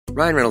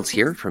Ryan Reynolds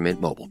here from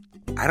Mint Mobile.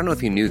 I don't know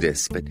if you knew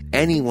this, but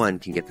anyone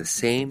can get the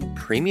same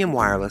premium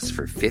wireless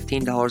for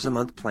 $15 a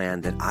month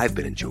plan that I've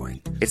been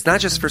enjoying. It's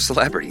not just for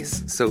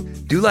celebrities. So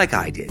do like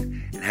I did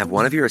and have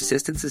one of your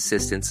assistants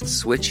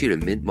switch you to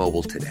Mint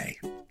Mobile today.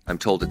 I'm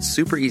told it's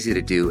super easy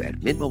to do at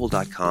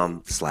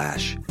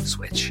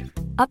mintmobile.com/switch.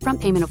 Upfront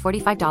payment of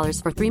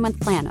 $45 for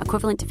 3-month plan,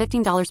 equivalent to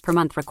 $15 per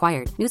month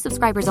required. New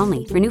subscribers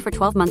only. Renew for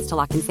 12 months to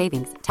lock in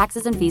savings.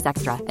 Taxes and fees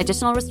extra.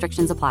 Additional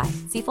restrictions apply.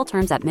 See full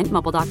terms at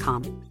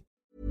mintmobile.com.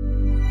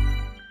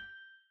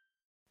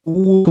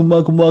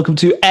 Welcome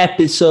to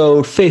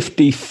episode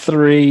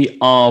 53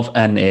 of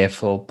An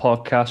Earful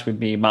podcast with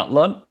me, Matt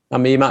Lunt.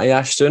 And me, Matty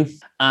Ashton.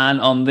 And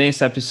on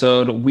this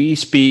episode, we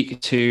speak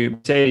to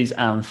Mercedes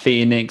and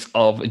Phoenix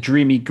of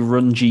dreamy,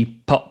 grungy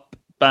pop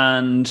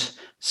band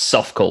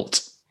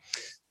Softcult.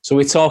 So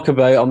we talk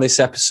about, on this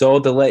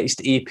episode, the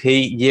latest EP,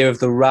 Year of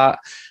the Rat.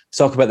 We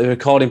talk about the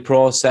recording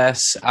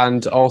process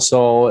and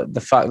also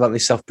the fact that they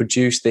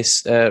self-produced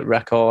this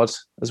record,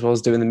 as well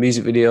as doing the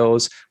music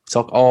videos. We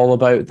talk all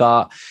about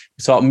that.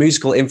 We talk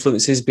musical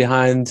influences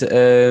behind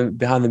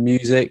the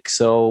music.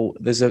 So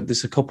there's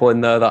a couple in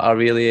there that I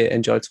really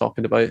enjoy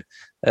talking about,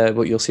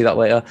 but you'll see that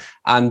later.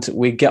 And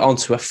we get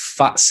onto a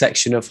fat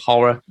section of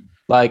horror,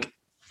 like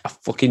a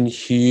fucking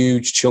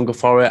huge chunk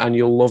of horror, and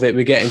you'll love it.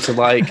 We get into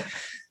like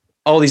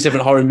all these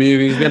different horror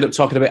movies. We end up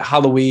talking about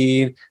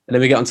Halloween, and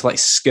then we get onto like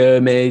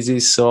scare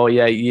mazes. So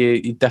yeah,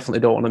 you definitely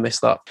don't want to miss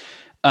that.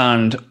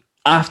 And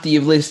after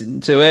you've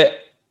listened to it,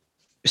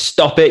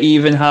 stop it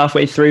even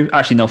halfway through.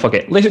 Actually, no, fuck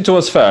it. Listen to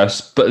us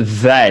first, but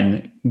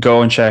then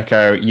go and check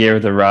out Year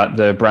of the Rat,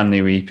 the brand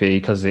new EP,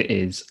 because it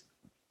is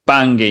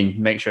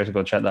banging. Make sure to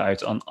go check that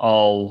out on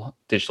all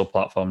digital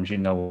platforms. You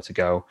know where to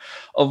go.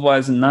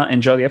 Otherwise than that,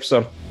 enjoy the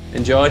episode.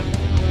 Enjoy.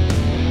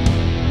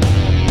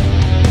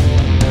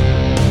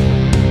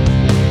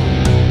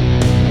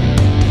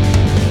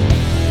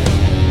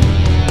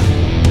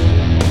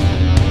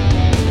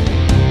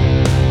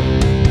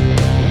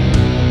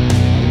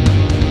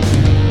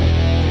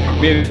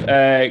 We've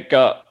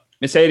got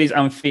Mercedes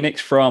and Phoenix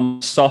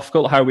from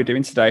Softcult. How are we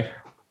doing today?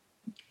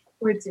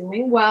 We're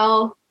doing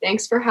well.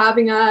 Thanks for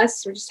having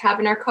us. We're just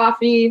having our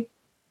coffee.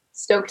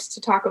 Stoked to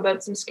talk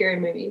about some scary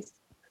movies.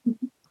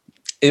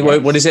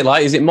 What is it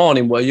like? Is it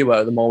morning where you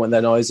are at the moment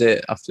then, or is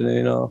it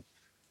afternoon? Or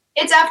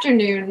It's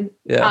afternoon.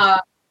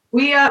 Yeah.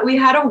 We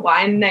had a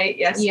wine night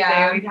yesterday.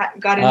 Yeah. We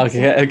got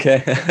into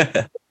Okay.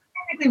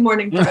 technically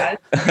morning for us.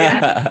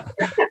 Yeah.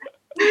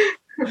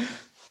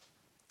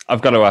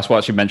 I've got to ask,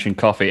 once you mentioned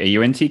coffee, are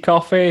you into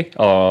coffee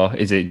or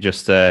is it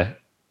just a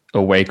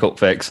wake-up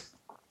fix?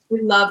 We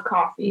love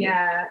coffee.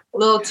 Yeah. A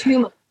little too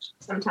much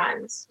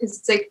sometimes because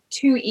it's like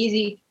too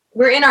easy.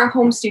 We're in our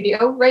home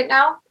studio right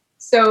now.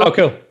 So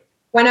cool.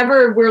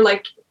 Whenever we're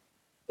like,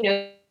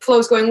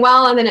 flow's going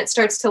well and then it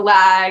starts to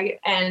lag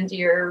and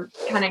you're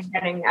kind of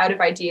getting out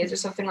of ideas or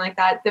something like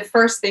that, the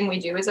first thing we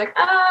do is like,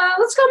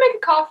 let's go make a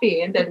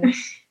coffee. And then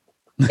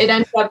it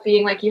ends up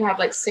being like you have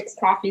like 6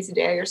 coffees a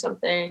day or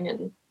something.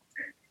 And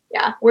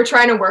yeah, we're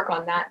trying to work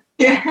on that.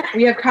 Yeah.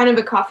 We have kind of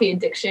a coffee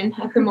addiction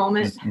at the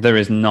moment. There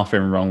is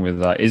nothing wrong with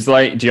that.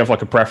 Do you have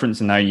like a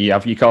preference in how you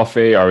have your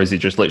coffee, or is it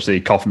just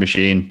literally coffee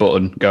machine,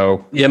 button,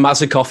 go? Yeah,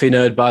 Matt's a coffee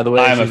nerd, by the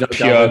way. I'm a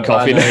pure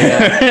coffee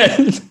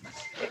nerd.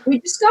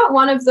 We just got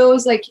one of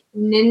those like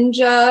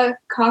Ninja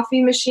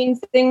coffee machine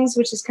things,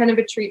 which is kind of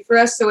a treat for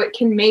us. So it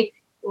can make,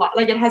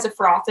 it has a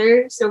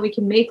frother, so we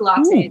can make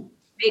lattes,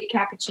 make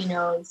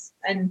cappuccinos,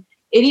 and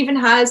it even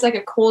has like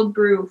a cold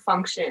brew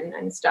function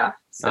and stuff.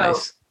 So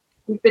nice.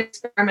 We've been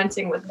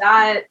experimenting with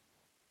that.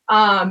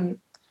 But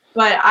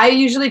I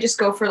usually just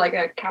go for like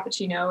a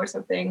cappuccino or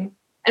something.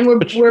 And we're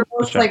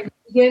both like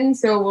vegan,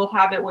 so we'll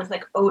have it with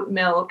like oat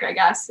milk, I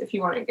guess, if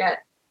you want to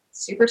get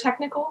super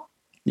technical.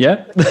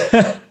 Yeah.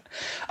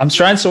 I'm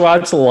trying so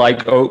hard to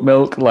like oat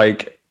milk.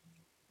 Like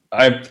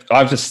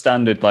I've just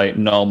standard like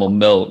normal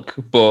milk,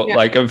 but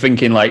like I'm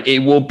thinking like it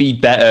would be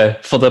better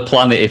for the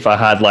planet if I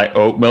had like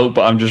oat milk,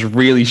 but I'm just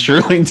really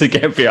struggling to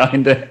get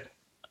behind it.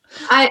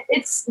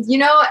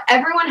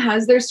 Everyone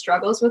has their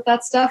struggles with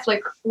that stuff.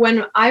 Like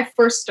when I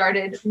first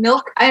started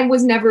milk, I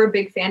was never a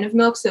big fan of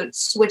milk. So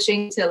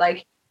switching to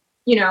like,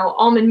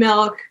 almond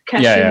milk,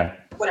 cashew,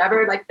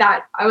 whatever, like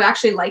that, I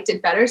actually liked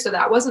it better. So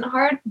that wasn't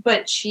hard,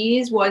 but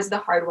cheese was the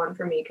hard one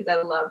for me because I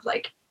love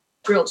like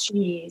grilled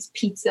cheese,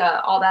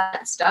 pizza, all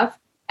that stuff.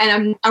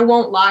 And I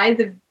won't lie,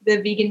 the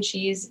vegan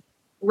cheese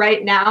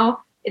right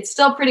now, it's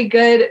still pretty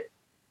good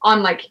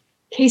on like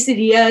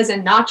quesadillas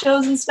and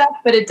nachos and stuff,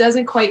 but it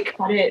doesn't quite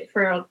cut it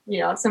for,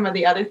 some of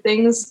the other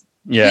things.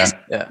 Yeah.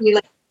 You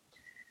like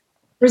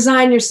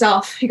resign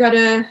yourself. You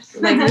gotta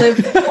like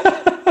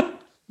live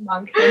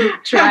monk and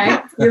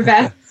try your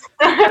best.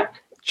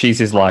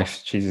 Cheese is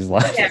life.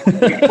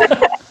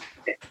 Yeah.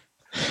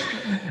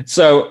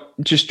 So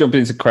just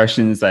jumping into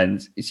questions then.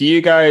 So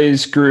you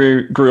guys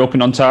grew up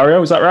in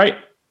Ontario, is that right?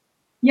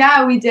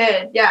 Yeah, we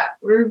did. Yeah.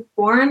 We were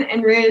born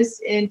and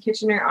raised in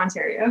Kitchener,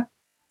 Ontario.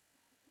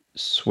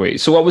 Sweet.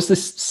 So what was the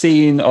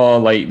scene or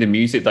like the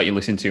music that you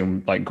listened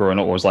to like growing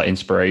up? What was like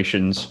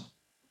inspirations?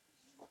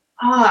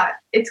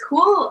 It's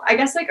cool. I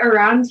guess like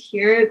around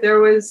here there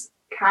was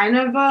kind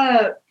of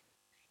a,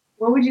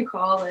 what would you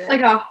call it?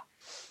 Like a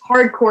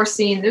hardcore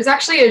scene. There's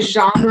actually a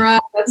genre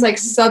that's like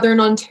Southern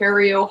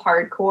Ontario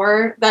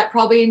hardcore that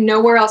probably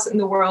nowhere else in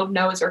the world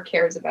knows or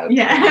cares about.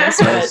 Yeah.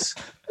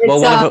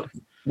 Well,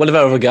 one of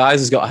our other guys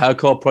has got a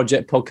hardcore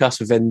project podcast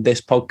within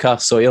this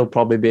podcast, so he'll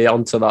probably be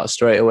onto that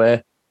straight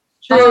away.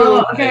 True.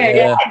 Oh,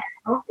 okay.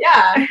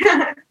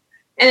 Yeah.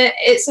 And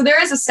so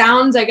there is a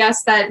sound, I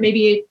guess, that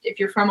maybe if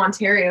you're from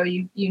Ontario,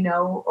 you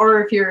know,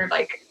 or if you're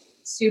like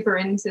super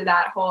into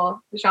that whole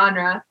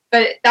genre.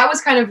 But that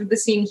was kind of the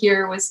scene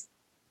here, was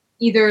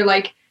either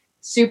like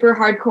super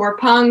hardcore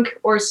punk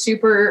or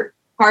super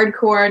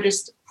hardcore,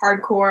 just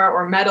hardcore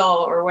or metal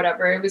or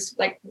whatever. It was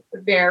like a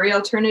very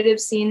alternative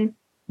scene.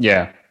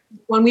 Yeah.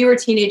 When we were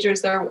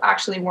teenagers, there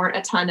actually weren't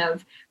a ton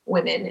of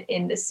women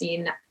in the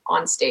scene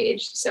on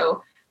stage.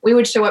 So we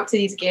would show up to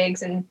these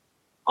gigs and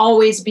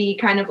always be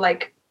kind of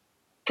like,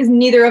 because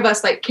neither of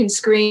us like can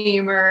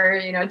scream or,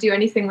 you know, do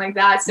anything like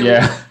that. So we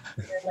would,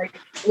 like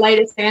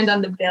lightest hand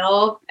on the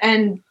bill.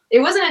 And it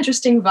was an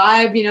interesting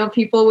vibe. You know,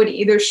 people would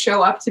either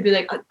show up to be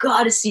like, I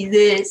gotta see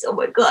this. Oh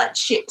my God,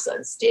 chicks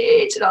on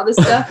stage and all this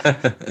stuff.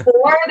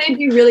 Or they'd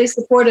be really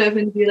supportive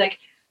and be like,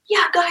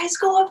 yeah, guys,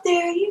 go up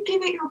there. You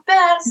give it your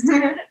best.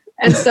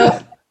 And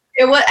so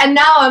it was, and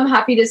now I'm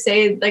happy to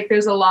say like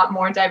there's a lot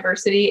more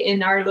diversity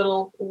in our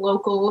little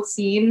local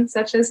scene,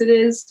 such as it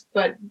is.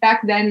 But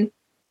back then,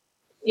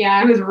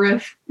 yeah, it was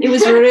rough. It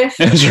was rough.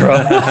 It was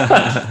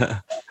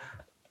rough.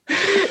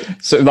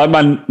 So like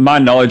my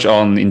knowledge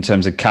on in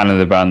terms of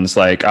Canada bands,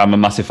 like I'm a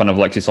massive fan of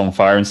Alexis on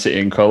Fire and City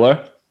in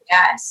Colour.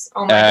 Yes.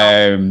 Oh my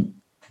God.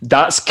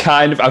 That's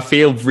kind of, I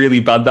feel really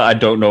bad that I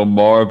don't know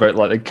more about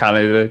like the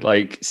Canada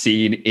like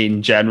scene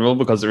in general,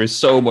 because there is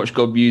so much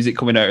good music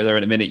coming out of there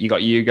in a minute. You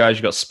got you guys,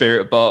 you got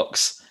Spirit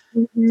Box,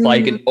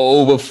 like an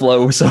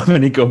overflow of so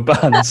many good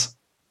bands.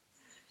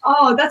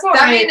 Oh, that's all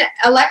right. I mean,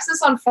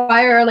 Alexis on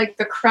Fire are like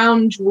the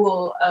crown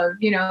jewel of,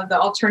 you know, the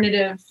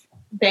alternative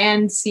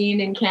band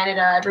scene in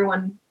Canada.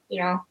 Everyone, you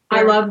know,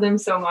 I love them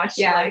so much.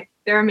 Yeah, like,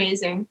 they're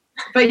amazing.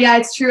 But yeah,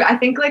 it's true. I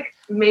think like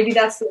maybe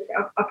that's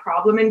like a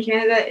problem in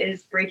Canada,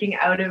 is breaking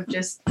out of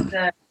just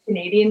the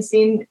Canadian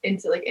scene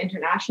into like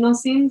international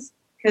scenes.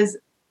 Because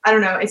I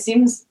don't know, it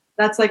seems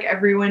that's like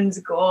everyone's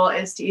goal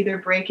is to either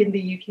break in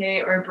the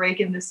UK or break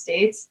in the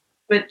States,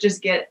 but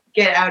just get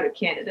out of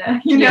Canada.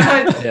 You know?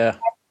 Yeah.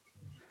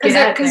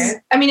 Because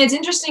I mean, it's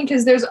interesting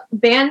because there's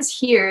bands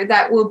here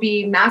that will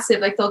be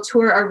massive, like they'll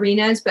tour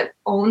arenas, but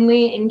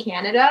only in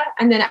Canada,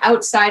 and then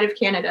outside of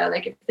Canada,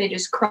 like if they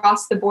just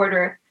cross the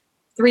border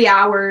 3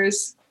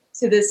 hours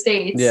to the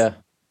States,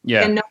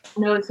 and no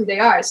one knows who they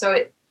are. So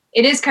it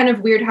is kind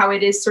of weird how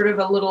it is sort of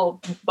a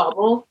little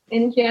bubble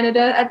in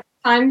Canada at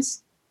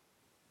times,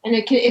 and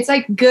it's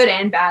like good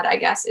and bad, I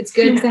guess. It's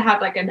good to have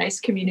like a nice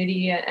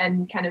community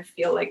and kind of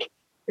feel like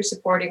you're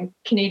supporting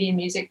Canadian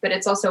music, but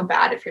it's also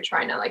bad if you're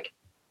trying to like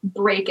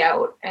break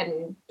out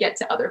and get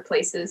to other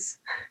places.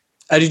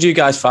 How did you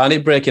guys find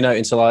it breaking out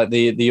into like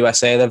the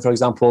USA then, for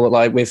example,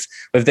 like with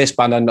this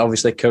band and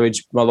obviously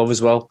Courage My Love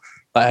as well?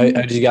 Like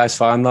how did you guys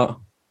find that?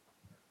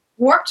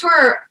 Warped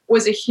Tour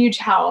was a huge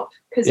help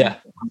because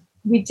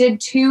we did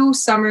 2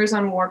 summers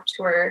on Warped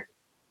Tour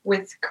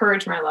with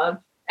Courage My Love,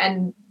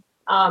 and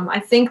I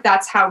think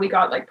that's how we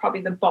got like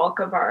probably the bulk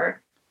of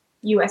our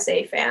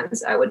USA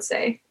fans, I would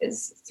say,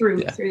 is through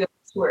the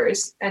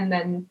tours. And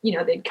then, you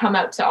know, they'd come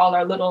out to all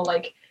our little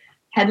like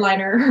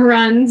headliner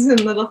runs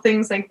and little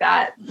things like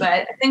that.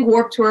 But I think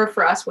Warped Tour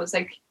for us was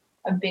like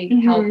a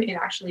big help in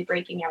actually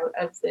breaking out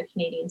of the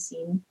Canadian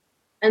scene.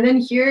 And then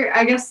here,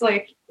 I guess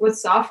like with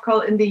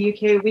Softcult in the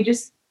UK, we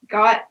just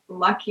got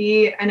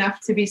lucky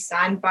enough to be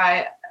signed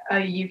by a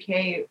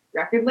UK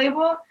record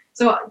label.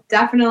 So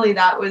definitely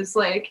that was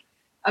like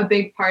a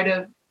big part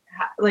of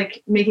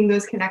like making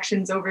those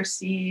connections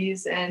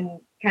overseas and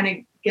kind of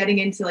getting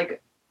into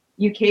like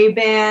UK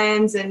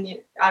bands and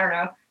I don't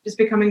know, just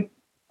becoming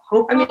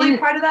hopefully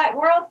part of that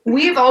world.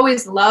 We've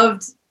always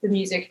loved the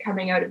music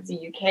coming out of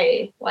the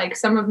UK. Like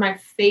some of my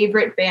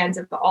favorite bands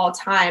of all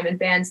time and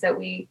bands that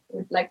we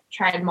would like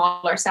try and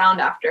model our sound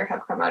after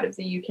have come out of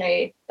the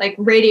UK. Like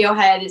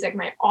Radiohead is like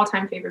my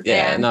all-time favorite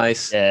band. Yeah,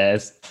 nice.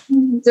 Yes.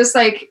 Just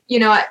like, you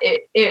know,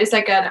 it was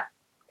like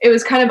it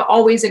was kind of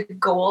always a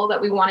goal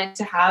that we wanted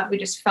to have. We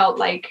just felt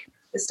like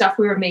the stuff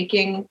we were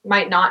making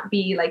might not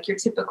be like your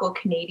typical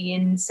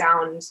Canadian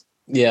sound.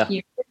 Yeah.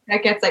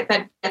 That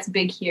gets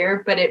big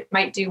here, but it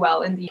might do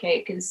well in the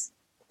UK because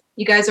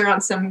you guys are on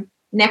some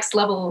next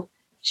level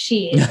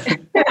shit.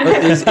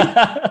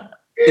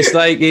 It's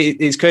like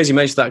it's crazy you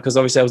mentioned that, because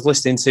obviously I was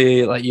listening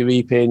to like your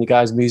EP and your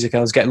guys' music and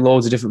I was getting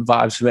loads of different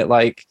vibes from it.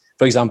 Like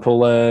for example,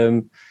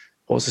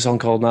 what's the song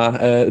called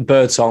now?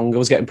 Bird Song. I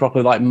was getting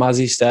proper like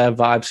Mazzy Stare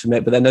vibes from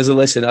it. But then as a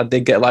listen, I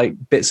did get like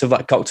bits of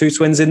like Cocteau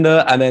Twins in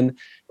there. And then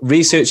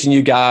researching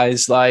you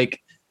guys, like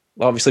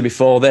obviously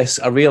before this,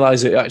 I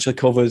realised it actually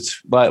covered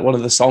like one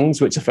of the songs,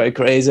 which are very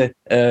crazy.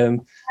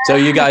 So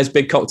you guys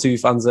big Cocteau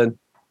fans then?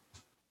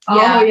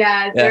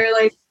 Yeah, they're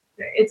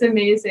It's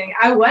amazing.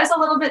 I was a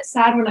little bit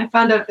sad when I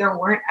found out there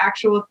weren't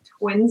actual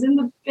twins in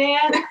the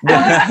band.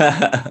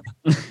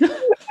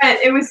 But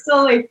it was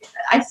still like,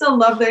 I still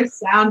love their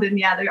sound, and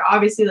yeah, they're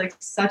obviously like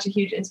such a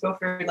huge inspo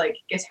for like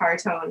guitar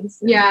tones.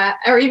 Yeah,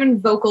 or even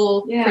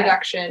vocal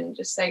production,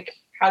 just like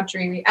how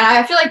dreamy. And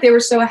I feel like they were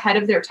so ahead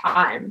of their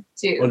time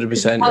too.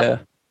 100%, yeah.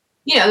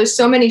 You know, there's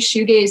so many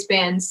shoegaze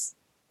bands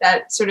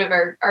that sort of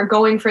are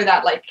going for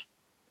that like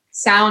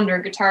sound or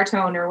guitar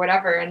tone or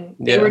whatever, and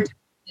they were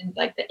in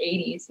like the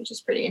 80s, which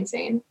is pretty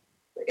insane.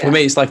 For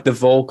me, it's like the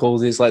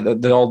vocals is like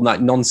the old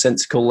like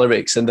nonsensical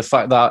lyrics, and the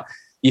fact that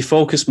you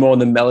focus more on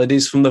the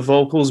melodies from the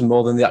vocals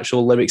more than the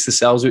actual lyrics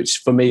themselves, which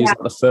for me is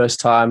like the first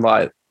time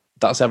like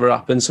that's ever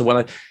happened. So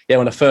when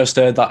I first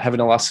heard that Heaven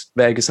in Las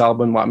Vegas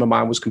album, like my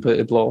mind was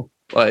completely blown.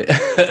 Like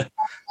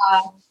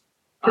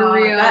for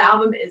real, that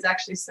album is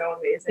actually so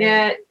amazing.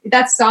 Yeah,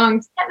 that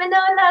song Heaven in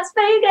Las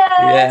Vegas.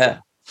 Yeah.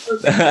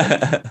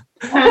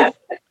 I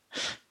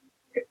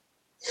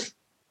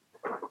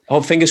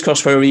hope fingers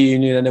crossed for a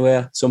reunion anyway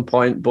at some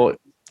point, but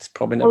it's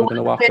probably never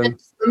going to happen.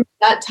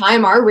 That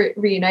time are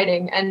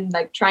reuniting and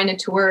like trying to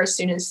tour as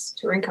soon as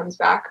touring comes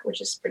back, which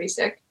is pretty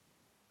sick.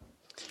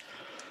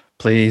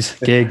 Please,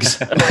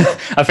 gigs.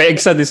 I think I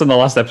said this on the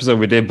last episode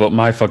we did, but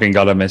my fucking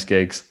God, I miss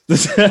gigs.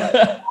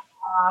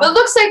 But it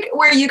looks like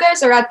where you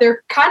guys are at,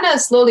 they're kind of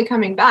slowly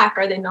coming back,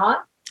 are they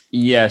not?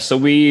 Yeah, so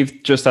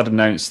we've just had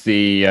announced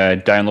the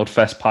Download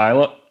Fest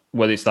pilot,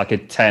 where it's like a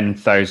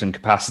 10,000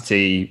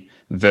 capacity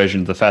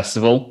version of the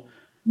festival,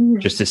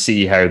 just to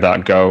see how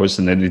that goes.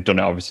 And then they've done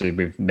it obviously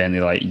with mainly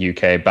like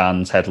UK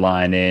bands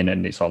headlining,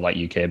 and it's all like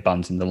UK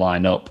bands in the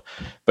lineup.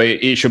 But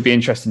it should be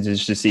interesting to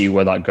see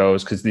where that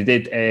goes, because they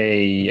did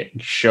a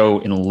show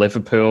in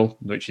Liverpool,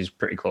 which is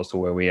pretty close to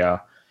where we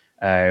are,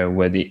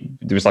 where there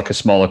was like a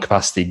smaller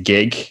capacity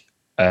gig,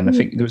 and I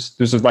think there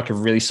was like a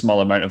really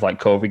small amount of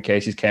like COVID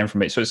cases came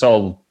from it, so it's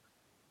all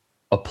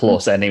a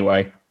plus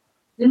anyway.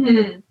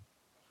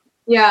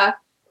 Yeah,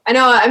 I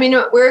know. I mean,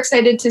 we're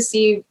excited to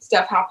see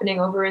stuff happening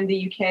over in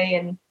the UK,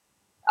 and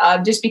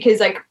just because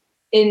like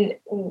in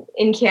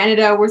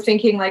Canada, we're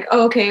thinking like,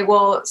 oh, okay,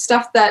 well,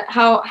 stuff that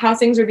how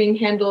things are being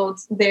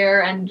handled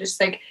there, and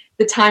just like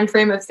the time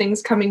frame of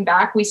things coming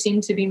back, we seem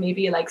to be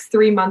maybe like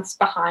 3 months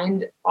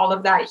behind all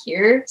of that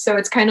here. So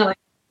it's kind of like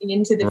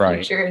into the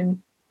future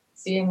and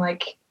seeing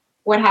like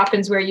what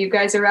happens where you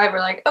guys arrive. We're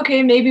like,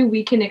 okay, maybe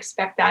we can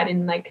expect that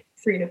in like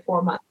 3 to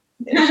 4 months.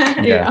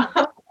 Yeah.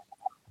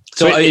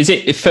 So is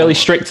it fairly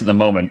strict at the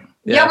moment?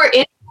 Yeah, we're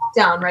in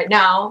lockdown right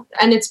now,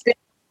 and it's been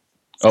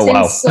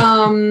since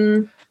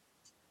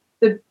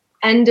the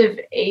end of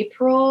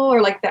April,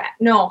 or like that.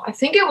 No, I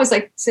think it was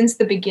like since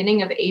the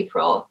beginning of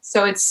April.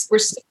 So we're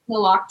still in the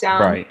lockdown.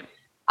 Right.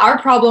 Our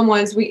problem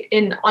was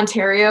in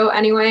Ontario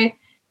anyway,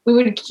 we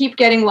would keep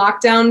getting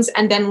lockdowns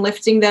and then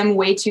lifting them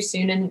way too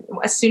soon. And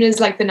as soon as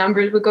like the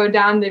numbers would go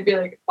down, they'd be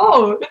like,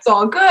 oh, it's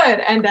all good.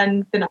 And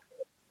then the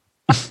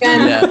numbers.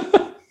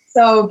 And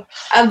so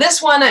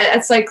this one,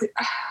 it's like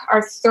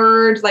our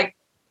third like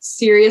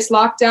serious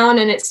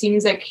lockdown, and it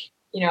seems like,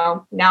 you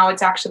know, now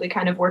it's actually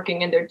kind of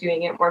working and they're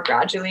doing it more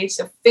gradually.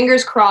 So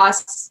fingers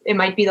crossed, it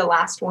might be the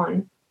last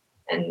one.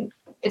 And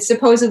it's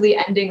supposedly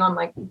ending on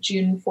like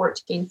June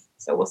 14th.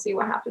 So we'll see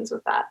what happens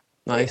with that.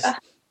 Nice.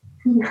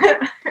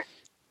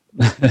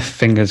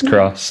 Fingers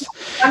crossed.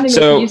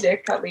 So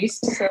music at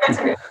least. So that's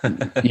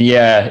good.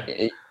 Yeah,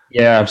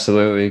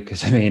 absolutely.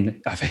 Because I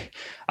mean,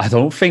 I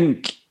don't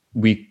think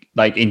we,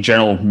 like in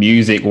general,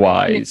 music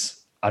wise,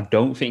 I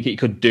don't think it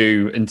could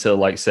do until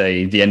like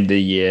say the end of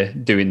the year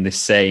doing the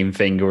same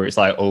thing where it's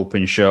like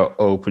open shut,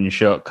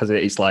 because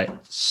it's like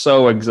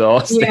so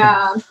exhausting.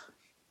 Yeah,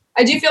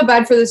 I do feel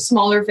bad for the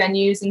smaller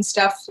venues and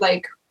stuff.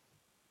 Like,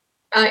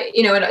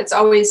 you know, it's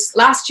always,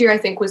 last year I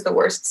think was the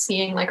worst,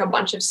 seeing like a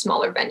bunch of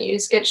smaller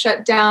venues get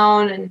shut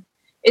down, and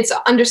it's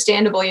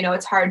understandable. You know,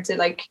 it's hard to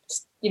like,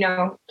 you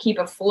know, keep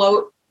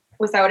afloat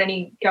without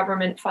any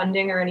government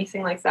funding or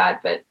anything like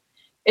that, but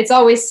it's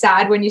always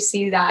sad when you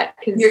see that,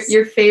 because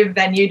your fave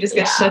venue just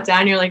gets shut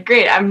down. You're like,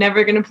 great, I'm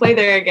never going to play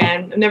there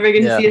again. I'm never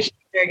going to see a show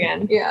there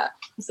again. Yeah,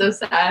 so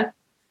sad.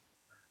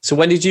 So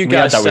when did you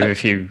guys... that with a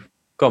few...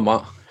 Go on,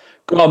 Matt.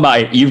 Go on,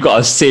 mate. You've got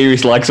a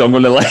serious leg, so I'm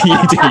going to let you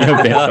do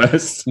your bit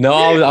first. No,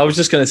 I was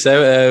just going to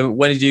say,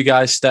 when did you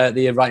guys start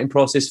the writing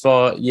process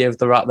for Year of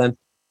the Rat then?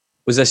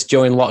 Was this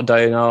during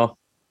lockdown or...?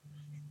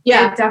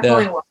 Yeah,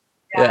 definitely was.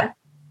 Yeah.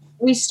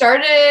 We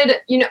started,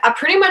 you know,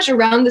 pretty much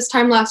around this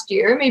time last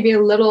year, maybe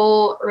a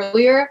little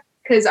earlier,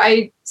 because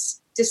I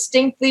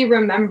distinctly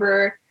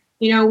remember,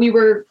 you know, we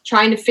were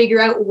trying to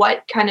figure out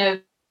what kind of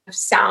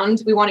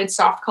sound we wanted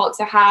Softcult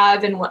to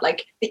have, and what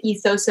like the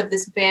ethos of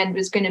this band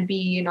was going to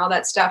be, and all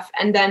that stuff.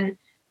 And then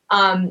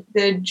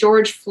the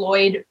George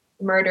Floyd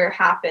murder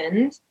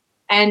happened,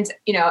 and,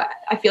 you know,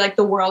 I feel like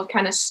the world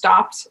kind of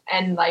stopped,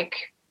 and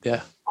like we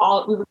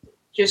were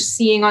just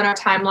seeing on our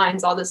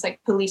timelines all this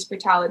like police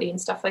brutality and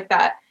stuff like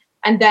that.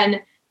 And then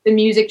the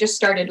music just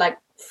started like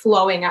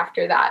flowing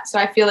after that. So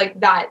I feel like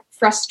that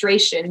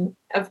frustration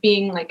of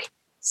being like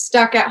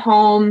stuck at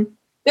home,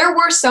 there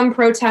were some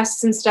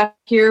protests and stuff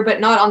here, but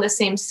not on the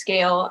same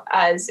scale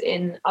as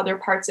in other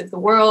parts of the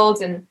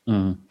world. And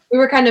we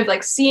were kind of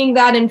like seeing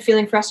that and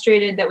feeling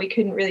frustrated that we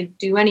couldn't really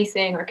do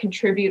anything or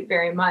contribute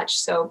very much.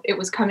 So it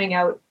was coming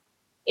out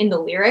in the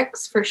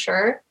lyrics for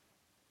sure.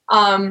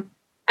 And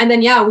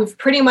then, yeah, we've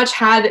pretty much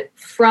had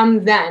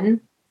from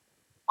then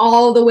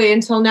all the way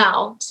until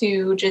now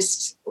to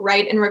just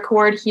write and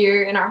record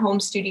here in our home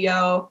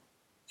studio,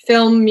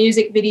 film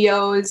music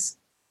videos,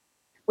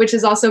 which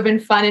has also been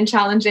fun and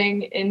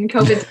challenging in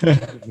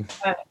COVID.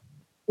 But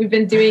we've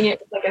been doing it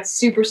with like a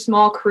super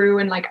small crew,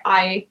 and like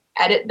I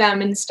edit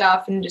them and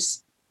stuff, and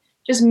just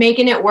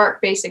making it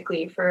work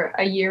basically for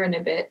a year and a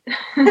bit.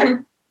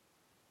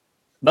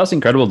 That's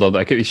incredible though.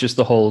 Like it's just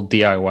the whole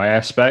DIY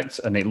aspect,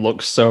 and it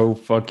looks so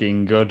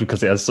fucking good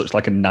because it has such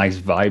like a nice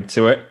vibe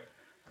to it.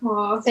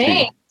 Oh,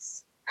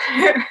 thanks.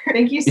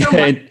 Thank you so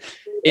much.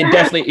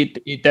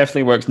 It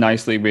definitely works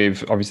nicely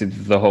with obviously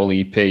the whole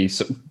EP.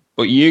 So,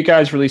 but you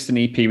guys released an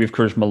EP with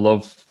Charisma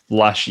Love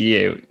last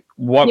year.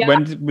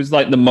 When was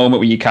like the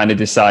moment where you kind of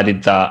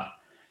decided that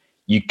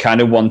you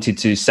kind of wanted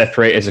to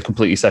separate as a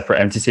completely separate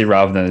entity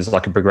rather than as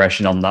like a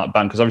progression on that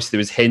band? Because obviously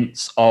there was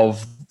hints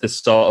of the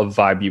sort of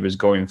vibe you was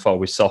going for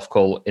with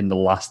Softcult in the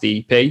last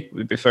EP,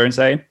 would be fair in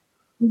saying?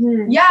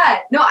 Mm-hmm. Yeah,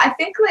 no, I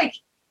think like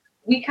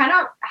we kind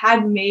of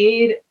had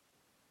made,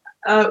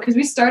 because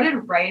we started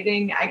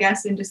writing, I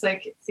guess, and just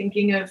like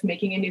thinking of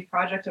making a new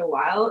project a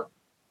while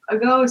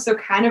ago. So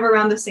kind of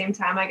around the same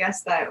time, I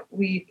guess, that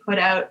we put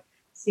out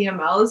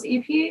CML's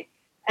EP.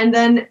 And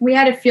then we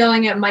had a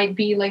feeling it might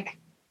be like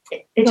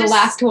the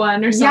last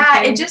one or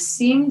something. Yeah, it just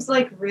seemed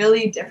like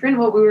really different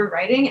what we were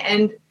writing.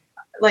 And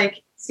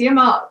like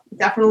CML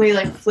definitely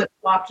like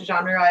flip-flopped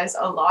genre-wise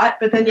a lot.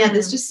 But then,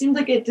 this just seemed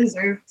like it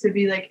deserved to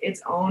be like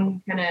its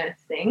own kind of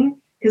thing.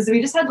 Because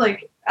we just had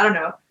like, I don't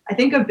know, I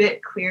think a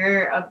bit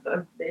clearer of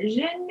a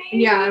vision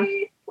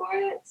maybe for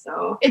it.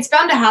 So it's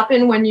bound to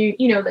happen when you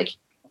know, like,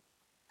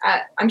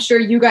 I'm sure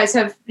you guys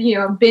have, you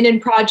know, been in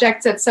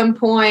projects at some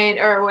point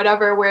or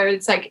whatever, where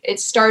it's like it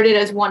started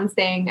as one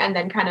thing and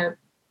then kind of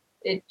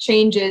it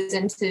changes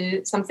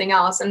into something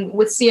else. And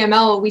with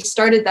CML, we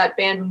started that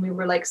band when we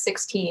were like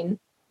 16.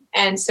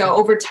 And so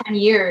over 10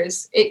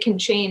 years, it can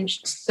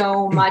change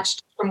so much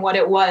from what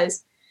it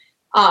was.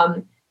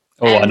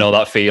 I know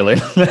that feeling.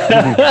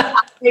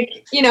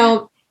 Like, you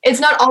know, it's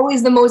not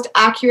always the most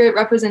accurate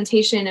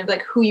representation of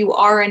like who you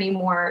are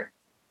anymore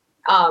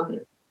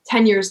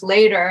 10 years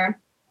later.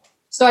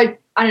 So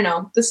I don't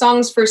know, the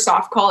songs for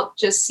Softcult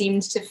just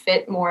seemed to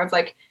fit more of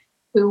like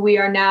who we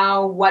are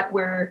now, what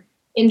we're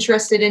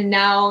interested in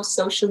now,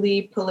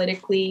 socially,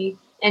 politically,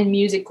 and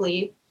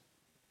musically.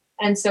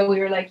 And so we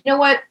were like, you know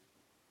what?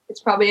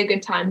 It's probably a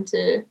good time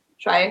to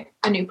try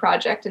a new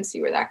project and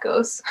see where that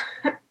goes.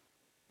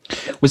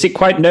 Was it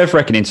quite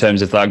nerve-wracking in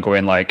terms of that,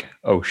 going like,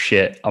 oh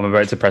shit, I'm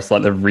about to press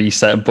like the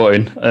reset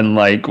button and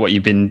like what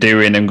you've been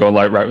doing and go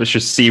like, right, let's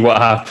just see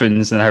what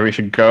happens and how it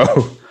should go?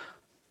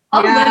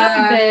 A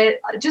little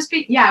bit.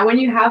 When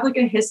you have like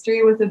a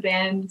history with a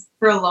band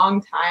for a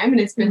long time and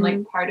it's been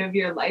like part of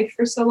your life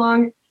for so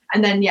long,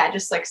 and then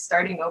just like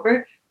starting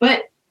over.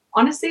 But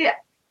honestly,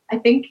 I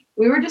think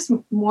we were just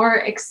more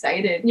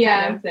excited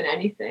kind of than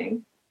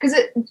anything. Because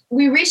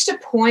we reached a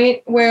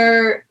point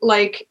where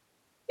like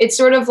it's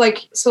sort of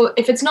like, so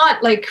if it's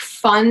not like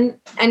fun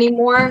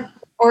anymore,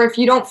 or if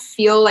you don't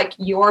feel like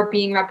you're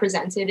being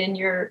represented in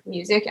your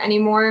music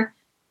anymore,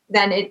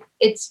 then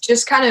it's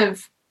just kind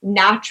of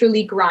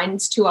naturally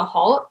grinds to a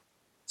halt.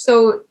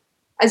 So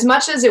as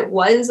much as it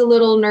was a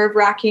little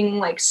nerve-wracking,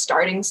 like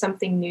starting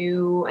something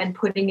new and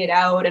putting it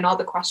out and all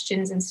the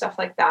questions and stuff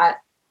like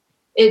that,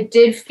 it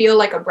did feel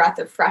like a breath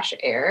of fresh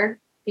air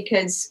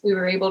because we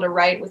were able to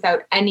write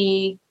without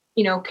any,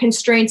 you know,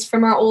 constraints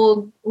from our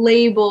old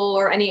label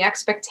or any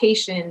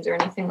expectations or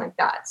anything like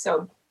that.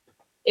 So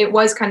it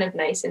was kind of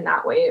nice in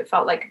that way. It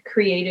felt like a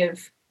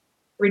creative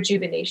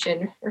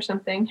rejuvenation or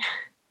something.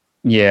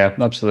 Yeah,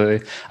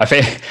 absolutely. I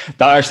think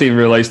that actually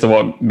relates to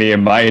what me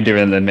and Maya are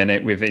doing in the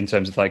minute in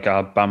terms of like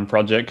our band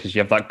project, because you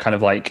have that kind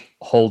of like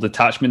whole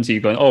detachment. So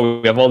you're going, oh,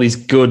 we have all these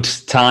good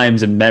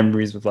times and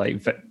memories with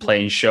like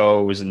playing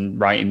shows and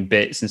writing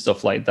bits and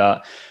stuff like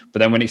that. But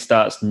then when it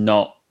starts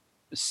not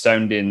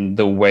sounding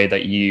the way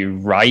that you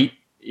write,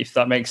 if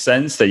that makes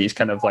sense, then it's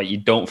kind of like you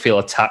don't feel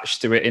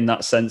attached to it in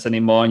that sense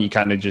anymore. And you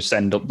kind of just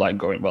end up like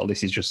going, well,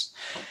 this is just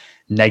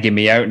negging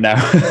me out now.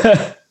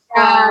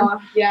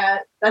 Yeah,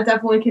 that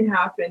definitely can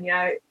happen.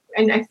 Yeah.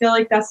 And I feel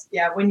like that's,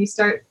 when you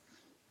start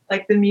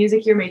like the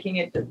music you're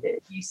making,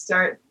 you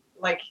start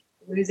like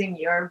losing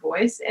your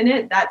voice in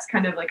it. That's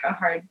kind of like a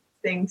hard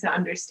thing to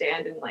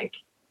understand and like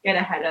get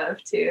ahead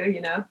of too,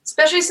 you know,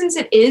 especially since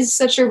it is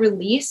such a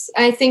release.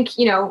 And I think,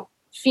 you know,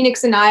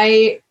 Phoenix and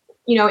I,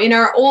 you know, in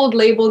our old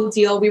label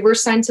deal, we were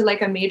signed to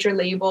like a major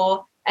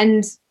label.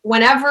 And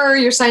whenever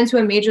you're signed to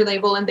a major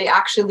label and they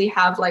actually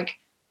have like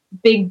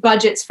big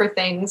budgets for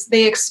things,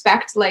 they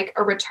expect like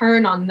a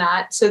return on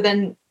that. So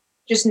then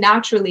just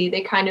naturally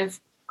they kind of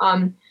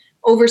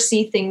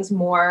oversee things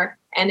more.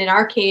 And in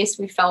our case,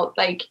 we felt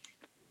like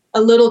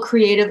a little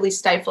creatively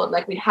stifled.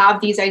 Like we'd have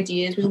these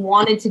ideas, we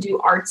wanted to do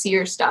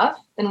artsier stuff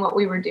than what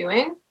we were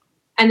doing,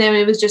 and then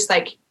it was just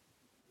like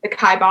the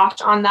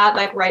kibosh on that,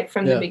 like right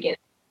from the beginning.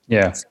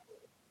 Yeah, so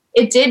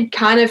it did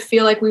kind of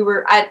feel like we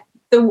were at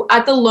the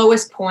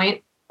lowest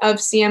point of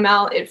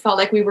CML. It felt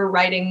like we were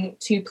writing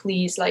to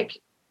please like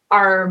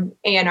our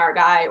A&R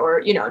guy,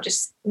 or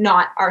just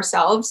not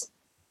ourselves.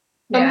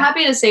 I'm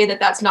happy to say that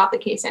that's not the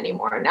case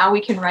anymore. Now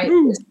we can write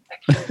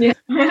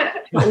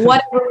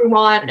whatever we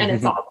want, and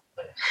it's all.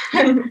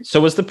 So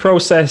was the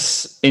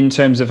process in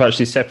terms of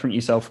actually separating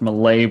yourself from a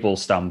label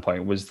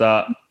standpoint, was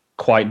that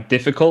quite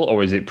difficult,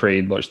 or is it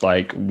pretty much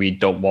like we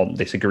don't want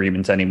this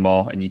agreement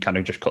anymore and you kind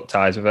of just cut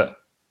ties with it?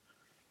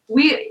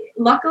 We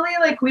luckily,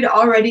 like, we'd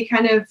already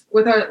kind of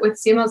with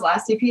CML's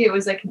last EP, it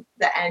was like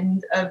the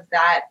end of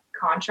that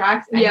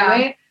contract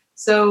anyway.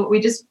 So we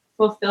just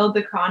fulfilled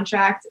the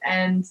contract,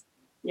 and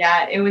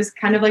it was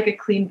kind of like a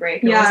clean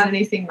break. It wasn't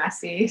anything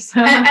messy. So.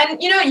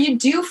 And you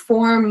do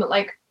form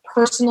like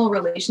personal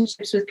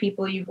relationships with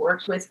people you've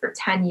worked with for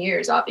 10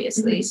 years,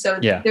 obviously. So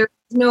there's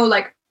no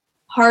like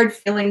hard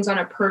feelings on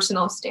a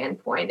personal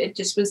standpoint. It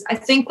just was, I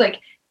think,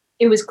 like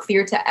it was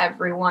clear to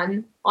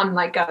everyone on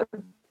like a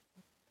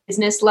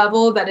business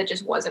level that it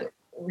just wasn't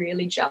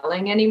really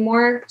gelling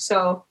anymore.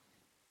 So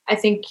I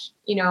think,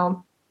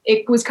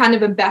 it was kind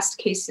of a best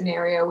case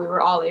scenario. We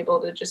were all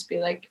able to just be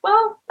like,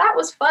 well, that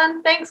was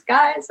fun. Thanks,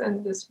 guys.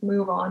 And just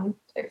move on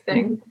type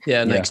thing.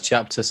 Yeah, next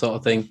chapter sort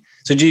of thing.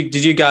 So did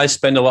you guys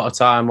spend a lot of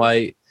time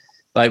like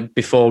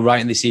before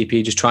writing this EP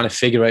just trying to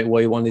figure out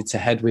where you wanted to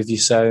head with your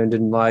sound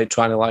and like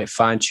trying to like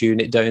fine tune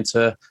it down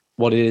to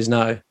what it is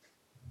now?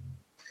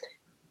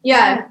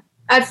 Yeah.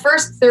 At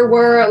first there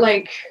were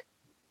like,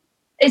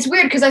 it's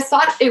weird because I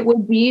thought it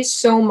would be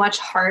so much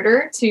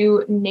harder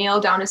to nail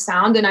down a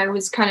sound, and I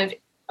was kind of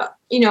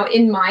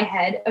in my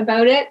head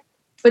about it.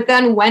 But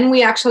then when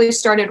we actually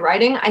started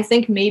writing, I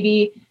think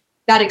maybe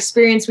that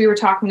experience we were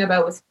talking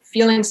about with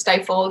feeling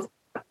stifled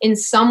in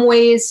some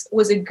ways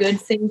was a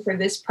good thing for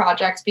this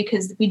project,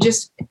 because we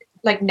just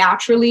like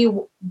naturally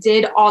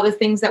did all the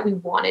things that we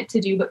wanted to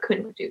do but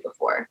couldn't do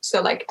before.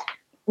 So like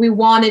we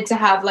wanted to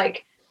have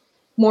like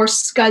more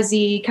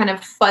scuzzy, kind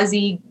of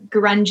fuzzy,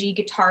 grungy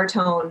guitar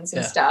tones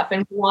and stuff,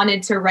 and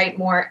wanted to write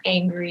more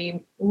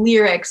angry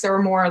lyrics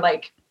or more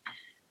like,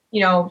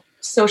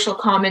 social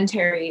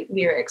commentary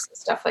lyrics and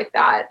stuff like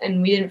that.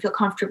 And we didn't feel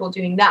comfortable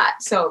doing that.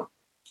 So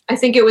I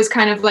think it was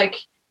kind of like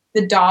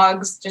the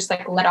dogs just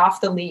like let off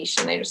the leash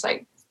and they just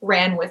like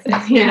ran with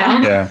it,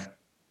 Yeah.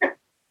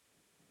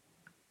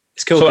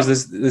 It's cool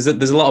because there's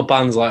a lot of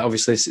bands like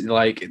obviously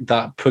like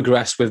that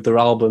progress with their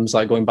albums,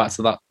 like going back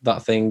to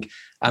that thing,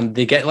 and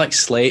they get like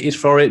slated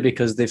for it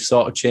because they've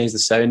sort of changed the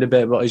sound a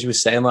bit. But as you were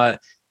saying, like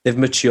they've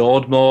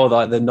matured more,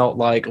 like they're not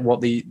like what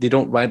they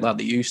don't write like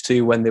they used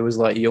to when they was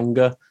like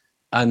younger.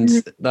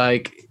 And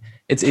like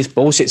it's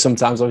bullshit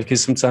sometimes,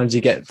 because sometimes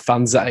you get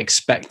fans that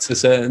expect a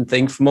certain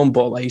thing from them,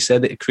 but like you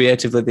said,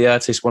 creatively the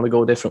artists want to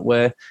go a different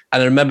way.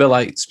 And I remember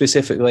like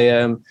specifically,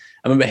 I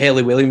remember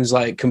Hayley Williams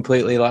like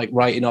completely like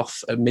writing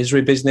off a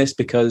Misery Business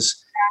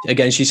because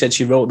again she said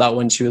she wrote that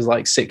when she was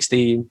like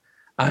 16,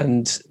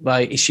 and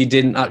like she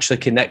didn't actually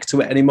connect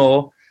to it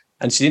anymore,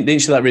 and she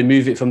didn't like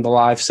remove it from the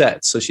live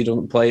set, so she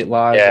doesn't play it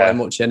live very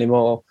much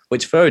anymore,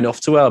 which fair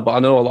enough to her. But I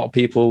know a lot of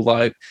people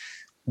like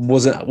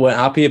weren't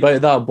happy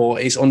about that, but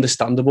it's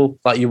understandable.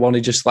 Like you want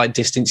to just like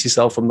distance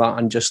yourself from that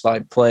and just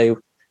like play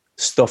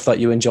stuff that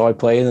you enjoy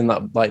playing, and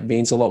that like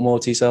means a lot more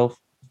to yourself.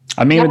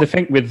 I mean, the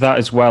thing with that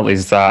as well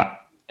is that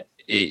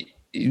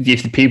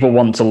if the people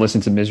want to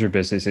listen to Misery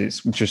Business,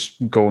 it's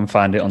just go and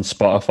find it on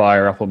Spotify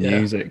or Apple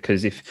Music.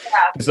 Because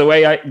the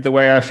way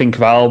I think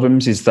of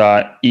albums is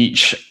that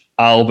each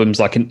album's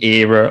like an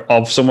era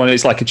of someone.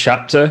 It's like a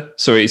chapter,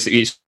 so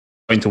it's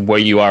to where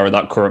you are at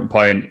that current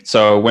point.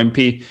 So when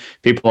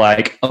people are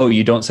like, oh,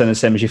 you don't sound the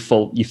same as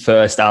your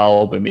first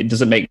album, it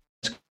doesn't make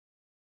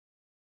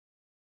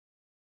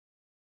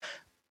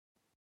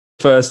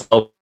first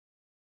album.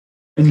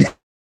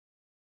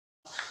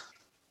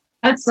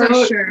 That's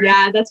so sure.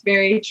 Yeah, that's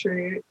very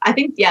true. I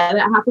think that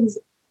happens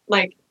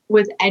like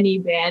with any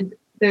band.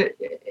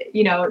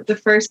 The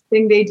first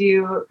thing they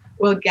do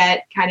will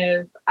get kind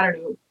of, I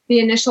don't know, the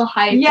initial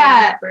hype.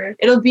 Yeah,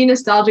 it'll be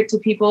nostalgic to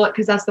people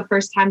because that's the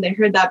first time they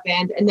heard that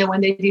band. And then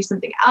when they do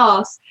something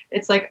else,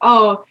 it's like,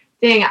 oh,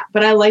 dang,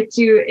 but I liked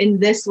you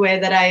in this way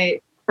that I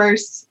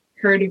first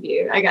heard of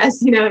you. I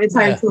guess, it's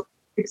hard to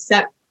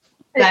accept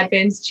that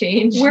band's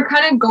change. We're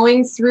kind of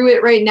going through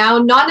it right now,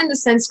 not in the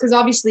sense, because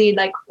obviously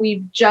like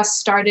we've just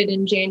started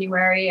in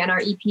January and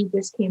our EP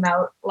just came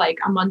out like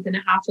a month and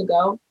a half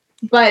ago,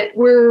 but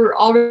we're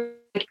already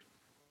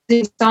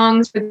doing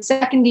songs for the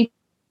second EP,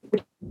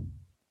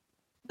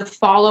 the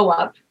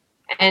follow-up,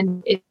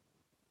 and it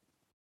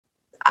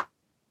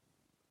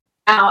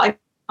now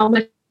how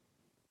much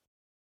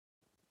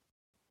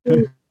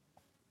and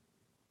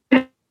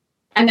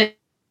then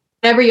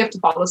whenever you have to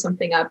follow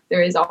something up,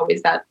 there is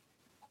always that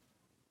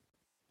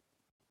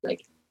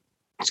like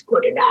that's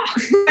good enough.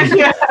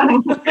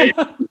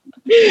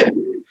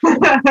 Well,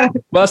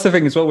 that's the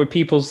thing as well with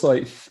people's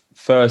like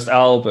first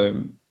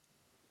album,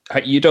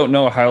 you don't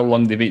know how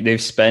long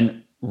they've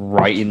spent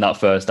writing that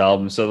first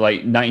album. So like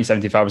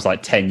 1975 was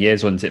like 10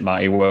 years, wasn't it,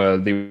 Matty? Where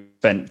they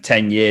spent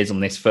 10 years on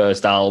this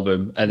first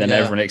album, and then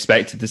everyone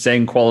expected the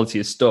same quality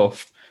of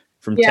stuff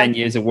from 10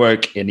 years of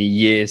work in a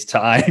year's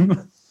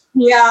time.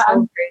 Yeah,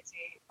 so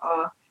crazy.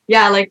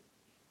 Yeah, like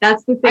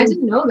that's the thing. I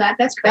didn't know that.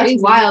 That's crazy.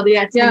 That's wild.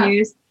 Yeah, 10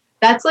 years.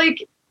 That's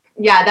like,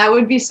 yeah, that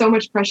would be so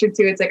much pressure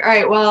too. It's like, all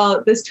right,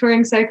 well, this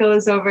touring cycle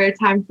is over.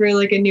 Time for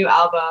like a new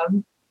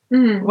album.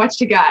 What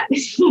you got?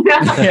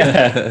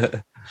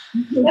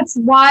 That's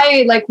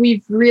why like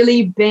we've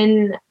really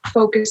been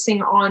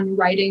focusing on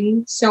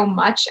writing so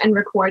much and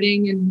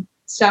recording and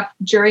stuff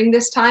during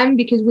this time,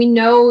 because we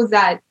know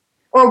that,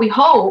 or we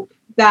hope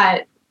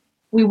that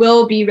we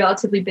will be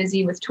relatively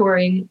busy with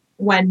touring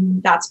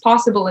when that's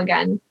possible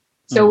again.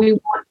 So we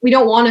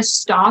don't want to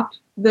stop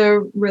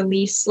the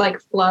release like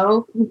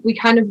flow. We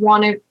kind of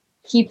want to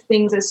keep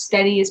things as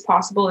steady as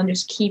possible and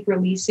just keep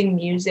releasing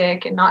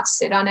music and not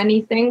sit on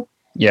anything.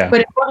 Yeah. But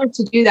in order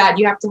to do that,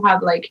 you have to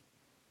have like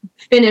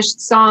finished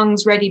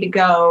songs ready to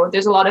go.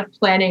 There's a lot of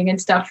planning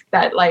and stuff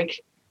that, like,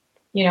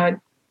 you know,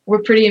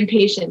 we're pretty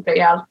impatient, but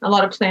yeah, a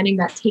lot of planning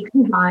that takes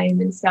time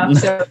and stuff.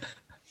 So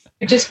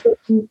just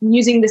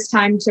using this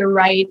time to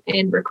write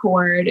and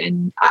record,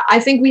 and I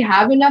think we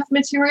have enough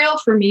material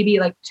for maybe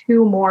like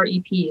 2 more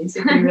EPs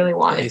if we really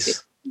wanted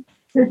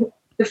to.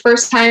 The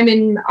first time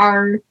in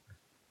our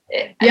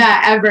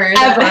ever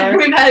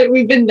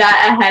we've been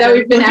that ahead. That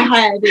we've been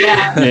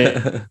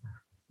ahead.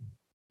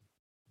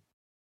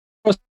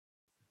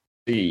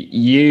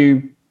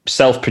 You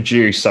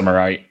self-produce, am I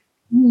right?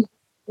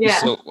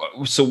 Yeah.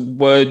 So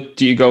where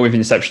do you go with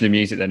inception of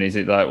music then? Is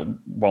it like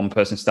one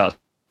person starts?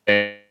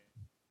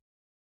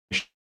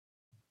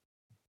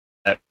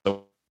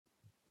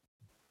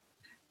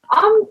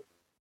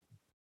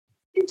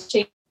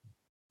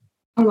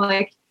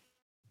 Like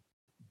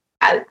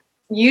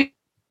you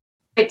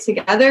get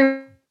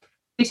together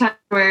time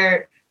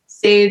where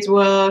Sage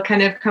will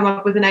kind of come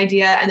up with an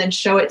idea and then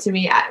show it to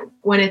me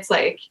when it's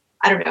like,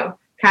 I don't know,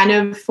 kind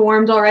of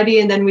formed already,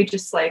 and then we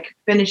just like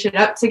finish it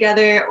up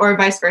together, or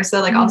vice versa.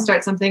 Like I'll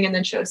start something and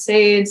then show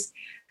Sage.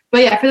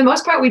 But yeah, for the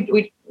most part,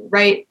 we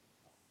write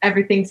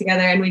everything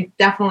together, and we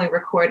definitely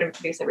record and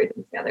produce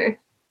everything together.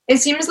 It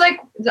seems like,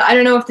 I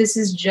don't know if this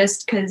is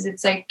just because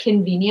it's like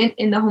convenient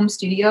in the home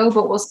studio,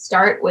 but we'll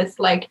start with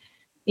like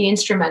the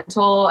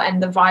instrumental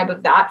and the vibe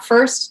of that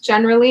first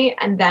generally,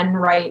 and then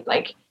write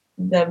like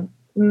the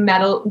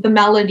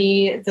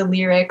melody, the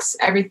lyrics,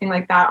 everything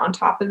like that on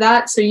top of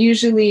that. So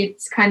usually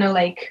it's kind of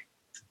like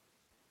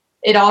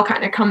it all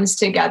kind of comes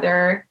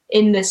together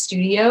in the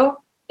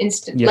studio.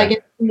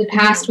 Like in the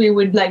past, we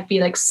would like be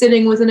like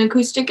sitting with an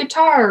acoustic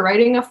guitar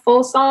writing a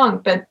full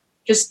song, but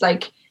just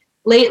like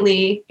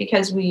lately,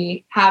 because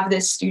we have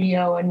this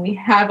studio and we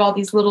have all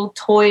these little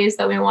toys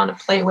that we want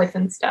to play with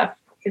and stuff,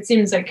 it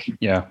seems like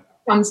it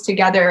comes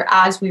together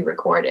as we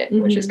record it,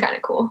 which is kind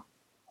of cool.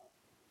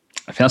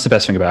 I think that's the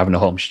best thing about having a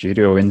home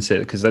studio, isn't it?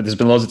 Because there's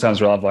been loads of times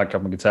where I've like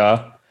got my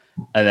guitar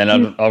and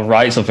then I'll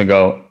write something and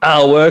go,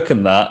 I'll work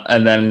on that.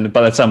 And then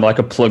by the time like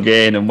I plug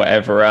in and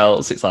whatever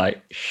else, it's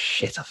like,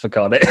 shit, I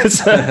forgot it.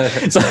 So I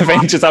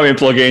think just having a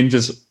plug in,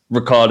 just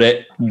record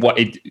it.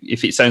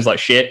 If it sounds like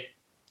shit,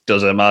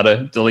 doesn't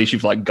matter. At least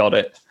you've like got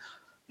it.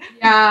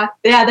 Yeah,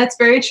 that's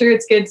very true.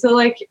 It's good to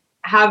like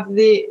have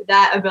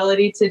that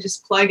ability to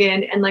just plug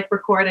in and like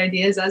record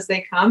ideas as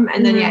they come.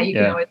 And then you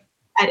can always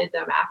edit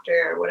them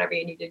after or whatever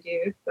you need to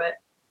do. But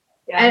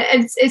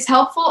and it's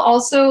helpful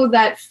also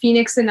that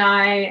Phoenix and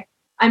I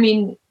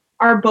mean,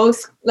 are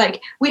both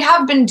like, we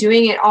have been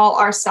doing it all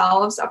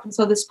ourselves up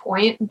until this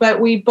point, but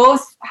we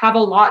both have a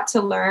lot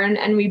to learn,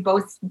 and we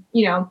both,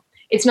 you know,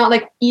 it's not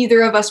like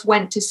either of us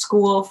went to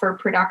school for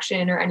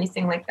production or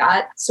anything like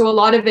that. So a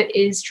lot of it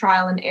is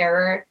trial and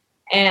error,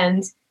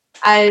 and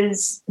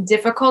as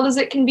difficult as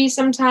it can be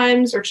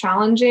sometimes or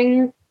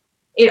challenging,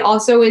 it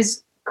also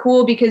is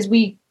cool because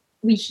we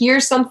hear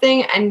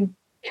something and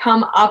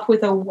come up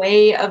with a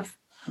way of,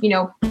 you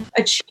know,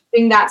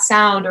 achieving that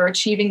sound or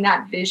achieving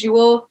that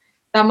visual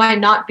that might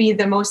not be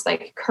the most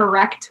like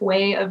correct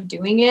way of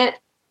doing it,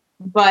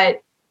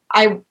 but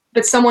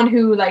someone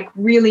who like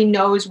really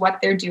knows what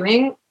they're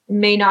doing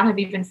may not have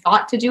even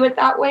thought to do it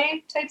that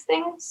way type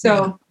thing.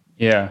 So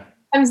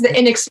sometimes the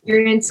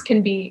inexperience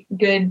can be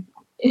good.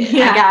 I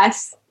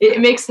guess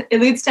it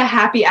leads to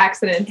happy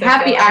accidents.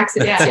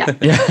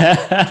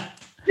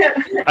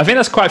 I think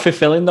that's quite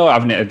fulfilling though,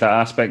 having it that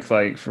aspect.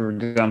 Like for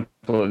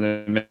example, in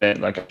a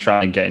minute, like I'm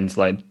trying to get into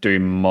like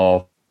doing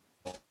more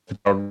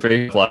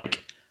photography.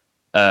 Like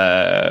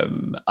I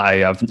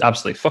have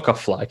absolutely fuck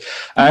off fly,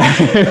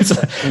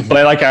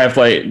 but like I have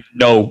like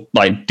no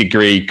like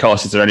degree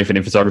courses or anything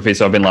in photography.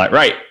 So I've been like,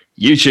 right,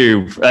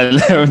 YouTube,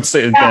 and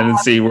sit down and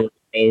see where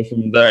we go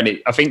from there.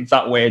 And I think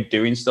that way of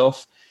doing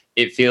stuff,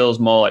 it feels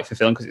more like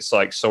fulfilling because it's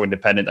like so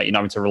independent that you're not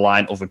having to rely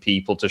on other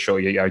people to show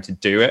you how to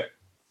do it.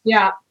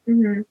 Yeah,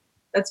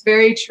 that's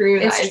very true.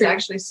 It's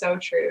actually so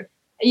true.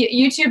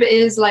 YouTube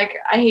is like,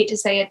 I hate to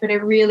say it, but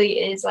it really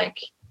is like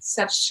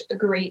such a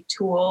great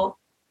tool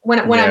when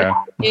I'm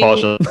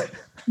editing.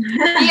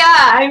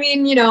 Yeah, I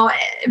mean,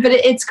 but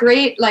it's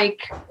great, like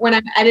when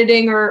I'm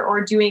editing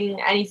or doing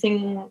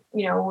anything,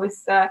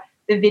 with the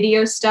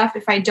video stuff.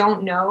 If I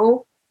don't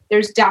know,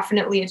 there's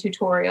definitely a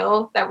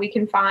tutorial that we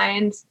can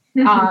find.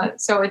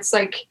 So it's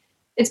like,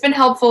 it's been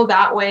helpful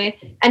that way.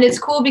 And it's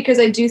cool because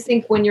I do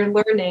think when you're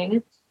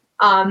learning,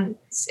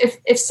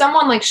 if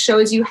someone like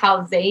shows you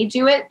how they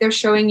do it, they're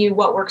showing you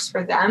what works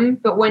for them.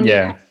 But when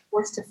you're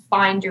forced to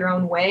find your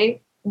own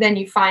way, then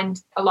you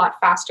find a lot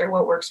faster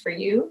what works for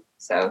you.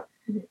 So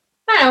I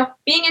don't know,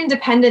 being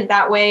independent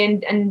that way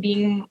and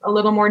being a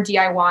little more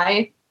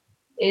DIY,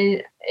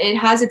 it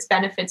has its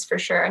benefits for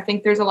sure. I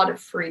think there's a lot of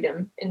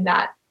freedom in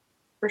that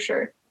for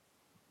sure.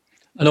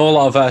 I know a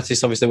lot of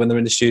artists, obviously, when they're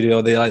in the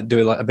studio, they like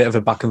do like a bit of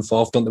a back and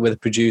forth, don't they, with a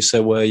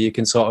producer, where you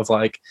can sort of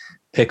like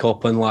pick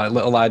up on like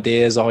little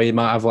ideas, or you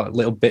might have like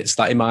little bits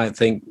that you might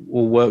think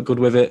will work good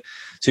with it.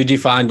 So do you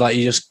find like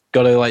you just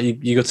got to like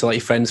you go to like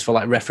your friends for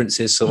like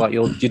references? So like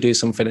you do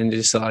something and you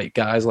just like,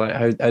 guys, like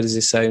how does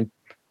this sound?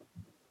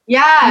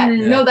 Yeah,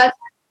 no,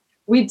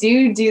 we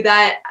do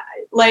that.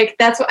 Like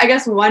that's, I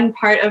guess, one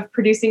part of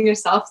producing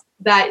yourself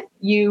that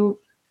you,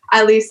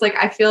 at least like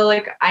I feel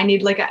like I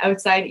need like an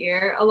outside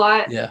ear a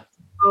lot. Yeah.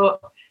 So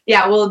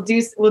yeah, we'll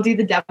do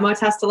the demo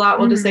test a lot.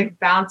 We'll just like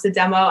bounce a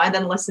demo and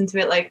then listen to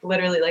it like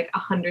literally like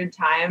 100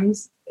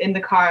 times in the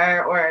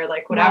car or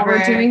like whatever. While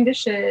we're doing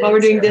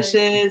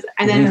dishes.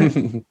 And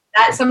then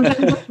that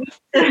sometimes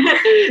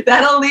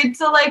that'll lead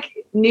to like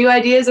new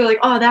ideas, or like,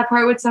 oh, that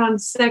part would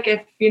sound sick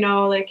if,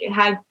 like it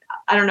had,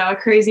 I don't know, a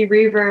crazy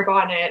reverb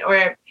on it,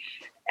 or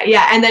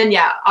and then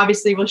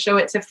obviously we'll show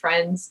it to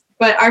friends.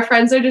 But our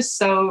friends are just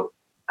so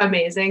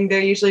amazing.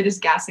 They're usually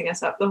just gassing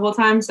us up the whole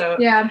time. So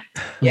yeah,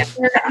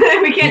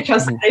 we can't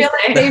trust them. I feel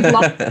like they've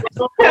lost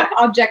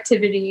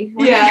objectivity.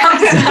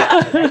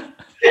 Yeah.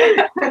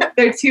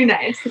 They're too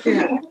nice.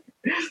 Yeah.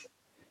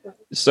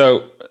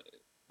 So,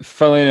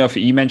 funnily enough,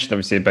 you mentioned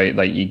obviously about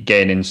like you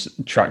gaining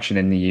traction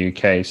in the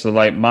UK. So,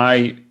 like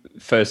my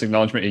first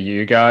acknowledgement of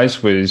you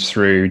guys was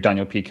through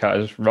Daniel P.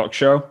 Carter's rock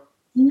show.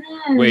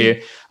 Where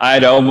I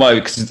had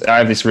because I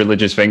have this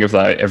religious thing of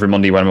like every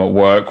Monday when I'm at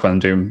work, when I'm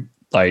doing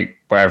like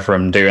whatever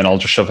I'm doing, I'll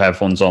just shove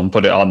headphones on,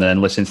 put it on, and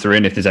then listen through.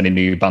 And if there's any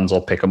new bands,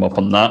 I'll pick them up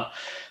on that.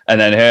 And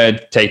then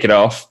heard Take It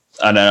Off,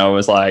 and then I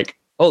was like,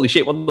 holy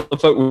shit, what the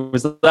fuck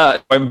was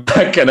that? I went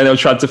back and then I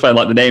tried to find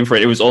like the name for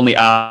it. It was only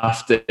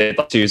after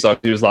the 2 songs.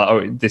 It was like,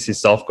 oh, this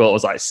is Softcult. I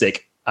was like,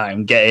 sick,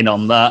 I'm getting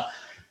on that.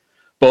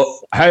 But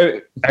how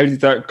did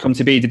that come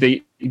to be?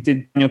 Did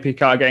Daniel P.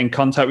 Carter get in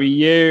contact with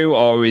you,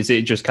 or is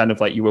it just kind of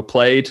like you were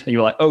played and you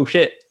were like, oh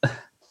shit?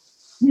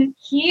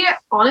 He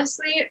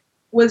honestly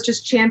was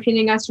just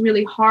championing us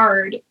really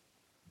hard.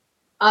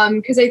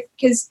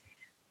 Because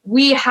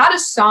we had a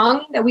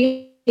song that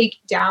we take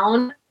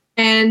down,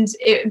 and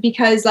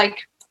because like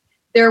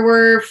there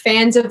were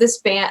fans of this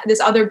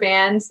other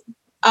band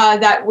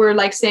that were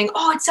like saying,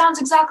 oh, it sounds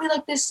exactly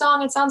like this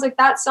song, it sounds like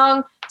that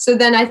song. So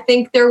then I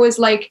think there was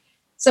like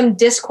some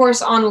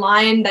discourse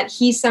online that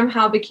he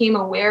somehow became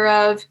aware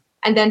of,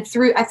 and then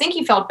I think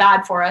he felt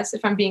bad for us,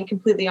 if I'm being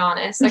completely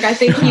honest. Like I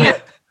think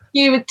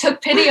he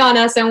took pity on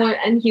us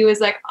and he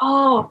was like,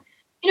 oh,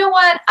 you know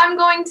what, I'm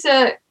going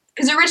to,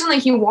 because originally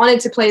he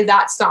wanted to play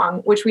that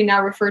song, which we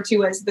now refer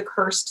to as the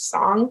cursed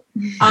song.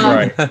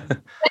 Right.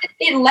 But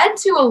it led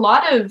to a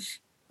lot of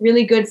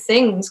really good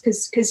things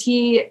because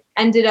he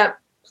ended up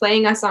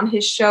playing us on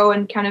his show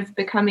and kind of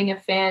becoming a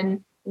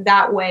fan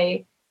that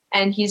way.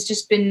 And he's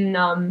just been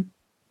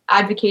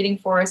advocating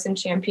for us and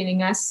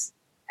championing us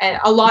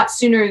a lot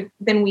sooner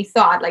than we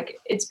thought. Like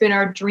it's been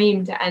our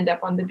dream to end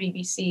up on the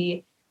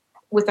BBC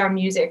with our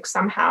music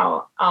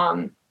somehow.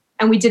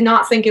 And we did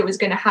not think it was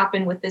going to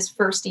happen with this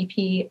first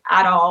EP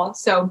at all.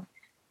 So,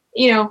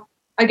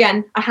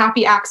 again, a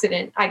happy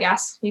accident, I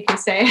guess you could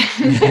say.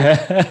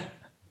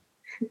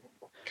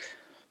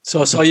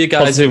 So I saw you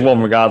guys. Positive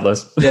one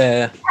regardless.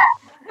 Yeah.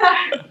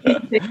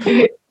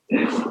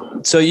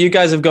 So you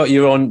guys have got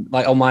your own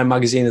like online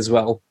magazine as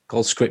well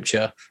called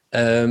Scripture.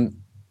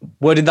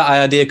 Where did that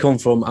idea come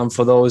from? And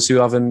for those who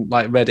haven't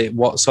like read it,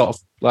 what sort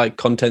of like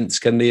contents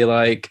can they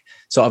like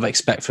sort of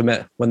expect from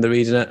it when they're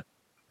reading it?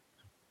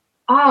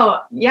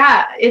 Oh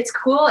yeah, it's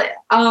cool.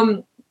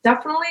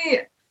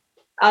 Definitely.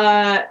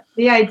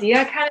 The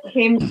idea kind of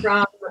came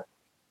from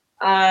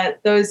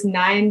those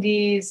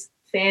 90s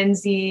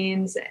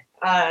fanzines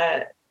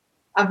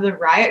of the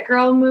Riot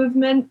Grrrl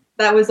movement.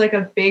 That was like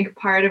a big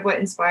part of what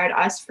inspired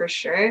us for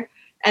sure.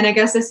 And I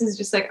guess this is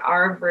just like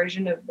our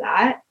version of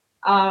that.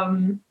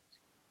 And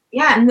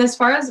as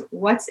far as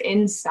what's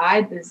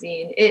inside the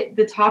zine,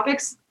 the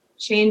topics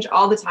change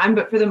all the time,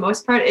 but for the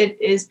most part, it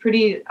is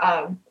pretty,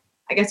 I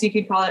guess you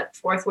could call it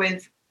fourth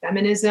wave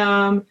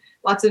feminism,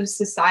 lots of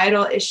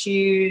societal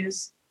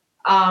issues.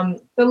 The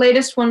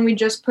latest one we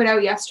just put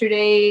out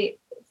yesterday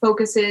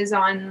focuses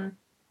on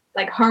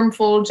like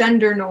harmful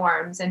gender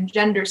norms and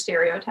gender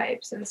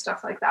stereotypes and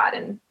stuff like that,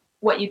 and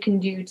what you can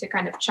do to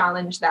kind of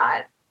challenge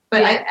that.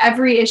 But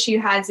every issue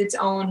has its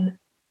own,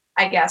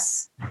 I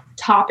guess,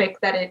 topic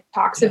that it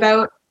talks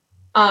about.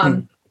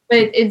 But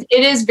but it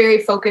is very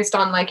focused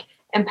on like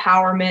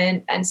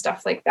empowerment and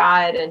stuff like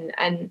that.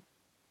 And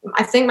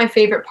I think my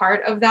favorite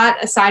part of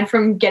that, aside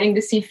from getting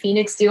to see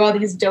Phoenix do all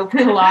these dope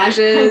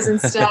collages and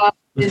stuff,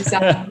 is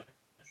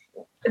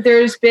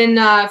there's been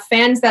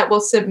fans that will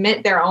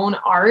submit their own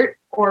art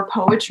or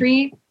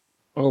poetry.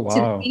 Oh,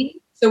 wow.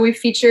 So we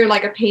feature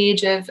like a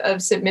page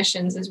of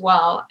submissions as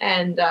well.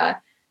 And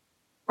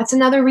that's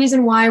another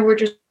reason why we're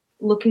just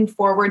looking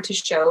forward to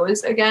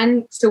shows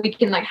again. So we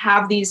can like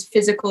have these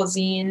physical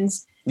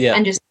zines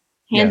and just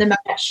hand them out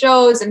at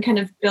shows and kind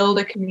of build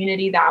a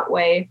community that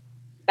way.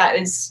 That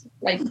is,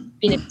 like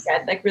Phoenix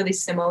said, like really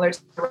similar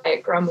to the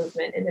Riot Grrrl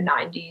movement in the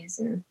 90s,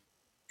 and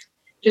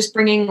just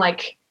bringing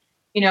like,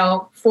 you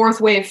know,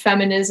 fourth wave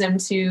feminism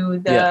to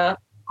the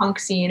punk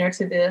scene or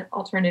to the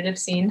alternative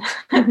scene.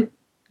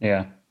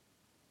 Yeah.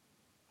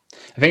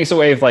 I think it's a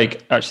way of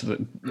like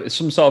actually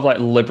some sort of like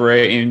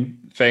liberating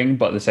thing,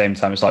 but at the same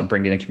time it's like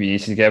bringing a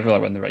community together,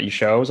 like when they're at your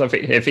shows. I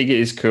think it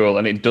is cool,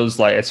 and it does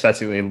like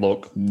aesthetically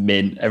look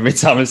mint every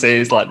time I see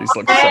it. It's like this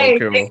looks so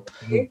cool.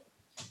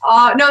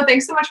 No,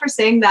 thanks so much for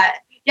saying that.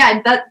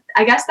 Yeah, that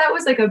I guess that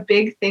was like a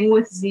big thing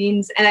with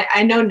zines, and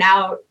I know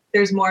now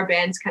there's more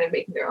bands kind of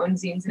making their own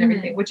zines and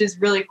everything, which is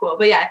really cool.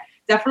 But yeah,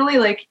 definitely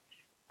like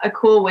a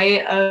cool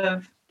way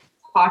of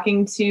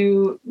talking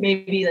to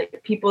maybe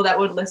like people that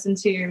would listen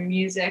to your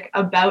music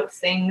about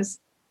things.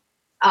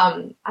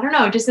 I don't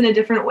know, just in a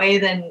different way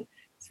than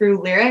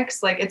through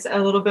lyrics. Like it's a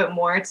little bit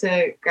more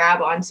to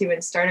grab onto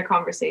and start a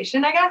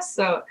conversation, I guess.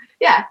 So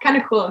yeah, kind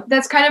of cool.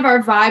 That's kind of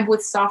our vibe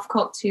with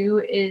Softcult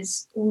too,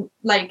 is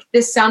like,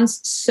 this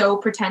sounds so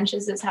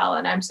pretentious as hell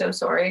and I'm so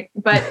sorry,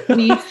 but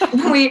we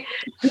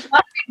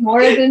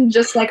more than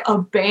just like a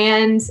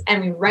band,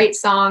 and we write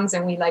songs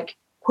and we like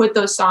put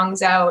those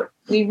songs out.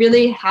 We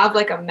really have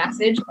like a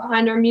message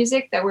behind our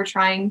music that we're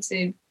trying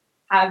to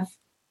have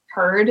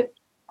heard.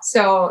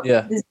 So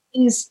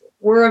these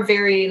were a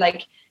very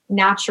like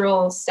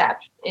natural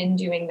step in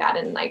doing that,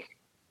 and like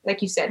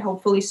you said,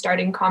 hopefully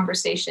starting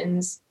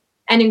conversations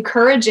and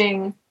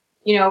encouraging,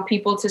 you know,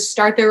 people to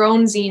start their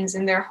own zines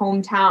in their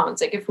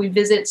hometowns. Like if we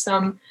visit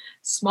some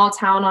small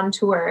town on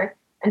tour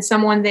and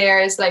someone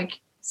there is like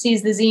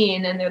sees the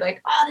zine and they're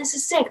like, oh, this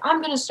is sick,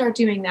 I'm gonna start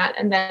doing that,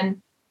 and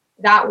then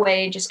that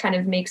way just kind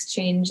of makes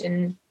change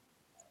in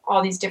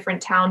all these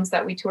different towns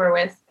that we tour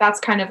with. That's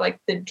kind of like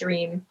the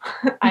dream,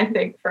 I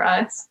think, for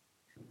us.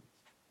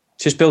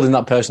 Just building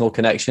that personal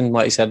connection,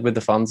 like you said, with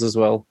the fans as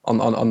well,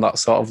 on that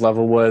sort of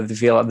level where they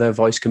feel like their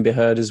voice can be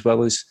heard as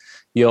well as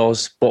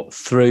yours, but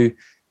through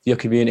your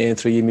community and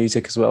through your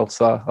music as well.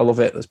 So I love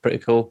it. That's pretty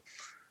cool.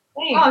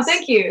 Thanks. Oh,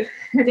 thank you.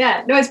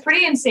 Yeah, no, it's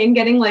pretty insane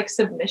getting like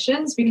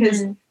submissions,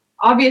 because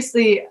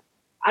obviously,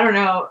 I don't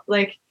know,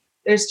 like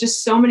there's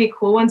just so many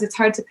cool ones. It's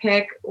hard to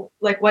pick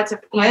like what to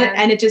put,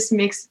 and it just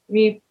makes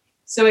me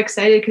so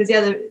excited because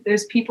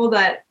there's people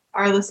that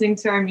are listening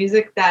to our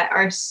music that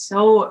are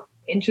so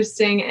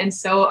interesting and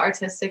so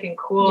artistic and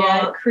cool,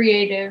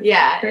 creative.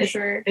 Yeah, for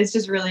sure. It's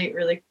just really,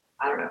 really,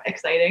 I don't know,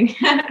 exciting.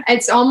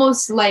 It's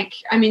almost like,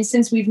 I mean,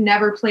 since we've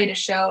never played a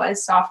show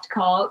as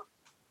Softcult,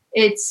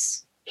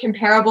 it's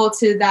comparable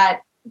to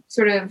that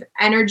sort of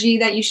energy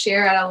that you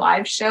share at a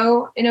live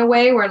show in a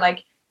way, where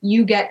like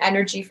you get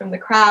energy from the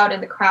crowd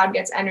and the crowd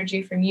gets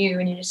energy from you,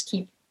 and you just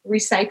keep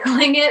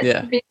recycling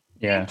it.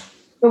 Yeah.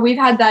 But we've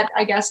had that,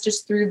 I guess,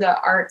 just through the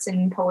arts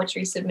and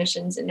poetry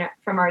submissions and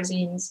from our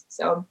zines.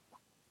 So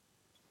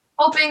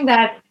hoping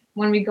that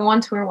when we go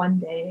on tour one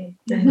day,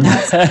 then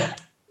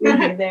we'll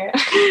be there.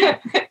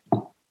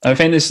 I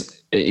think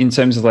this, in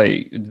terms of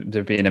like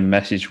there being a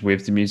message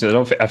with the music,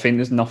 I think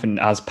there's nothing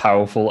as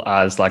powerful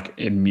as like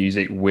a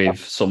music with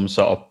some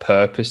sort of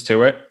purpose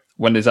to it.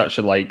 When there's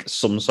actually like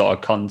some sort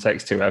of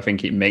context to it, I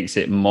think it makes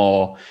it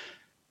more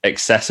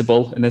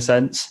accessible in a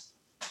sense.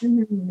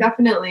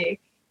 Definitely.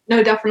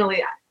 No,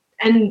 definitely.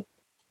 And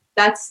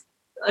that's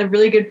a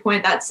really good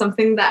point. That's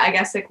something that I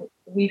guess like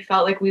we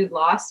felt like we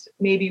lost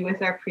maybe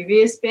with our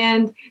previous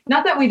band.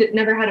 Not that we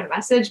never had a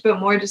message, but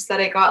more just that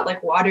it got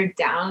like watered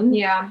down.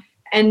 Yeah.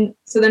 And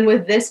so then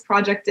with this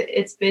project,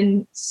 it's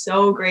been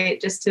so great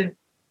just to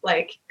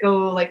like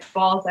go like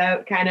balls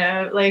out, kind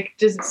of like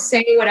just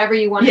say whatever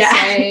you want to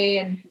say.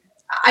 And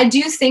I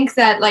do think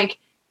that like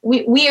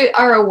we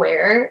are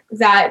aware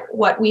that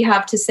what we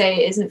have to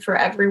say isn't for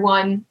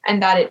everyone,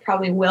 and that it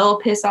probably will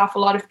piss off a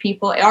lot of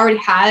people. It already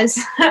has.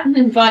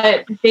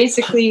 But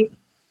basically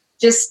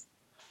just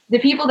the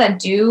people that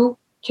do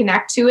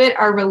connect to it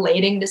are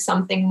relating to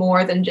something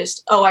more than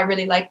just, oh, I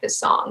really like this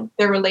song.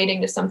 They're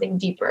relating to something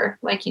deeper,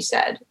 like you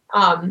said.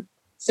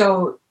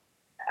 So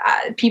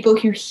people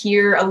who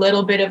hear a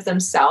little bit of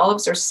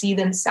themselves or see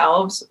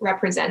themselves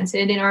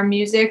represented in our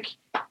music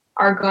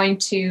are going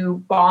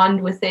to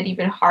bond with it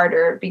even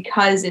harder,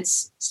 because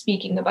it's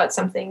speaking about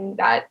something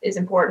that is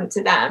important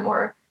to them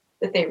or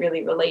that they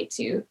really relate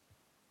to.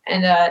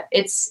 And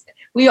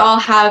we all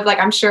have, like,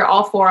 I'm sure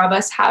all four of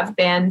us have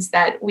bands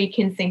that we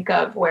can think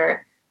of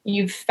where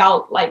you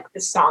felt like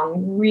the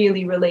song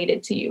really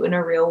related to you in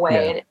a real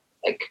way. And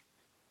like,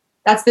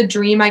 that's the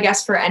dream, I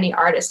guess, for any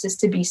artist, is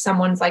to be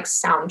someone's like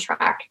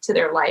soundtrack to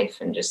their life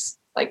and just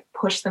like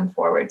push them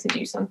forward to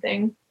do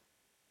something.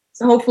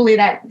 So hopefully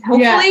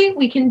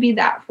we can be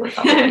that for a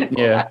couple of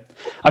people. Yeah,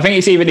 I think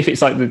it's even if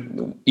it's like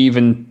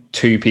even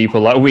two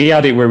people. Like we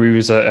had it where we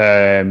was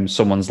at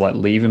someone's like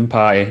leaving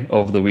party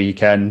over the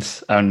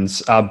weekend,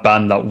 and our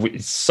band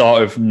that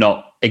sort of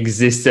not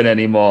existing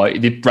anymore.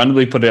 They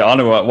randomly put it on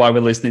about why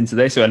we're listening to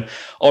this, and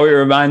it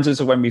reminds us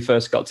of when we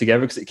first got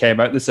together because it came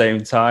out at the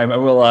same time,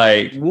 and we're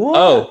like, what?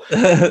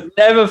 Oh,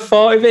 never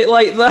thought of it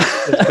like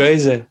that. That's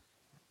crazy.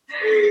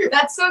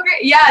 That's so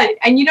great. Yeah.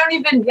 And you don't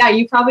even,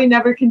 you probably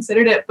never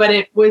considered it, but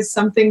it was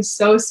something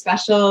so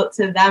special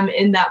to them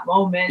in that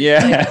moment.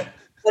 Yeah.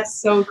 That's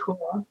so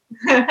cool.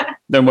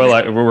 Then we're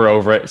like, we're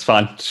over it. It's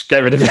fine. Just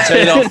get rid of it.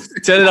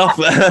 Turn it off.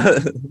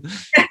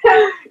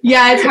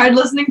 Yeah. It's hard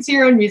listening to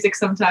your own music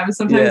sometimes.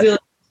 Sometimes you're like,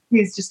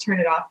 please just turn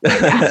it off.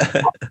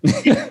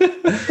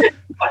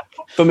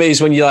 For me, it's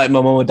when you like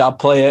my mum and dad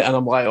play it and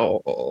I'm like,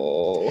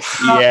 oh.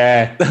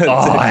 Yeah.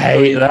 Oh, I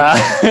hate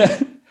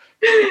that.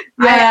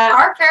 Yeah,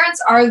 our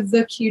parents are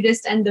the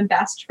cutest and the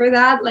best for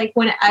that. Like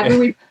whenever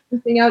we put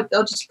something out,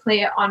 they'll just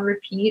play it on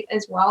repeat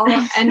as well.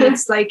 And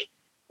it's like,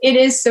 it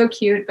is so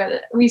cute,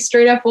 but we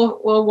straight up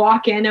will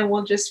walk in and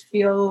we'll just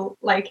feel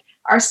like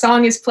our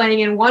song is playing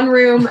in one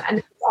room and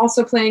it's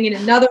also playing in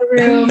another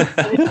room.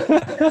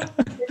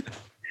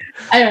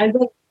 I don't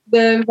know,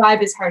 the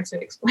vibe is hard to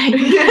explain.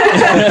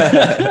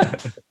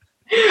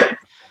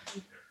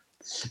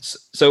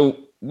 So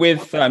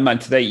with man,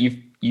 today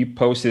you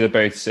posted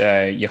about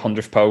your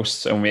 100th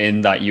post, and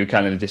in that you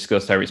kind of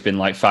discussed how it's been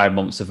like 5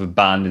 months of a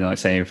band and like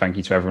saying thank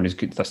you to everyone who's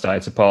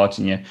started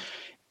supporting you.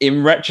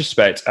 In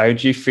retrospect, how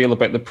do you feel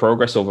about the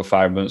progress over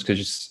 5 months?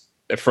 Because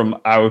from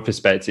our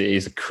perspective, it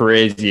is a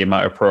crazy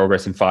amount of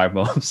progress in 5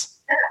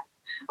 months.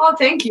 Oh,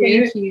 thank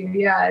you. Thank you.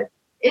 Yeah.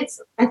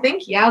 I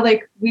think,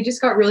 like we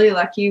just got really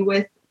lucky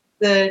with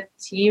the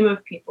team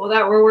of people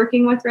that we're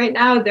working with right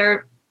now.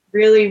 They're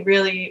really,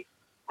 really,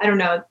 I don't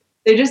know,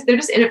 they're just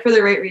in it for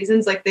the right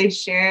reasons. Like they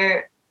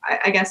share,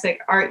 I guess,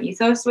 like our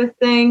ethos with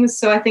things.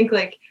 So I think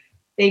like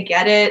they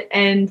get it,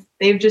 and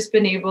they've just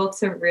been able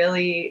to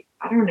really,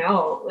 I don't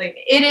know, like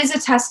it is a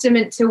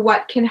testament to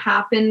what can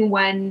happen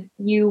when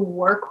you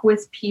work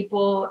with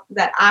people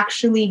that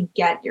actually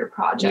get your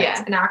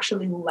project and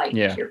actually like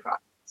your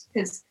project.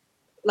 Because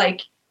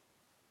like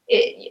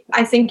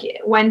I think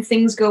when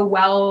things go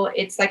well,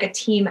 it's like a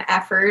team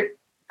effort.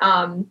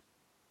 And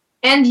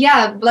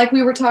like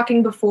we were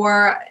talking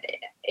before,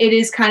 it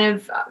is kind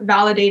of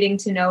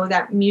validating to know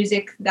that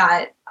music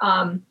that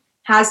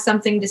has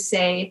something to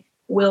say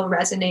will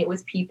resonate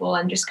with people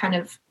and just kind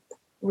of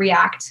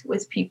react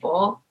with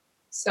people.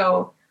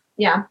 So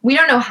yeah, we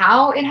don't know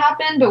how it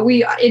happened, but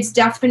it's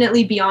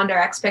definitely beyond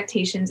our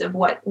expectations of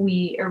what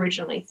we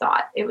originally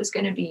thought it was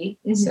going to be.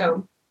 Mm-hmm.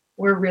 So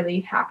we're really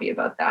happy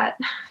about that.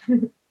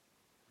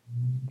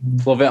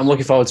 Love it. I'm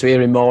looking forward to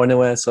hearing more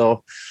anyway.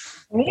 So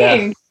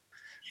yeah.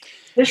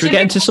 Should we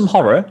get into some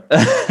horror?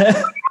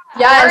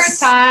 Yes.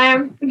 Horror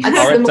time.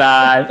 Horror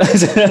time.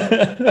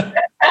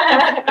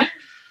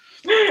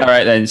 All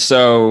right then.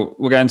 So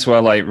we're going to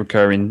our like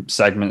recurring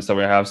segments that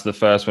we have. So the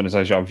first one,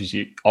 as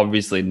you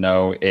obviously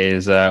know,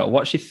 is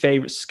what's your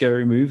favorite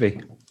scary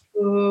movie?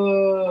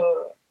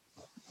 Ooh.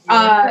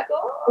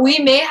 We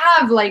may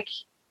have like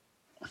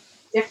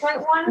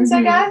different ones,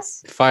 I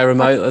guess. Fire them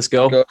out. Let's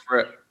go. Go for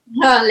it.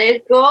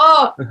 Let's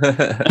go.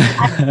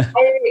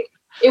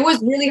 It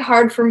was really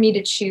hard for me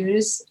to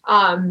choose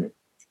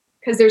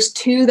because there's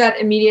two that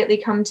immediately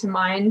come to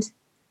mind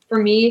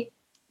for me.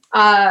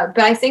 But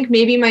I think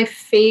maybe my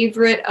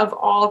favorite of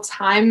all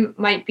time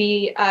might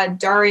be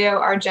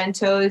Dario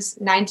Argento's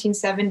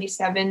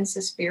 1977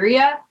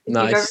 Suspiria.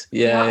 Nice.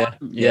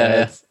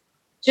 Yeah.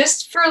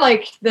 Just for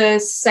like the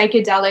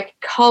psychedelic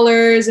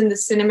colors and the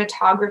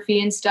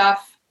cinematography and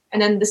stuff.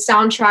 And then the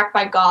soundtrack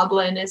by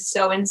Goblin is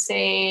so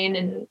insane.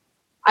 And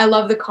I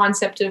love the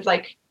concept of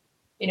like,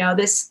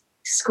 this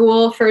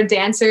school for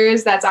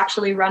dancers that's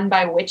actually run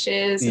by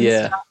witches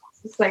and stuff.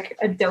 It's like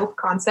a dope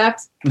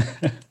concept.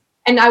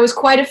 And I was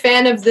quite a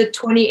fan of the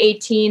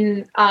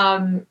 2018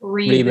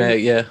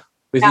 remake. Yeah.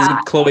 With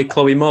Chloe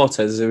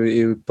Moretz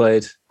who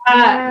played.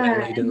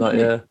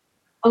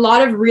 A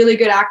lot of really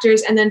good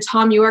actors. And then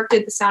Tom York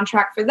did the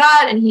soundtrack for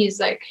that. And he's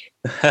like...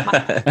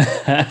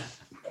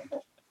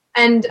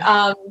 And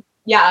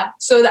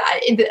so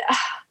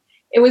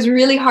it was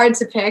really hard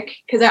to pick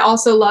because I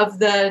also love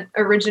the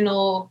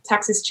original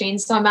Texas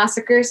Chainsaw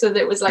Massacre. So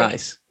that was like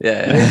nice.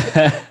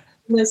 Yeah.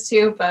 Those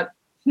two, but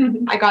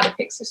I gotta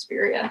pick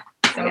Suspiria.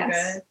 So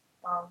good.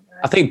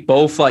 I think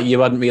both, like, you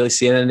hadn't really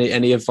seen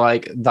any of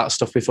like that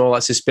stuff before.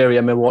 Like Suspiria,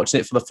 I remember watching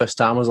it for the first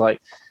time. I was like,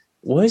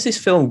 where's this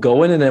film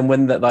going? And then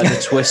when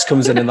the twist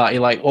comes in and that,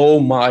 you're like, oh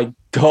my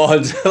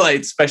God. Like,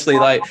 especially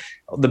like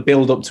the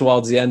build up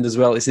towards the end as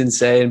well. It's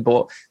insane.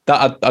 But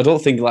that I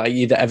don't think like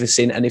you'd ever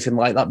seen anything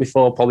like that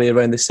before, probably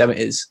around the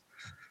 70s.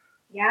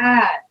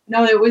 Yeah.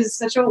 No, it was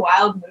such a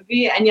wild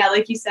movie. And yeah,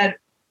 like you said,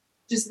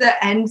 just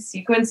the end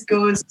sequence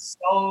goes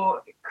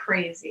so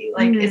crazy.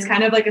 Like it's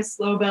kind of like a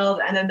slow build,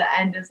 and then the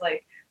end is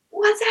like,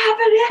 what's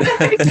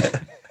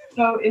happening?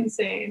 So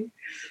insane.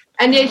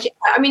 And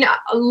I mean,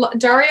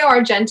 Dario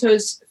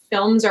Argento's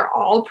films are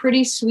all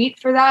pretty sweet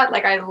for that.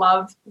 Like, I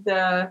love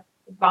the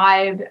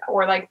vibe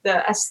or like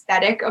the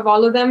aesthetic of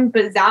all of them.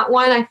 But that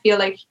one, I feel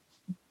like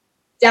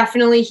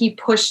definitely he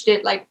pushed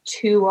it like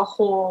to a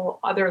whole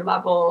other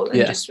level.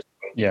 And just,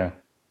 yeah.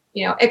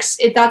 You know,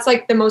 that's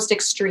like the most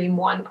extreme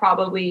one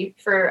probably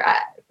for,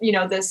 you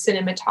know, the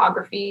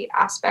cinematography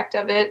aspect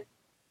of it.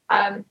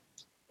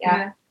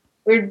 Yeah.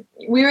 We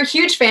were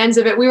huge fans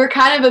of it. We were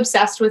kind of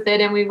obsessed with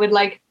it, and we would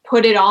like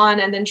put it on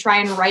and then try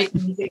and write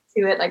music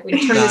to it. Like,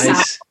 we turn the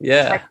sound.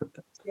 Yeah.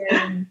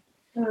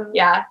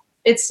 Yeah.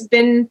 It's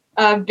been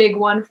a big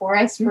one for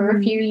us for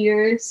a few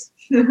years.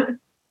 There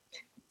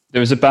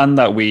was a band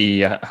that we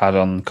had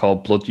on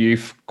called Blood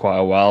Youth quite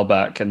a while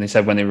back, and they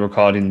said when they were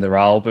recording their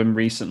album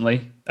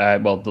recently,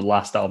 the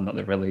last album that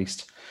they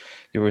released,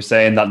 they were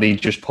saying that they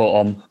just put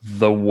on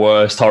the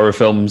worst horror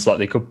films that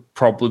they could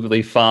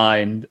probably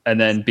find, and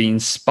then be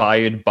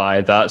inspired by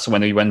that. So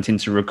when they went in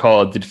to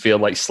record, they'd feel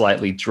like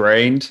slightly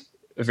drained.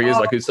 I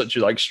think it's such a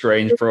like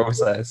strange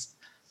process.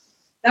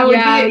 That would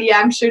be,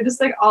 I'm sure just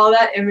like all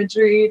that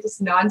imagery,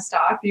 just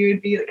nonstop, you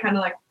would be kind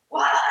of like,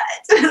 what?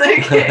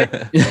 Like,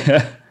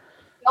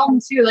 film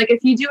too. Like,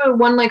 if you do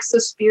one like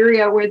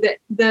Suspiria, where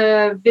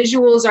the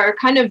visuals are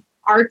kind of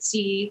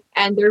artsy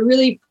and they're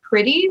really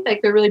pretty,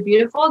 like they're really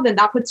beautiful, then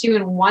that puts you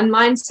in one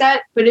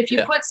mindset. But if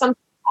you put something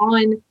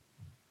on,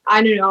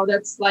 I don't know,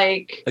 that's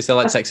like it's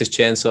like Texas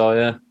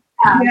Chainsaw,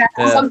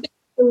 something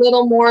a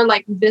little more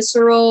like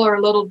visceral or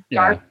a little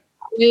dark,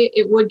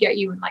 it would get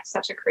you in like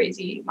such a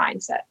crazy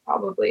mindset,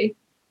 probably.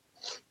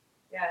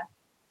 Yeah.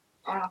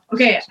 Wow.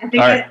 Okay, I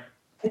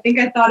think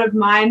I thought of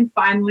mine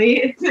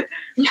finally.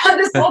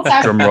 This whole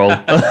time. Drum roll.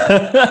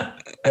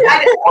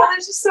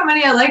 There's just so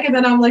many I like, and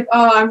then I'm like,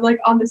 I'm like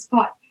on the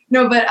spot.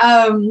 No, but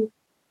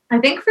I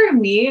think for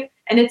me,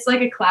 and it's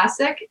like a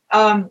classic,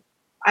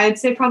 I'd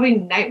say probably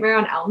Nightmare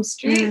on Elm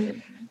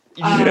Street.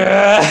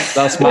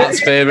 That's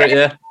Matt's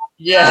favorite.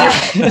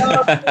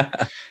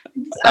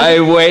 I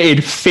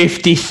waited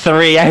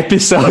 53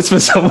 episodes for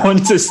someone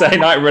to say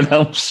Nightmare on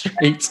Elm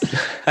Street.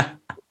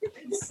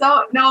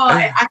 So no,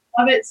 I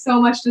love it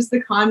so much. Just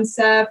the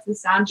concept, the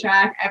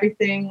soundtrack,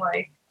 everything.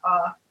 Like,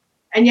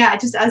 and yeah,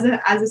 just as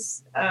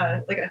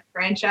a like a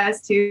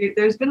franchise too.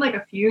 There's been like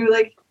a few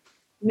like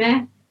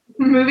meh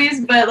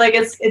movies, but like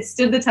it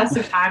stood the test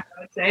of time,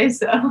 I would say.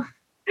 So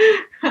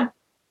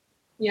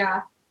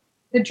yeah,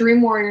 the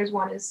Dream Warriors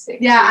one is sick.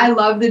 Yeah, I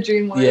love the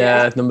Dream Warriors.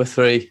 Yeah, number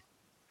 3.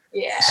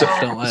 Yeah.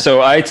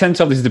 So I tend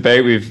to have this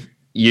debate with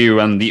you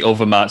and the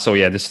other Matt. So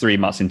yeah, there's 3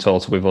 Matts in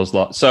total with us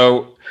lot.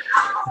 So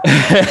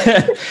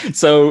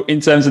so in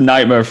terms of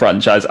Nightmare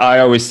franchise, I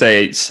always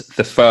say it's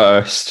the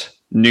first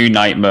New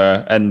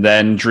Nightmare and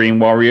then Dream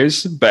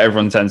Warriors, but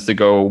everyone tends to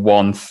go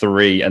 1,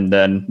 3 and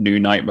then New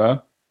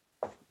Nightmare.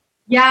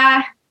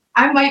 Yeah,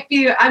 I might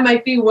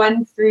be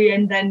 1, 3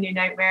 and then New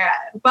Nightmare,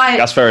 but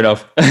that's fair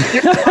enough.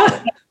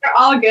 they're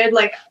all good.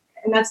 Like,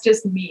 and that's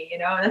just me, you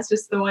know. That's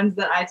just the ones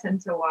that I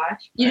tend to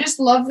watch. You just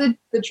love the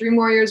Dream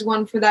Warriors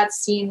one for that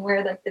scene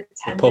where like the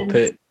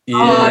puppet.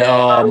 Yeah.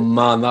 Oh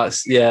man,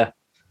 that's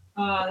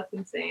Oh, that's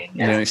insane.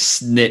 You know, he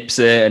snips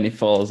it and he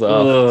falls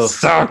off.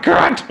 So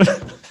good.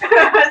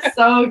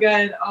 So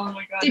good. Oh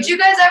my god. Did you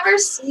guys ever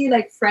see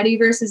like Freddy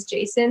versus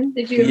Jason?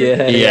 Did you?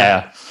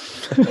 Yeah.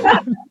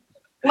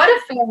 What a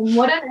film!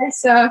 What a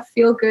nice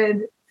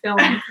feel-good film.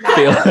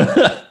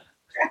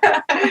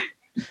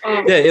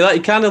 He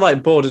kind of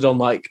like bordered on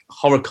like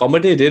horror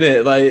comedy, didn't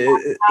it? Like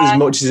as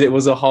much as it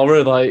was a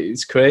horror, like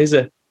it's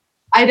crazy.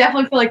 I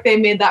definitely feel like they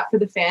made that for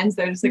the fans.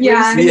 They're just like,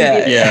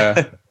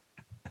 yeah.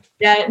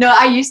 No,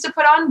 I used to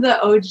put on the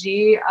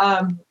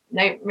OG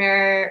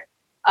Nightmare.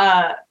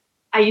 I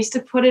used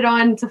to put it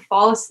on to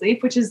fall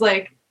asleep, which is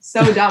like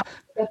so dumb.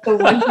 That's the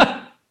one.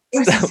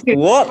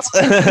 What?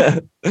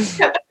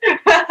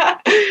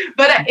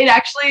 But it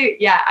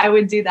actually, I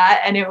would do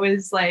that, and it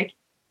was like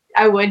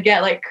I would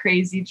get like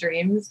crazy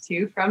dreams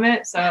too from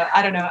it. So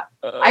I don't know.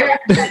 I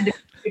recommend it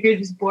if you're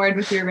just bored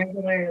with your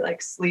regular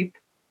like sleep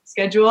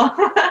schedule.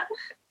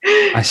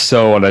 I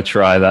so want to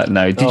try that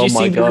now. Did you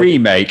see the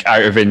remake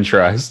out of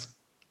interest?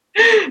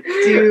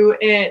 Do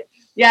it.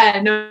 Yeah,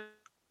 no.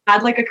 I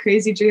had like a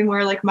crazy dream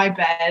where like my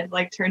bed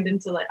like turned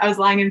into like I was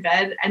lying in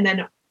bed, and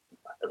then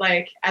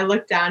like I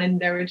looked down and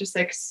there were just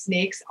like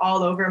snakes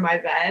all over my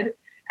bed.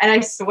 And I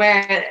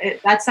swear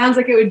that sounds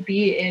like it would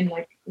be in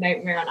like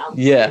Nightmare on Elm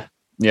Street.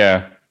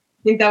 Yeah.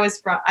 I think that was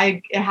from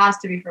it has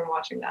to be from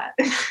watching that.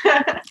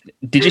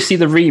 Did you see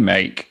the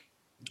remake?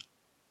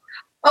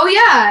 Oh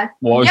yeah.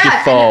 What was your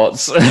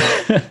thoughts?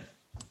 I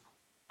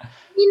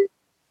mean,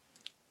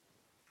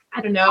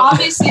 I don't know.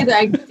 Obviously the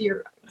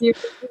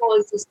original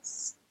is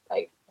just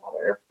like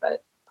better,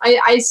 but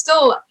I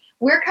still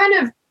we're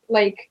kind of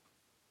like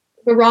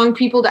the wrong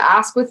people to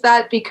ask with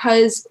that,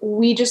 because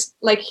we just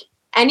like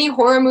any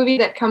horror movie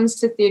that comes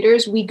to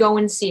theaters, we go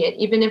and see it.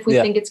 Even if we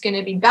think it's going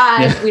to be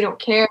bad, we don't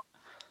care.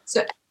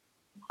 So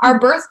our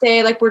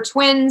birthday, like we're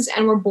twins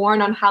and we're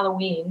born on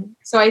Halloween.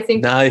 So I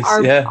think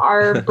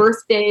our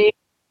birthday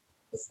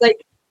is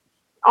like,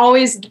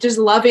 always just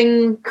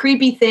loving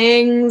creepy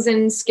things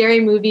and scary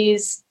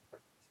movies.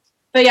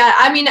 But yeah,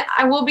 I mean,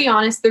 I will be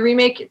honest, the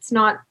remake, it's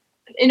not,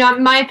 in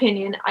my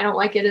opinion, I don't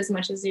like it as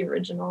much as the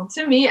original.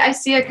 To me, I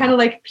see it kind of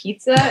like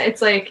pizza.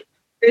 It's like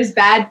there's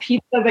bad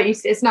pizza, but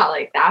it's not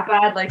like that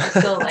bad. Like it's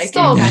still like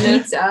still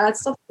pizza.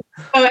 It's still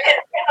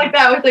like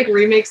that with like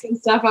remakes and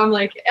stuff. I'm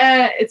like,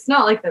 it's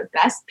not like the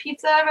best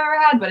pizza I've ever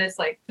had, but it's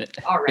like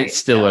all right. It's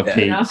still a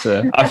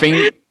pizza. I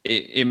think,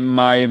 in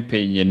my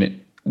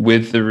opinion,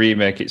 with the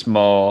remake, it's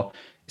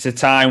a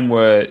time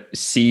where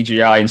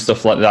CGI and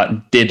stuff like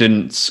that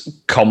didn't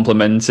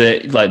complement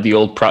it. Like the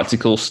old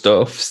practical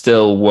stuff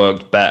still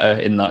worked better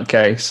in that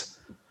case.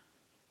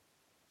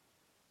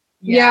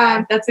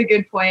 Yeah, that's a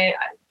good point.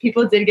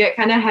 People did get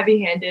kind of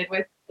heavy-handed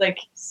with like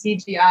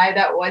CGI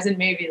that wasn't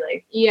maybe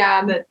like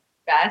the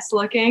best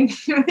looking.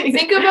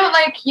 Think about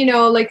like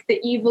like the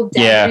Evil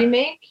Dead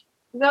remake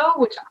though,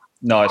 which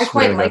I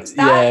quite liked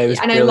that. Yeah, it was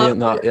and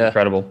brilliant. I loved it.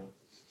 Incredible.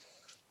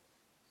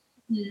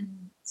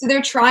 So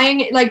they're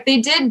trying, like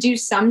they did do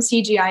some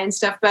CGI and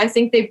stuff, but I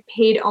think they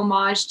paid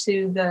homage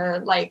to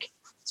the like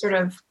sort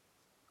of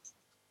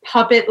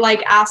puppet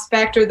like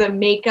aspect or the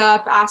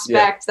makeup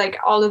aspect, like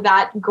all of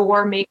that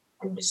gore makeup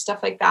and just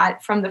stuff like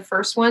that from the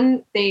first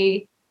one.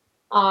 They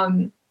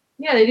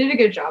they did a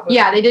good job of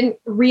it. They didn't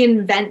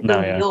reinvent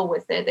the wheel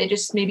with it. They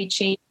just maybe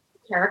changed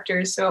the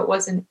characters so it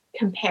wasn't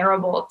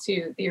comparable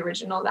to the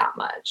original that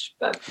much.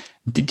 But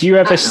did you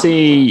ever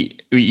see,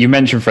 you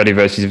mentioned Freddy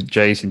versus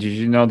Jason, did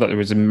you know that there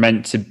was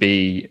meant to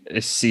be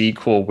a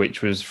sequel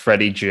which was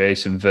Freddy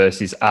Jason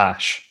versus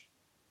Ash?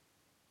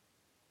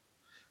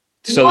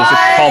 So there's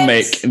a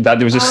comic that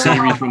there was a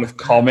series full of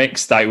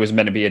comics that it was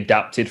meant to be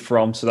adapted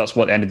from, so that's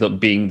what ended up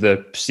being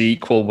the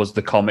sequel, was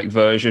the comic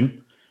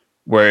version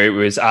where it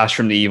was Ash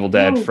from the Evil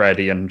Dead,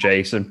 Freddy and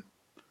Jason.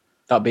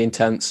 That'd be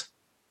intense.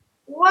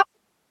 What?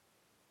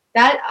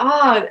 That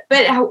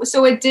but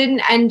so it didn't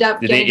end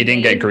up. It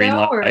didn't get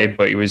greenlighted,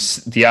 but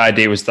the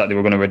idea was that they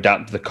were going to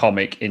adapt the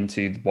comic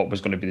into what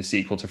was going to be the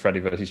sequel to Freddy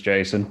versus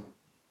Jason.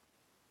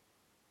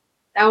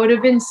 That would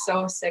have been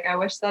so sick. I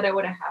wish that it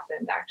would have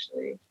happened.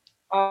 Actually,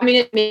 I mean,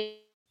 it made.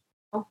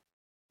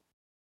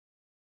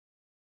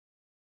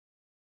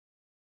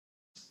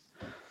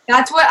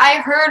 That's what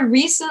I heard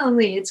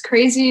recently. It's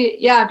crazy,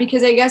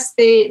 because I guess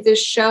the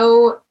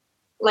show,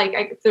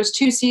 there's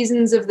 2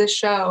 seasons of the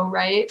show,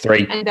 right?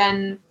 3, and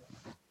then.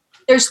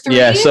 There's 3?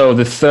 Yeah, so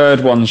the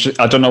third one,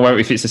 I don't know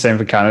if it's the same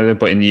for Canada,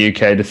 but in the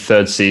UK, the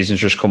third season's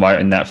just come out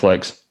on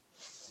Netflix.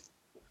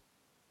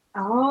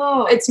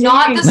 Oh, it's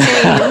not the same.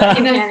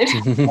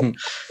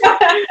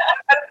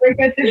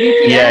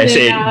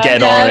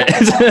 Get on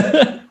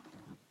it.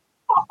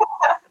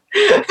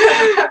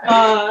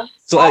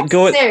 So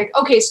go.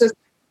 Okay, so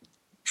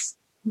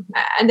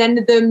and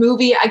then the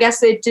movie, I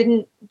guess it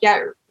didn't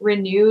get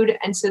renewed,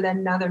 and so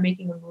then now they're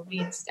making a movie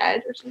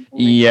instead or something.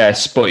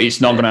 Yes, but it's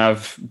not going to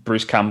have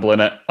Bruce Campbell in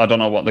it. I don't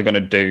know what they're going to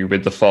do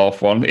with the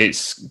 4th one.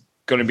 It's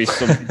going to be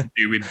something to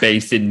do with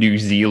based in New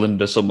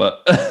Zealand or something.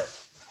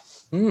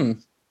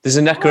 There's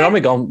a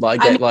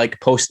Necronomicon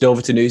posted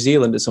over to New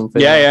Zealand or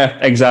something. Yeah,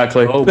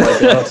 exactly. Oh my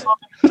god.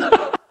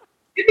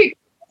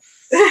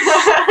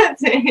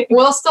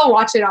 We'll still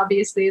watch it,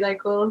 obviously.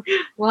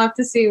 We'll have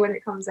to see when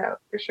it comes out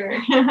for sure.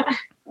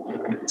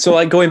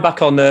 So going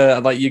back on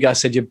you guys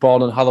said you're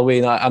born on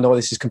Halloween. I know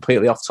this is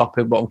completely off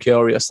topic, but I'm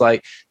curious. Do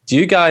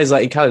you guys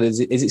in Canada, is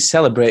it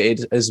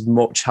celebrated as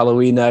much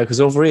Halloween now?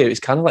 Because over here it's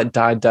kind of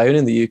died down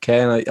in the UK,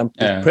 and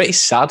I'm pretty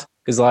sad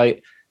because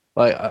I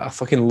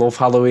fucking love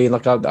Halloween. I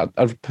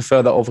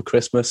prefer that over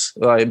Christmas.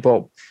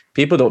 But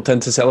people don't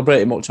tend to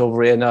celebrate it much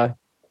over here now.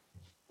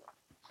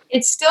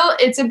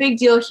 It's a big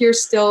deal here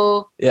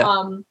still. Yeah.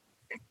 I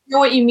know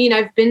what you mean.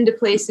 I've been to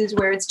places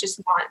where it's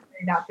just not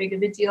that big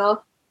of a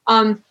deal.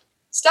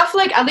 Stuff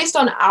at least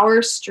on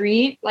our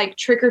street,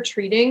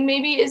 trick-or-treating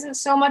maybe isn't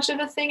so much of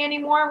a thing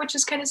anymore, which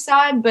is kind of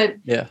sad, but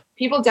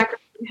people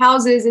decorating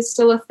houses is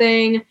still a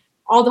thing.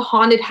 All the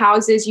haunted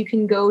houses you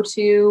can go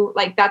to,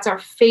 that's our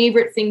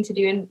favorite thing to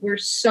do, and we're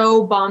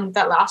so bummed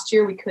that last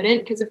year we couldn't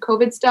because of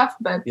COVID stuff,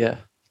 but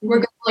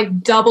we're going to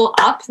double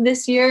up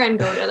this year and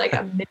go to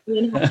 1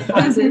 million haunted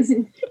houses.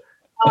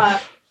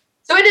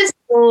 So it is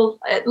still,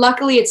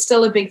 luckily it's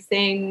still a big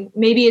thing.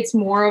 Maybe it's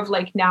more of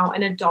now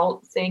an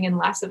adult thing and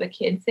less of a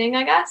kid thing,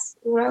 I guess,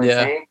 is what I would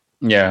say.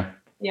 Yeah.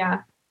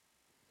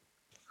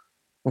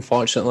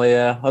 Unfortunately,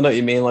 I know what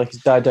you mean. It's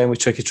died down with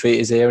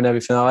trick-or-treaters here and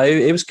everything.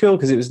 It was cool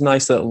because it was a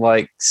nice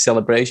little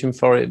celebration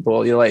for it.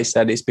 But like you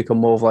said, it's become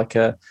more of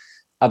a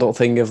adult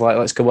thing of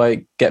let's go out,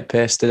 get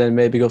pissed, and then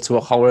maybe go to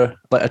a horror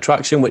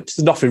attraction, which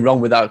there's nothing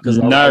wrong with that. Because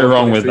no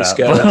wrong with that.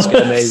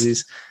 Scare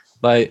mazes.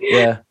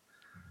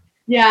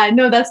 Yeah,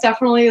 no, that's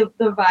definitely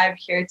the vibe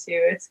here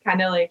too. It's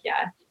kind of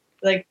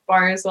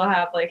bars will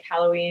have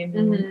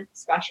Halloween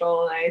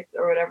special nights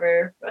or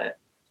whatever, but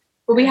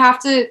we have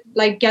to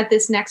get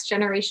this next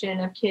generation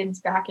of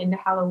kids back into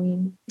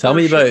Halloween. Tell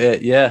me about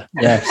it. Yeah.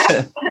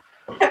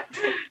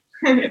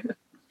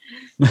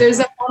 There's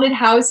a haunted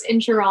house in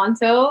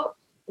Toronto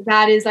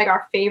that is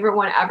our favorite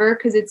one ever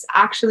because it's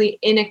actually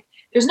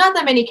there's not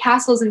that many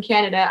castles in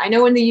Canada. I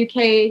know in the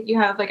UK you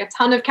have like a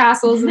ton of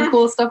castles and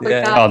cool stuff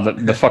like that. Oh,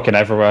 they're fucking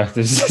everywhere.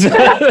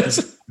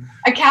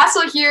 A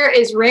castle here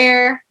is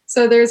rare.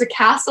 So there's a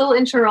castle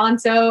in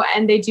Toronto,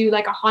 and they do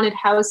like a haunted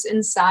house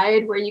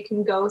inside where you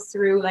can go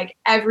through like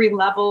every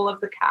level of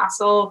the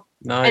castle.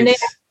 Nice. And they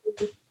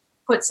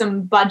put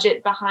some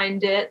budget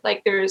behind it.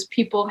 Like there's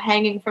people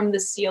hanging from the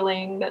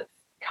ceiling that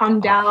come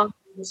down.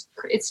 It's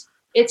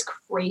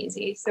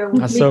crazy. So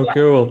that's so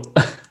cool.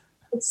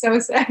 It's so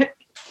sick.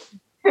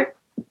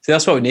 See,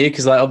 that's what we need,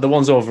 because like the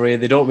ones over here,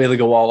 they don't really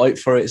go all out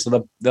for it.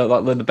 So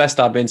the best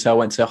I've been to, I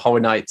went to Horror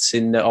Nights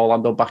in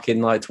Orlando back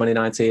in like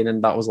 2019,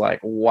 and that was like,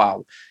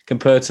 wow.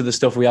 Compared to the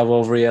stuff we have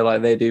over here,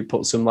 like they do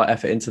put some like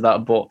effort into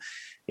that, but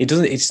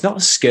it's not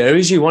as scary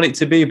as you want it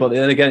to be. But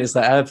then again, it's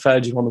like, how far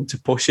do you want them to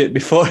push it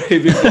before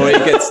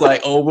it gets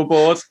like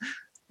overboard?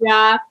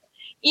 Yeah.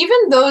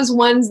 Even those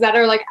ones that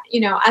are like,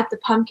 you know, at the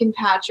pumpkin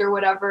patch or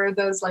whatever,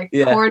 those like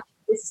corn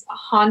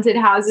haunted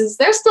houses,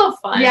 they're still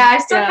fun. Yeah, I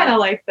still kind of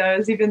like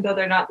those, even though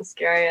they're not the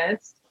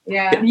scariest.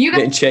 Yeah.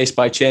 Getting chased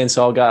by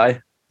Chainsaw Guy.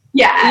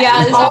 Yeah.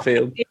 Yeah.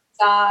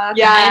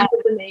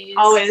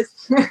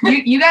 Always.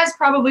 you guys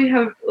probably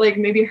have like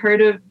maybe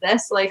heard of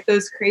this, like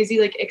those crazy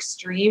like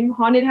extreme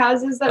haunted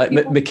houses that like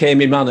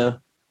McCamey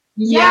Manor.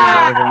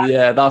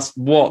 Yeah, that's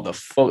what the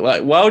fuck.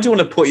 Like, why would you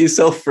want to put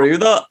yourself through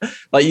that?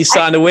 Like, you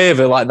sign a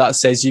waiver like that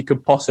says you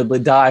could possibly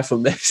die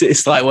from this.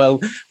 It's like, well,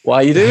 why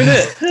are you doing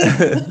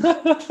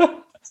it?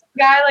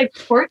 Guy like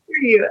torture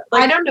you.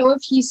 Like, I don't know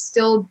if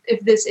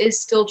this is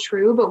still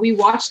true, but we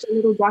watched a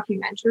little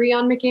documentary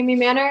on McCamey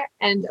Manor,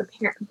 and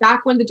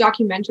back when the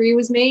documentary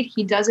was made,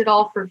 he does it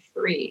all for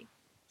free.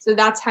 So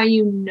that's how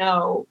you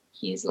know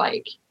he's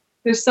like,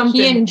 there's something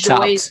he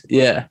enjoys.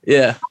 Tapped.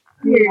 Yeah.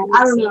 Weird.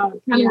 I don't know.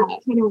 Kind of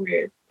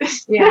weird.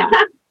 Yeah.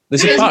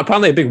 There's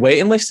apparently a big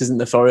waiting list, isn't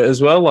there, for it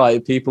as well?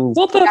 Like people.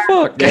 What the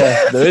fuck?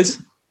 Yeah, there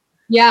is.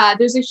 Yeah,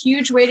 there's a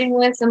huge waiting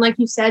list, and like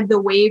you said, the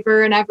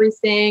waiver and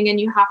everything, and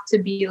you have to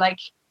be like,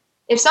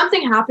 if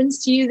something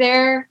happens to you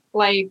there,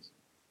 like,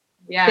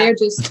 they're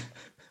just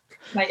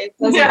like, it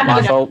doesn't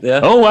my fault.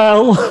 Yeah. Oh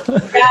well.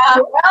 Yeah.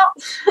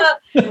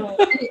 Well.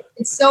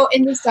 So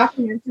in this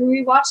documentary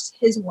we watched,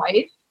 his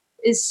wife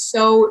is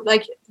so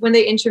like, when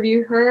they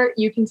interview her,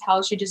 you can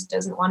tell she just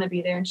doesn't want to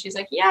be there, and she's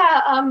like,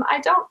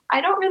 I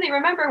don't really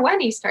remember when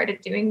he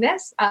started doing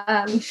this,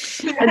 and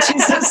she's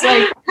just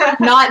like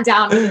not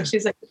down with it.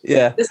 She's like,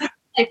 this is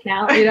like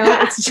now, you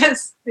know, it's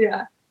just they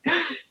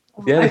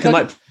can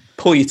like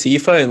pull your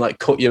teeth out and like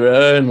cut your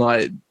hair and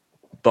like,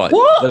 but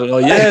what? I don't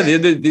know,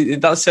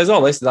 that says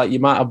all this, like you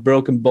might have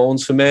broken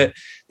bones from it.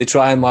 They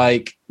try and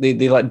like they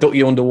like duck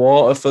you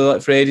underwater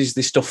for ages.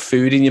 They stuff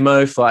food in your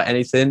mouth, like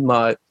anything,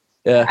 like.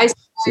 Yeah, I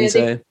swear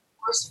they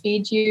force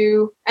feed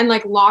you and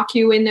like lock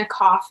you in a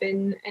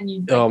coffin, and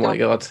you. Like, oh my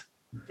god!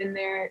 In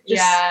there, Do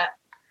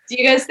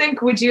you guys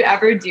think, would you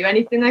ever do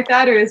anything like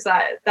that, or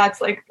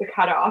that's like the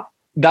cutoff?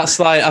 That's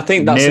like, I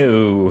think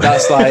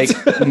that's like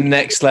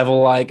next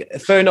level. Like,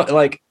 fair enough.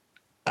 Like,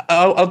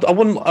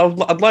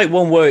 I'd like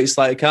one where it's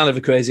like kind of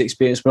a crazy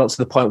experience, but not to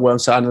the point where I'm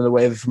signing a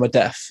waiver for my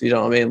death. You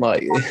know what I mean?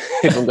 Like,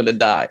 if I'm gonna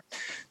die.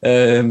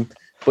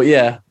 But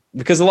yeah.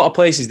 Because a lot of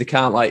places they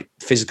can't like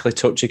physically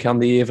touch you, can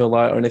they, either,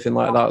 like, or anything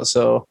like that.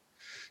 So,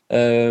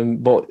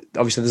 but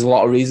obviously there's a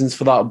lot of reasons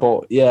for that.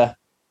 But yeah,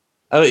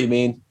 I know what you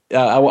mean.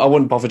 Yeah, I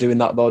wouldn't bother doing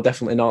that though.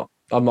 Definitely not.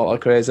 I'm not that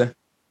crazy.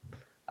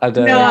 I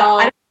don't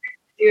do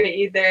it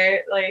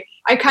either. Like,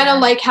 I kind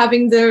of like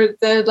having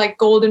the like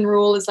golden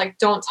rule is like,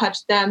 don't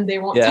touch them, they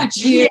won't touch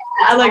you. Yeah,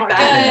 I like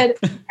that.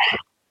 Good.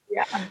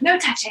 No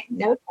touching.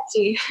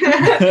 Touchy.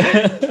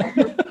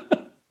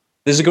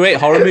 There's a great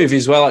horror movie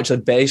as well,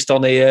 actually, based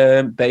on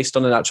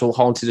an actual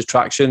haunted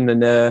attraction,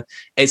 and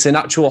it's an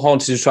actual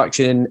haunted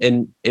attraction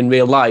in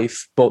real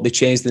life, but they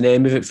changed the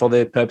name of it for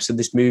the purpose of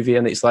this movie,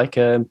 and it's like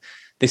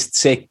this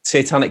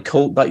satanic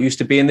cult that used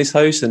to be in this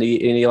house, and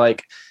he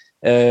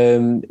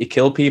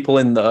killed people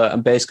in there,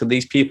 and basically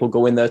these people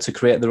go in there to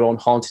create their own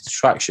haunted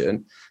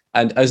attraction.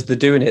 And as they're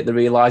doing it, they're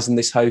realizing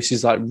this house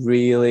is like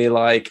really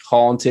like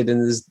haunted, and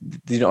there's,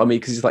 you know what I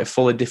mean? Because it's like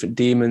full of different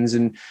demons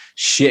and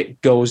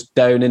shit goes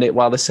down in it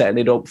while they're setting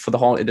it up for the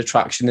haunted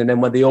attraction. And then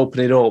when they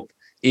open it up,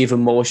 even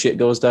more shit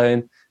goes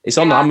down. It's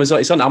on Amazon.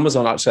 It's on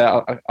Amazon, actually.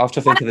 I have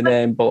to think of the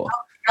name, but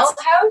Hell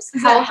House.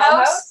 Hell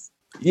House.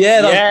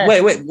 Yeah.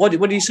 Wait. What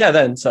do you say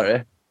then?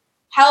 Sorry.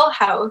 Hell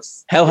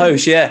House. Hell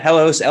House. Yeah. Hell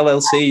House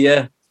LLC.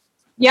 Yeah.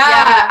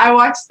 Yeah, I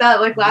watched that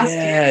like last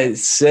year. Yeah,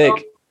 it's sick.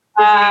 Good.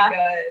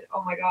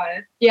 Oh my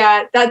god.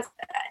 Yeah,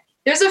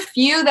 there's a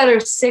few that are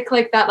sick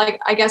like that. Like,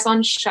 I guess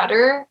on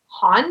Shudder,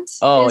 Haunt.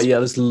 Oh yeah,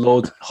 there's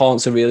loads.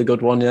 Haunt's a really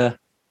good one. Yeah.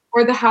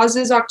 Or the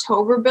Houses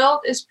October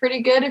Built is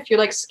pretty good if you're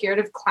like scared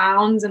of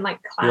clowns and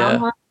like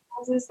clown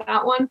houses.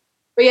 That one.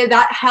 But yeah,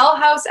 that Hell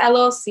House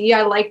LLC,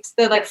 I liked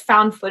the like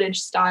found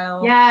footage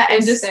style. Yeah,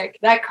 and just sick.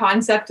 That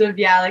concept of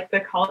like the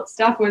cult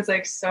stuff was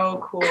like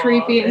so cool,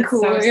 creepy and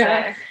cool. So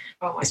yeah. Sick.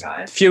 Oh my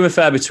god. Few and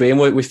far between.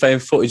 We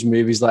found footage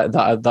movies like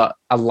that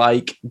I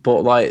like,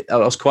 but like I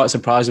was quite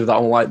surprised with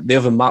that one. Like the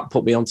other Matt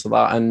put me onto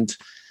that, and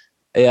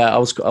Yeah, I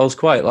was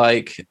quite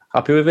like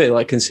happy with it,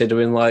 like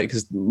considering like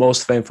because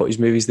most found footage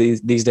movies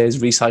these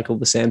days recycle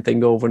the same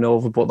thing over and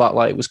over, but that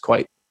like was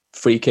quite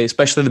freaky,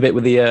 especially the bit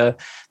with the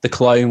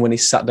clown when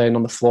he's sat down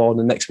on the floor and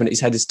the next minute his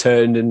head is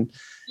turned and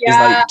he's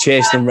like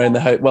chasing them around the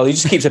house. Well, he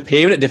just keeps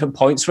appearing at different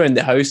points around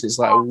the house. It's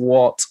like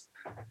what?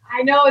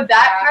 I know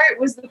that part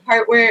was the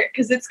part where,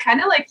 because it's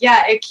kind of like,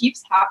 yeah, it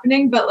keeps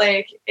happening, but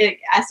like it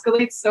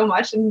escalates so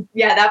much. And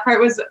yeah, that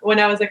part was when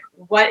I was like,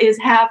 what is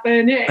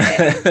happening?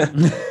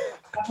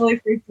 Definitely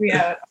freaked me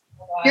out.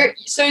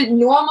 So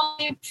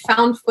normally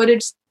found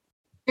footage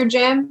your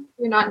jam?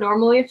 You're not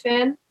normally a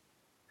fan?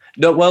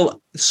 No,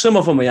 well, some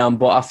of them I am,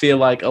 but I feel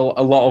like a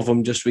lot of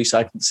them just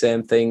recycle the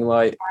same thing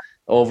like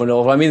over and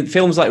over. I mean,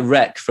 films like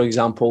Wreck, for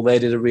example, they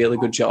did a really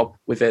good job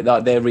with it.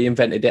 That they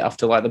reinvented it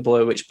after like the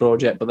Blair Witch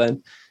Project, but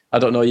then I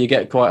don't know, you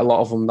get quite a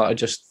lot of them that are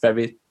just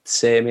very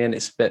samey, and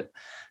it's a bit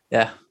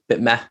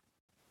meh.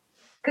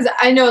 Because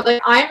I know,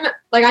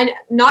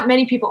 not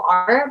many people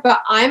are,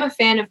 but I'm a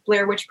fan of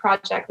Blair Witch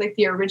Project, like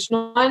the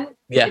original one.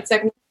 Yeah, it's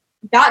like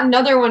that.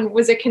 Another one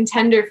was a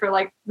contender for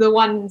like the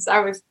ones I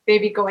was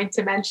maybe going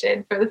to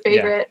mention for the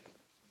favorite. Yeah.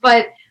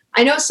 But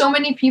I know so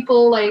many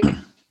people like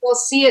will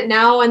see it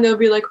now and they'll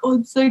be like, "Oh,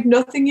 it's like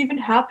nothing even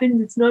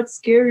happened. It's not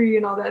scary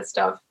and all that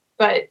stuff."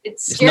 But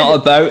it's not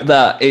about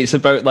that. It's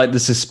about like the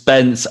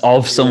suspense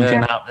of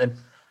something happening.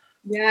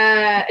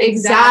 Yeah,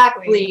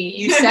 exactly.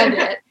 You said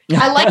it.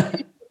 I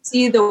like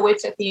see the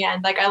witch at the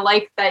end. Like I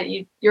like that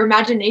your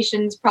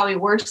imagination's probably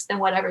worse than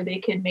whatever they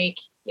could make,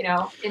 in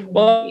the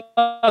movie.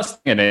 I was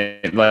thinking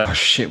it, like, oh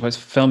shit, what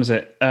film is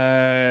it?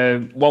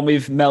 One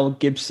with Mel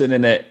Gibson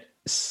in it.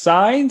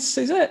 Signs,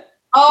 is it?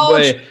 Oh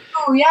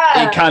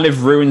yeah. It kind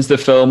of ruins the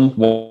film,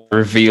 will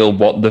reveal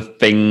what the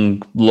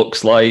thing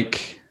looks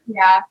like.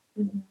 Yeah.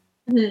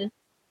 Mm-hmm.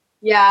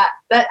 Yeah.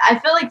 That I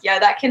feel like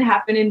that can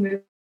happen in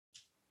movies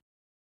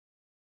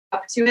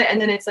up to it, and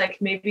then it's like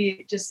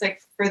maybe just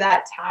like for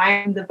that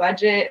time the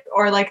budget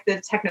or like the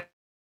technology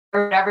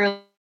or whatever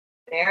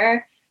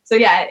there. So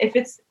yeah, if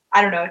it's,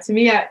 I don't know, to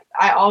me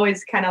I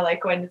always kind of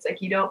like when it's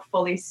like you don't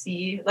fully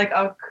see like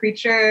a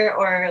creature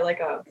or like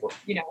a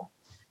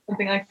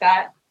something like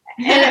that.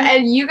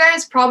 And you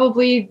guys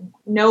probably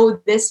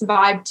know this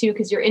vibe too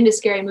because you're into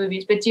scary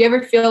movies, but do you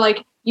ever feel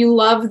like you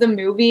love the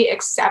movie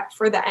except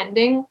for the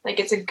ending?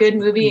 Like it's a good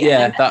movie.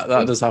 Yeah, that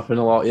does happen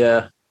a lot.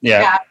 Yeah.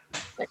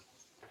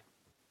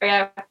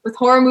 Yeah, with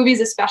horror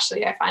movies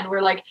especially, I find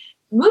we're like,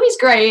 the movie's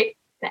great,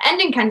 the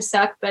ending kind of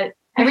sucked, but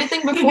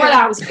everything before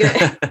that was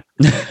good.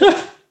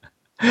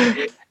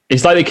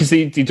 It's like because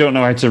you don't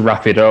know how to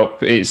wrap it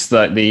up. It's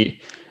like the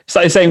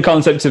same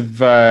concept of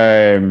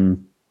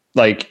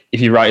like if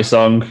you write a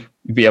song,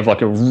 you have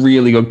like a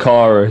really good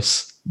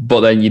chorus, but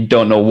then you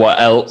don't know what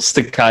else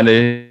to kind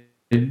of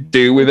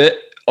do with it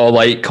or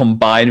like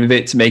combine with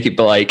it to make it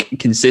be like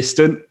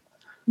consistent.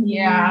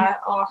 Yeah.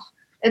 Oh.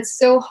 It's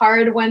so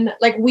hard when,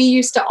 like, we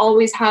used to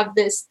always have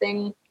this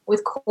thing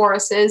with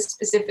choruses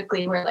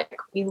specifically where, like,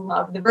 we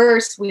love the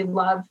verse, we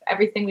love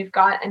everything we've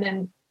got, and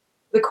then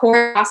the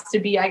chorus has to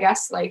be, I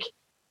guess, like,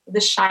 the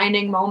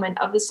shining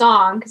moment of the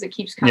song because it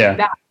keeps coming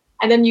back.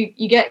 And then you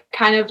get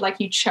kind of,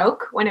 like, you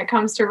choke when it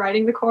comes to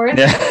writing the chorus.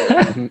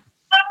 Yeah.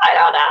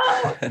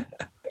 I don't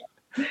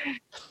know.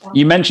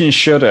 You mentioned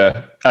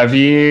Shudder. Have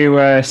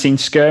you seen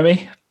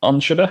Scare on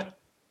Shudder?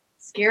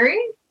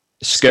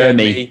 Scare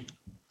Me.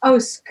 Oh,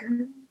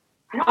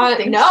 I don't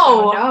think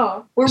so.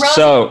 No, we're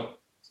relatively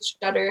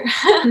Shudder.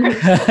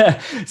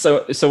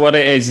 So what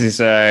it is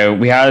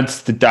we had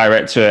the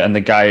director and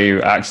the guy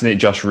who acts in it,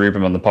 Josh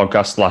Rubin, on the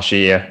podcast last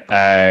year.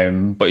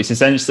 But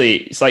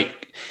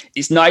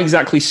it's not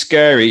exactly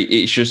scary.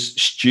 It's just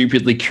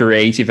stupidly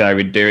creative how I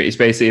would do it. It's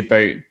basically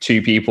about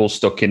two people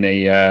stuck in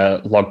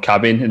a log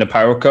cabin in a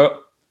power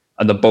cut,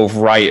 and they're both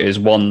writers.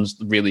 One's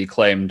really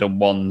acclaimed and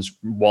one's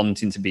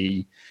wanting to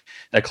be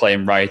an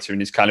acclaimed writer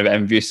and is kind of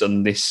envious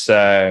on this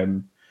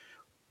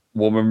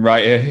woman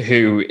writer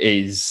who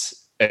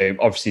is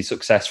obviously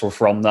successful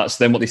from that.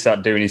 So then what they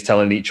start doing is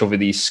telling each other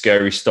these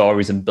scary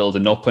stories and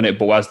building up on it.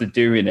 But as they're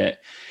doing it,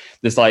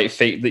 there's like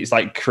it's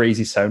like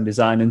crazy sound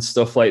design and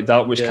stuff like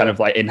that, which kind of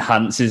like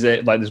enhances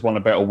it. Like there's one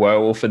about a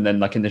werewolf, and then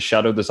like in the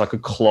shadow, there's like a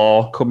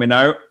claw coming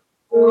out.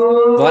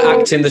 Like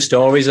acting the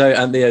stories out,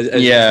 and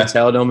as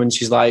telling them, and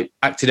she's like,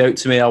 acted out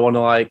to me. I want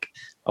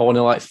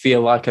to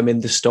feel like I'm in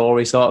the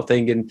story, sort of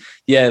thing. And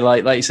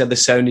like you said, the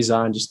sound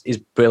design just is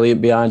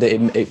brilliant behind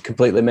it. It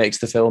completely makes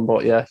the film.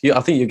 But I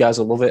think you guys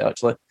will love it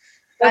actually.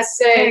 That's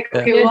sick.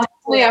 Okay, we'll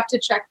definitely have to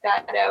check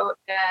that out.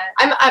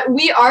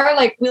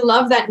 We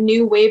love that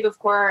new wave of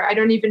horror. I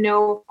don't even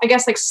know. I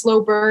guess like slow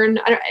burn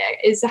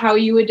is how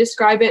you would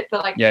describe it,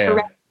 but like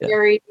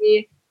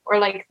Hereditary or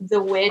like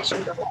The Witch or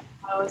The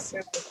Lighthouse.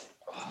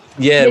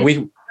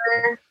 We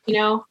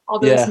all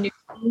those new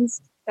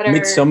ones.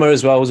 Midsummer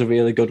as well was a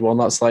really good one.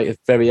 That's like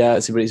very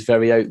artsy, but it's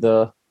very out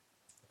there.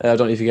 I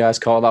don't know if you guys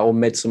call that one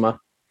Midsummer.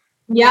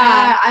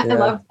 Yeah, I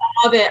love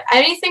it.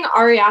 Anything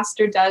Ari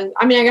Aster does.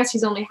 I mean, I guess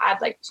he's only had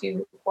like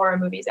 2 horror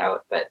movies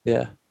out, but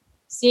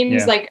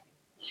seems like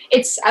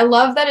I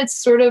love that it's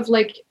sort of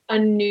like a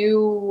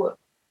new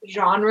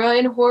genre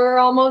in horror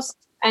almost,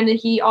 and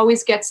he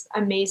always gets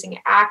amazing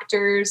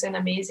actors and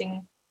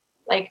amazing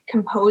like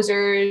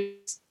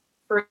composers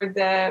for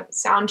the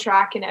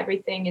soundtrack and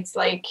everything. It's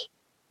like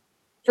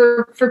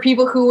for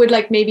people who would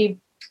like maybe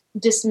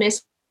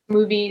dismiss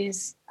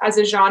movies as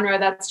a genre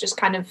that's just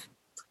kind of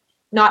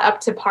not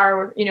up to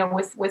par, you know,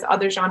 with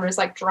other genres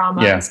like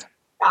drama and stuff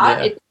like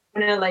that. It's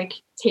kind of like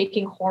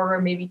taking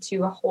horror maybe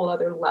to a whole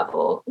other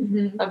level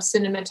of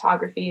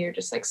cinematography or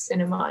just like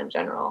cinema in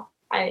general.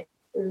 I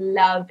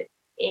love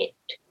it.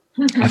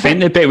 I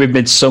think the bit with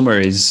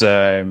Midsommar is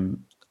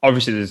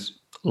obviously there's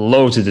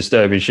loads of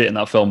disturbing shit in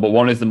that film, but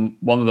one of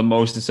the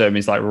most disturbing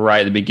is like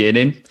right at the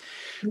beginning,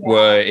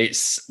 where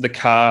it's the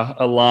car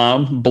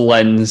alarm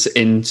blends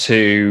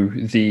into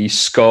the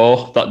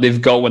score that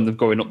they've got when they're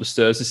going up the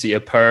stairs to see her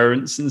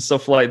parents and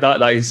stuff like that.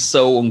 That is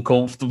so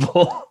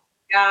uncomfortable.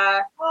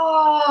 Yeah.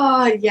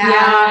 Oh,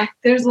 yeah.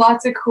 There's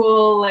lots of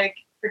cool, like,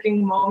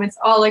 freaking moments.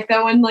 Oh, like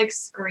that one, like,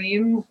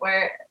 scream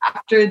where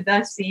after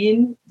the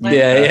scene. Like,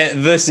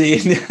 the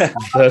scene.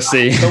 The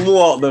scene.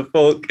 What the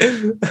fuck?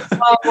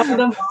 One of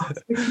the moms,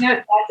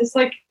 that just,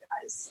 like,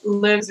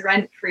 lives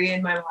rent-free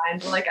in my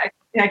mind. Like,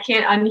 I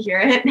can't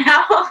unhear it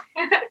now.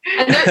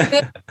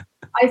 And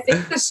I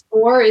think the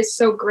score is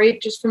so great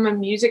just from a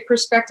music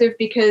perspective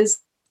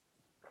because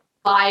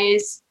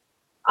lies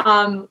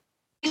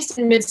at least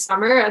in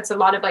Midsommar, it's a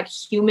lot of like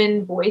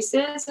human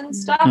voices and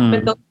stuff,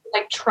 but they'll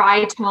like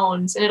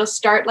tritones and it'll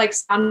start like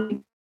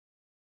sounding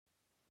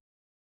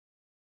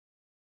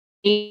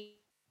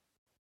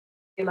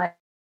like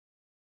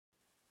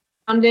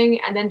sounding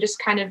and then just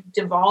kind of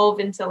devolve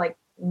into like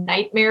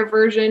nightmare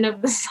version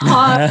of the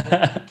song.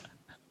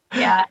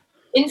 Yeah.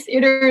 In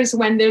theaters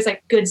when there's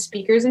like good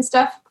speakers and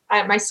stuff,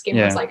 my skin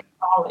was like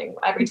falling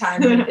every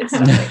time it's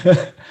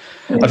something.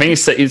 I think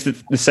it's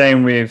the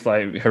same with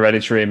like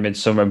Hereditary and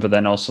Midsommar, but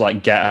then also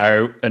like Get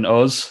Out and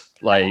Us.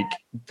 Like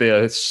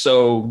they're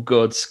so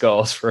good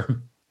scores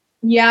from.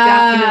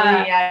 Yeah,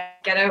 definitely. Yeah,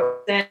 Get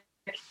Out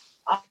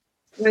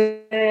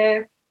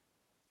with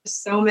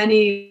so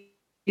many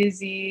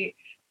easy,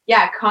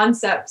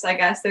 concepts. I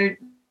guess they're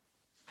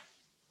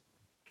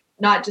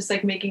not just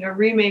like making a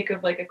remake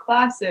of like a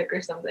classic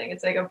or something.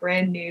 It's like a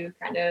brand new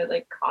kind of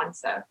like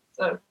concept.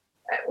 So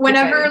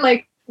whenever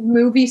like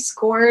movie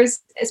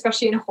scores,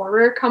 especially in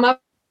horror, come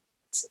up,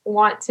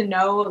 want to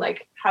know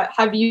like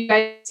have you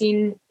guys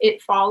seen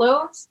It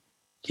Follows?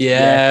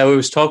 Yeah, we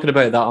was talking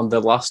about that on the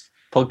last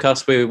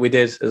podcast we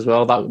did as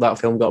well. That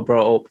film got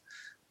brought up.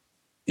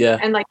 Yeah,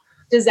 and like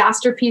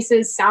Disaster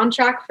Pieces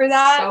soundtrack for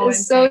that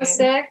is so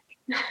sick.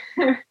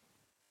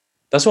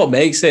 That's what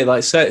makes it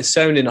like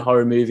sound in a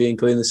horror movie,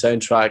 including the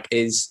soundtrack,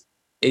 is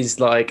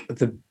like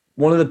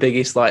one of the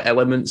biggest like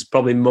elements,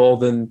 probably more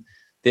than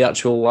the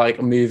actual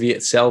like movie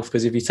itself.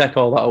 Because if you take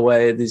all that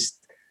away, there's,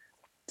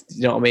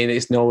 you know what I mean,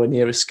 it's nowhere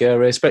near as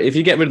scary. But if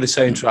you get rid of the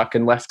soundtrack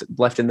and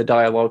left in the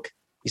dialogue,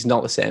 it's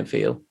not the same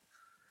feel.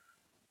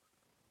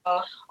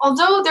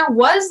 Although there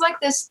was like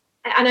this,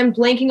 and I'm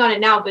blanking on it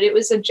now, but it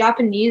was a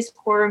Japanese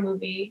horror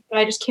movie, but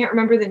I just can't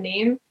remember the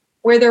name,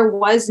 where there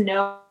was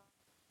no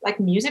like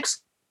music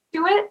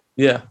to it.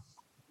 Yeah.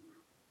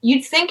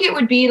 You'd think it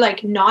would be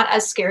like not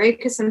as scary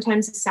because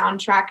sometimes the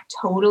soundtrack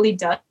totally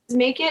does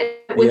make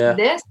it. With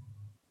this,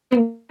 it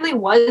really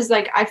was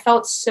like I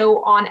felt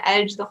so on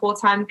edge the whole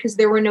time because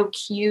there were no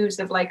cues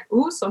of like,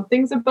 ooh,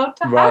 something's about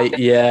to happen. Right,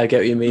 yeah, I get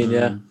what you mean,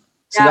 yeah.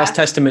 So that's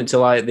testament to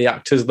like the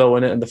actors though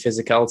in it and the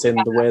physicality and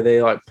the way they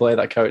like play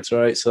that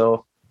character, right?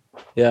 So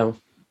yeah.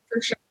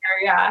 For sure,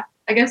 yeah.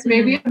 I guess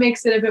maybe it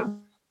makes it a bit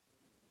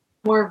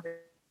more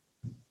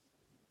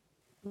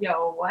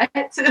what?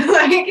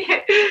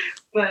 Like,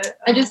 but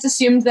I just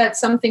assumed that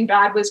something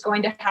bad was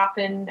going to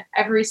happen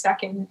every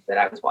second that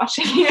I was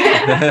watching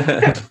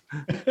it.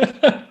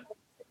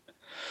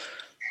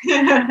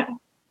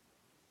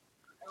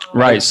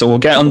 Right, so we'll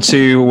get on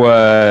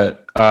to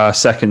our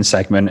second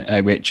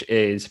segment, which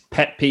is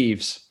pet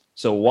peeves.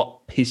 So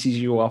what pisses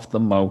you off the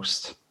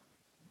most?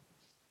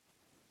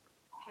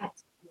 Pet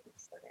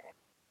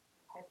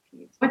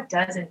peeves. What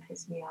doesn't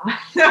piss me off?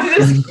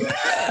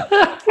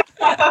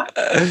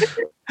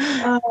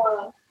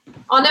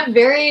 On a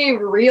very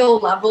real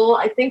level,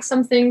 I think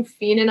something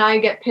Fiend and I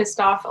get pissed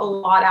off a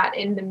lot at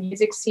in the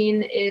music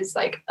scene is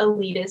like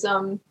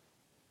elitism,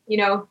 you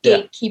know,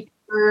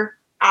 gatekeeper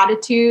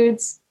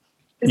attitudes.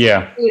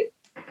 Yeah.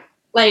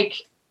 Like,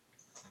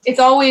 it's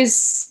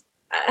always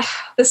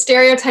the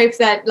stereotype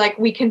that like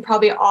we can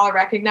probably all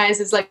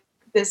recognize is like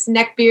this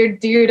neckbeard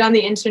dude on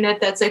the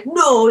internet that's like,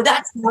 no,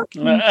 that's not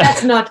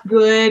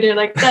good, or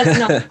like that's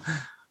not,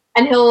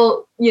 and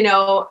he'll, you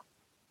know,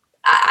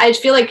 I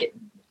feel like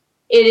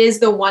it is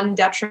the one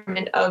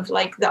detriment of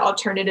like the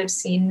alternative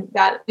scene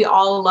that we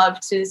all love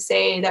to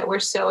say that we're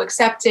so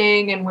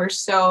accepting and we're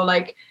so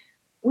like,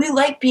 we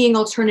like being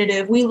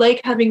alternative. We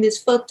like having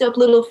this fucked up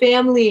little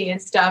family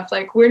and stuff.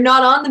 Like we're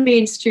not on the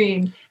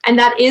mainstream. And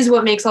that is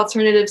what makes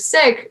alternative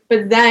sick.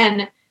 But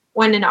then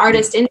when an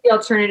artist in the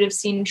alternative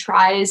scene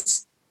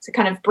tries to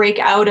kind of break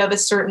out of a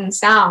certain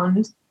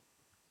sound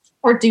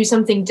or do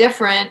something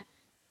different,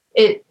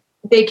 it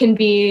they can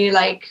be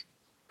like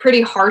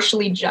pretty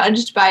harshly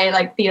judged by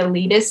like the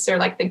elitists or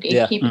like the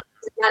gatekeepers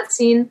in that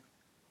scene.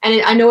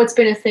 And I know it's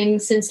been a thing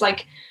since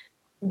like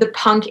the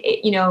punk,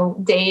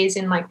 days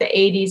in like the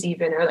 80s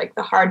even, or like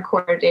the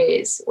hardcore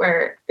days,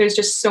 where there's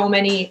just so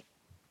many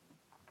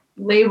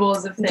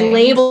labels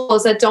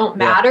that don't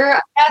matter.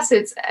 I guess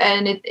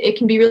it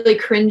can be really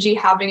cringy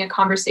having a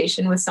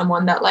conversation with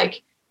someone that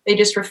like they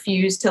just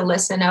refuse to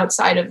listen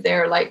outside of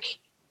their like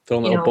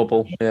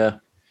bubble. Yeah.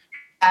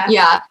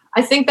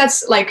 I think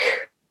that's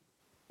like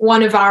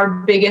one of our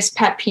biggest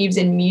pet peeves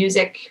in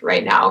music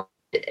right now.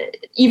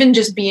 Even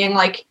just being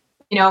like,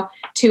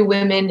 two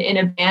women in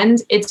a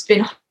band, it's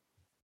been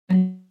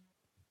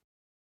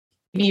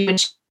even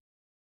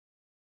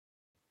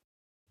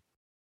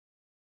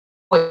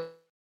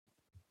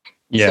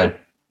yeah.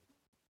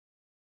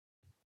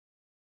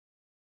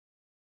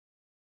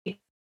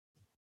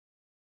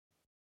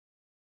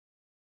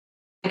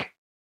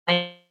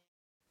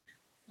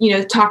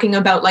 Talking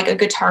about like a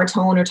guitar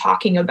tone or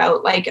talking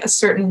about like a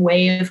certain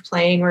way of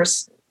playing or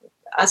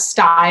a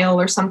style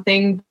or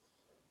something,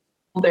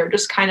 they're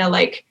just kind of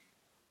like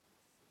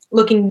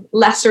looking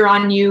lesser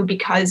on you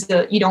because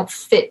you don't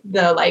fit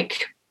the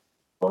like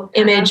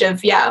image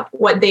of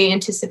what they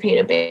anticipate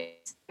a band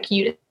like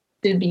you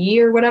to be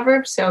or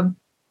whatever. So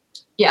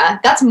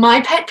that's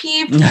my pet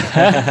peeve.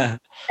 That's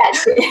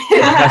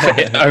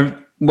it.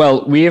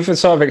 Well, we have a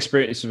sort of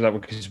experience with that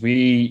because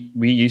we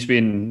used to be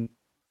in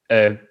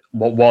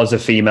what was a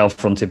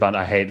female-fronted band.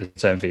 I hate the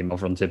term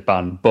female-fronted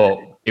band, but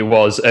it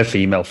was a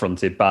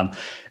female-fronted band.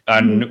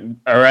 And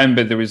I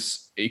remember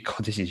this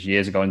is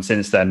years ago, and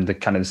since then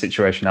the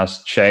situation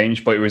has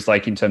changed, but it was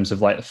like in terms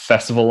of like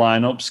festival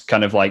lineups,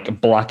 kind of like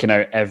blacking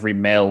out every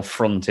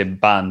male-fronted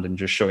band and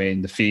just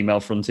showing the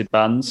female-fronted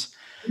bands.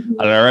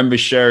 And I remember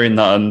sharing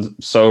that on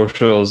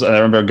socials, and I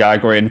remember a guy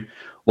going,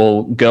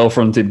 well,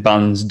 girl-fronted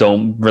bands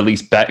don't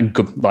release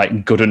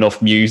good enough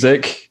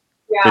music.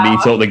 Then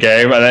he took the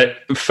game, and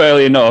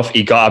fairly enough,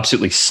 he got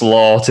absolutely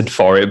slaughtered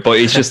for it. But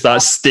it's just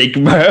that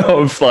stigma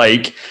of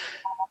like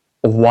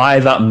why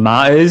that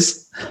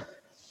matters.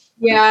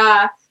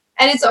 Yeah,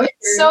 and it's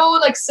so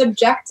like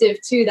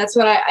subjective too. That's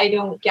what I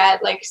don't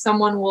get. Like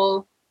someone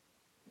will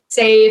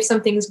say if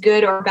something's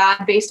good or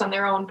bad based on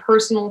their own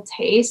personal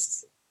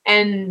tastes,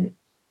 and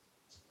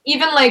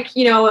even like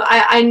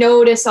I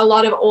notice a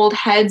lot of old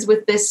heads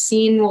with this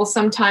scene will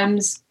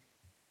sometimes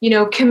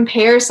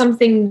compare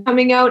something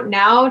coming out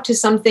now to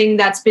something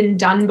that's been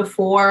done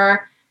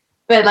before,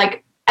 but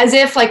like as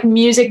if like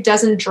music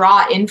doesn't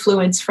draw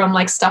influence from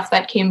like stuff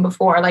that came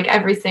before. Like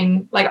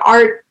everything, like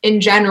art in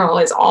general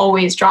is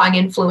always drawing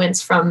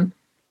influence from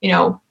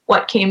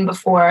what came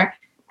before,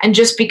 and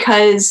just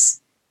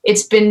because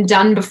it's been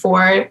done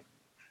before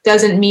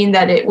doesn't mean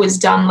that it was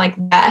done like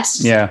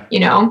best.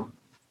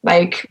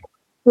 Like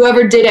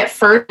whoever did it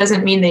first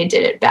doesn't mean they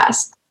did it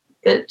best.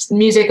 The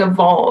music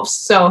evolves.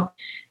 So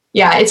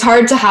it's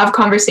hard to have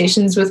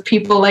conversations with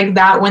people like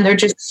that when they're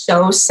just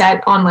so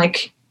set on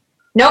like,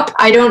 nope,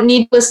 I don't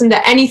need to listen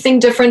to anything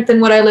different than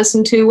what I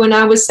listened to when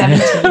I was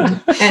 17.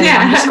 And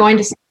I'm just going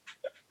to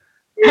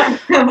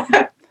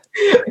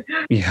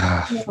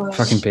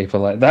fucking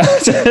people like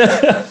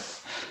that.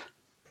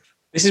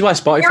 This is why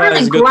Spotify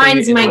is a good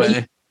grinds thing.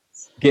 My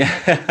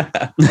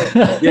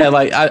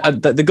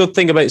Like the good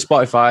thing about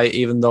Spotify,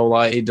 even though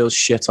like it does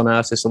shit on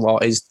artists a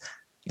lot, is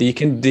that you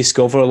can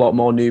discover a lot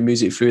more new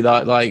music through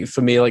that. Like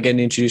for me, like getting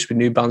introduced with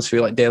new bands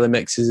through like daily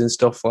mixes and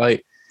stuff,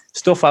 like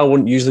stuff I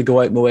wouldn't usually go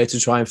out my way to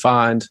try and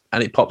find,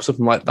 and it pops up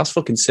and I'm like, that's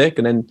fucking sick.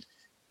 And then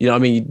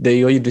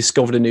you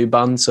discovered a new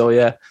band. So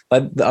like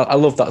I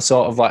love that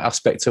sort of like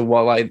aspect of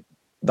what like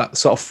that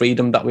sort of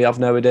freedom that we have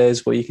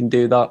nowadays, where you can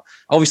do that.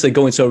 Obviously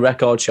going to a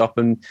record shop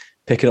and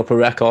picking up a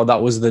record,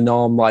 that was the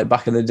norm like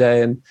back in the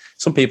day, and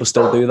some people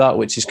still do that,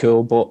 which is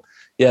cool. But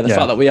the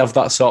fact that we have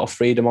that sort of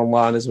freedom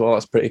online as well,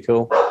 that's pretty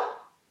cool.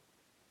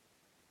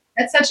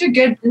 That's such a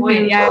good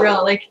point. Yeah,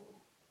 real. Like,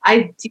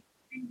 I do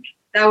think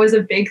that was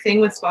a big thing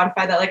with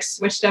Spotify that like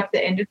switched up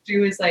the industry.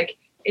 Was like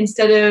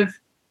instead of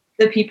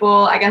the people,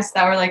 I guess,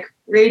 that were like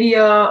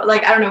radio,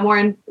 like I don't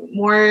know,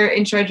 more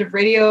in charge of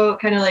radio,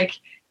 kind of like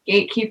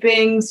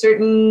gatekeeping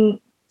certain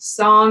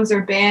songs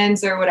or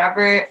bands or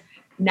whatever.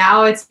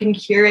 Now it's can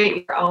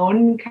curate your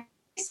own.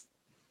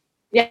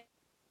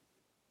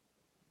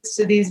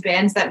 To these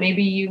bands that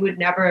maybe you would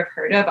never have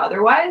heard of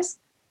otherwise,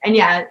 and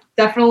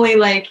definitely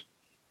like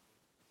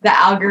the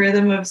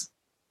algorithm of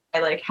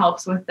like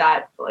helps with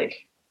that,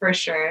 like for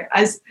sure.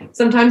 As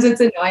sometimes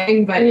it's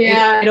annoying, but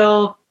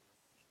it'll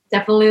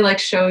definitely like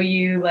show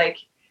you like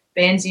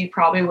bands you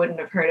probably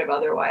wouldn't have heard of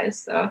otherwise.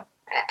 So,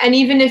 and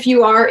even if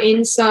you are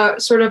in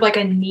sort of like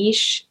a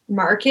niche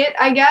market,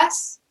 I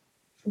guess,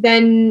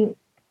 then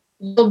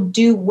you'll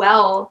do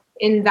well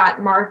in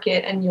that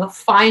market, and you'll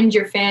find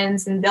your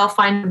fans, and they'll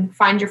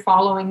find your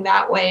following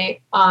that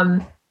way.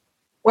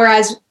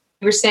 Whereas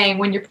you were saying,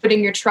 when you're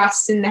putting your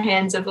trust in the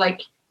hands of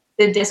like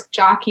the disc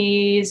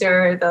jockeys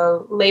or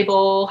the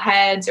label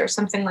heads or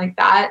something like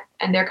that,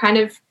 and they're kind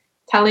of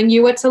telling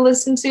you what to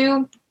listen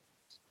to,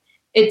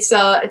 it's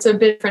a bit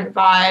different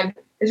vibe.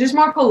 It's just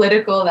more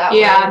political that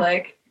way.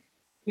 Like,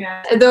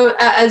 yeah. Though,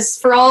 as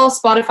for all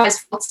Spotify's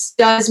faults,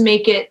 does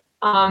make it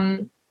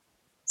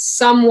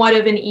somewhat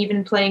of an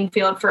even playing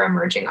field for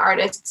emerging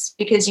artists,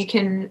 because you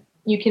can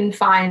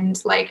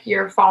find like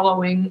your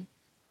following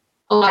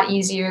a lot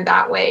easier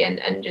that way,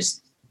 and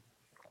just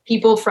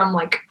people from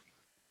like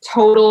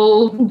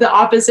the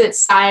opposite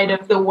side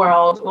of the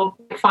world will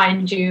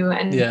find you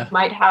and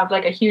might have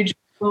like a huge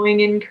following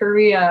in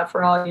Korea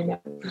for all you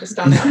know. You just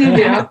don't know. You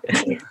know?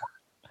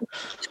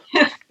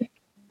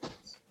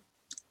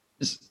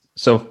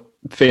 So,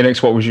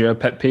 Phoenix, what was your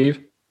pet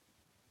peeve?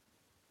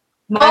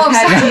 My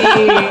pet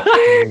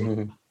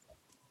peeve.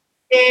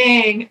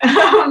 Dang.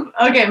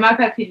 Okay, my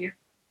pet peeve.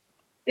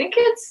 I think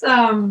it's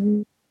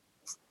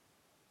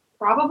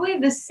probably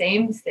the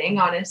same thing,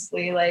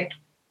 honestly. Like,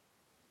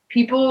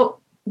 people,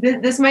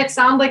 this might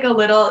sound like a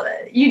little,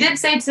 you did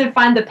say to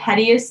find the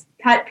pettiest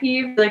pet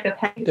peeve, like the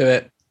petty. Do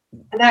it.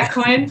 That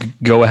coin.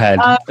 Go ahead.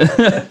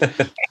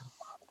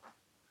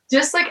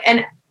 Just like,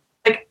 and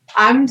like,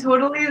 I'm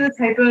totally the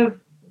type of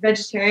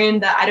vegetarian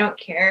that I don't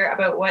care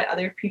about what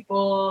other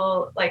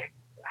people, like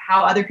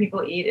how other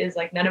people eat is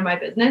like none of my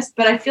business.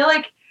 But I feel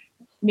like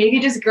maybe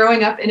just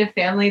growing up in a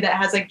family that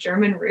has like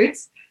German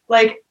roots,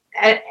 like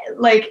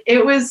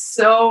it was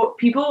so,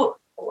 people,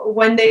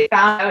 when they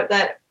found out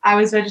that I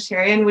was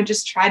vegetarian, would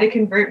just try to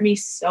convert me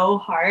so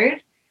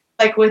hard,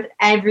 like with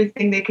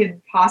everything they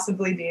could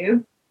possibly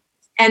do.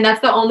 And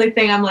that's the only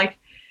thing I'm like,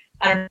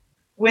 I don't know,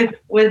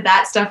 with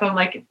that stuff, I'm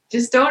like,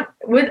 just don't,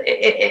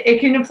 it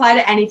can apply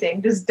to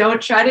anything. Just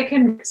don't try to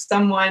convert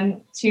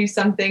someone to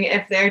something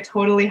if they're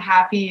totally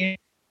happy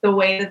the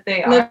way that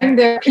they are. Living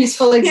their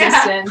peaceful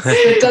existence.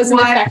 It doesn't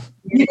affect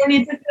you. You don't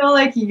need to feel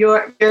like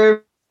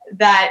you're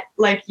that,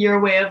 like,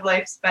 your way of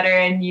life's better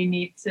and you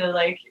need to,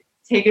 like,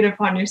 take it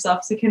upon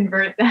yourself to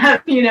convert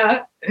them, you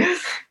know?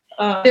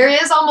 There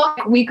is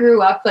almost, we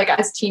grew up like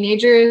as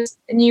teenagers,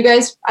 and you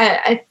guys,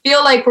 I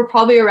feel like we're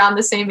probably around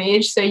the same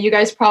age, so you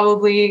guys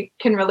probably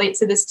can relate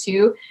to this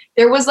too.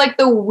 There was like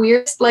the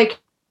weirdest like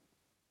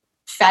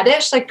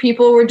fetish, like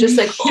people were just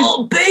like,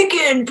 oh,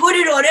 bacon, put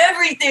it on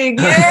everything,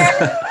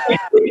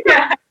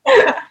 yeah.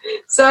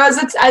 So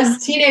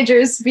as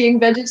teenagers being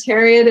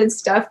vegetarian and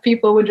stuff,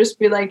 people would just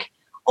be like,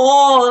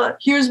 oh,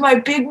 here's my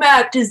Big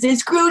Mac, does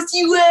this gross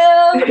you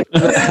out?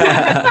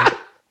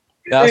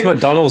 Yeah, that's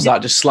McDonald's,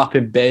 that just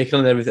slapping bacon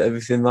and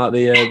everything that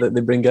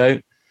they bring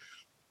out.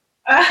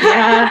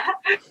 Yeah,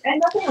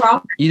 and nothing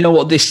wrong. You know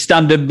what this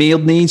standard meal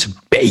needs?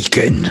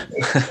 Bacon.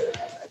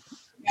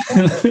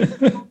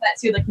 That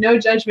too, like no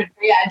judgment.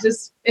 But yeah,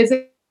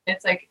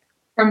 it's like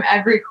from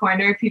every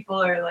corner,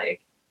 people are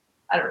like,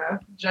 I don't know,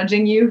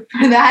 judging you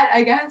for that,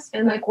 I guess.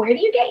 And like, where do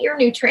you get your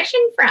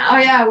nutrition from? Oh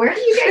yeah, where do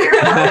you get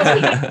your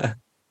protein?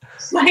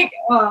 Like,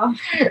 oh.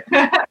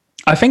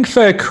 I think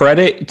for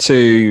credit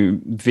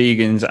to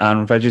vegans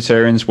and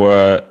vegetarians,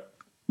 where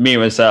me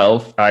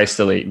myself, I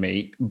still eat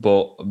meat,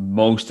 but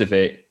most of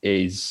it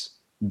is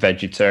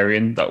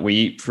vegetarian that we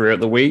eat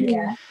throughout the week.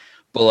 Yeah.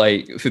 But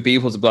like for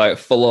people to be like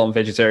full on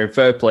vegetarian,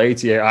 fair play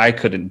to you, I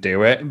couldn't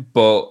do it,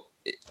 but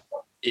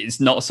it's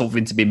not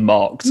something to be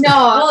mocked. No,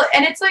 well,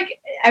 and it's like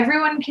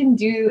everyone can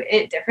do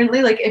it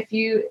differently. Like if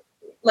you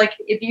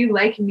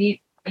like meat,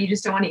 you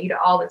just don't want to eat it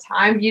all the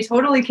time, you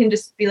totally can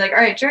just be like, all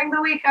right, during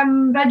the week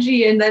I'm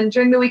veggie, and then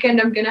during the weekend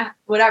I'm gonna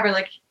whatever,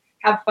 like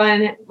have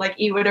fun, like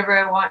eat whatever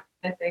I want,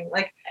 kind of thing.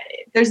 Like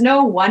there's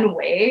no one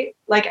way.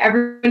 Like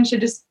everyone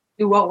should just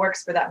do what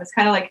works for them. It's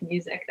kind of like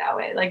music that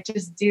way. Like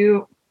just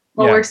do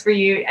what works for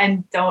you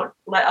and don't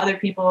let other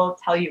people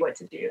tell you what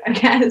to do, I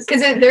guess.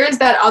 Because there is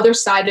that other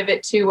side of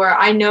it too, where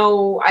I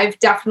know I've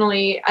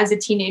definitely, as a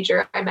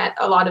teenager, I met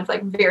a lot of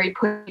like very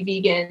pushy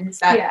vegans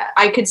that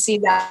I could see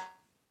that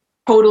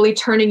totally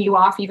turning you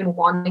off even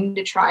wanting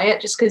to try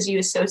it just because you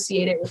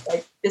associate it with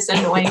like this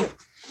annoying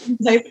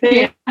type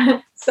thing.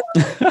 So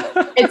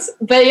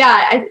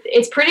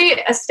it's pretty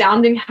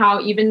astounding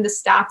how even the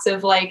stats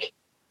of like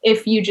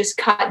if you just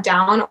cut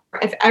down, or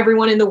if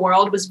everyone in the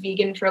world was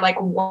vegan for like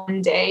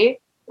one day,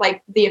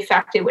 like the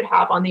effect it would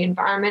have on the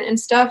environment and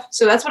stuff.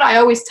 So that's what I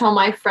always tell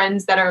my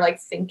friends that are like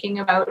thinking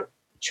about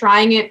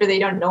trying it, but they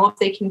don't know if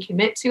they can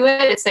commit to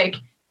it. It's like,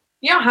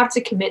 you don't have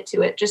to commit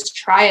to it. Just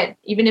try it.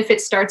 Even if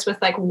it starts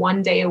with like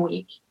one day a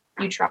week,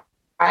 you try.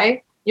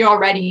 You're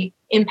already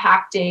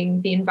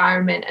impacting the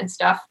environment and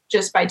stuff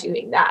just by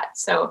doing that.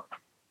 So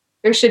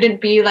there shouldn't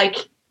be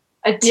like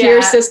a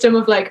tier system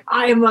of like,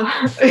 I am a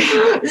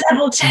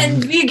level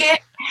 10 vegan.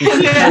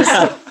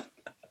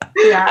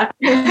 Yeah.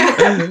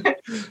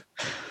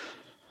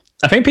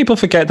 I think people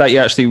forget that you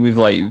actually, with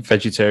like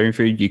vegetarian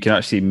food, you can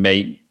actually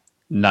make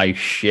nice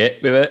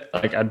shit with it.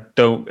 Like I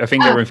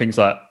think everyone thinks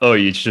like, oh,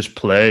 it's just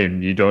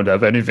plain, you don't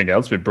have anything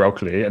else with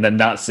broccoli, and then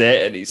that's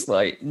it. And it's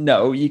like,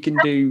 no, you can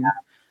do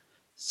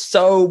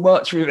so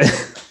much with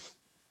it.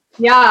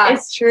 Yeah,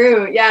 it's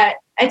true. Yeah,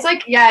 it's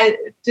like,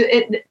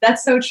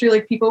 that's so true.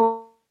 Like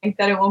people think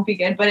that it won't be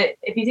good, but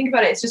if you think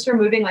about it, it's just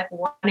removing like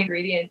one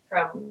ingredient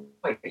from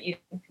what you're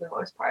eating for the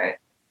most part.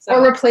 So,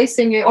 or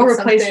replacing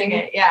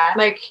it, yeah,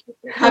 like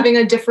having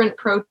a different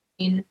protein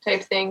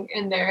type thing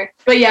in there.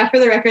 But yeah, for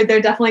the record,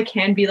 there definitely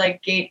can be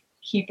like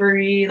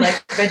gatekeepery,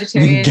 like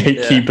vegetarian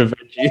gatekeeper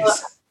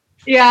veggies.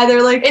 Yeah,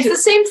 they're like it's the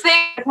same thing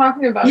we're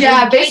talking about.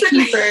 Yeah,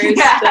 basically. Gatekeepers.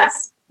 Yeah.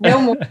 No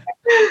more.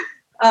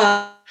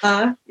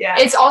 Yeah.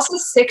 It's also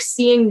sick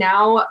seeing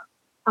now,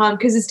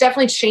 because it's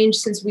definitely changed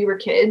since we were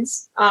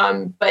kids.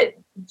 But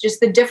just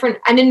the different,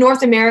 and in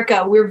North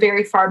America, we're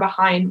very far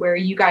behind where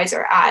you guys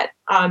are at,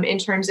 in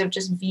terms of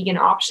just vegan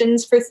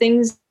options for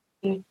things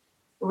being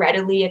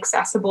readily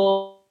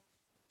accessible.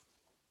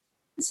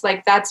 It's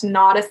like that's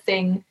not a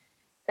thing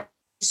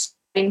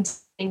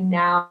that's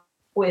now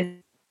with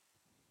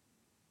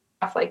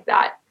stuff like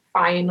that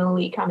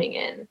finally coming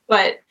in.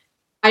 But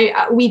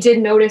we did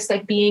notice,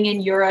 like, being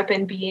in Europe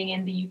and being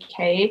in the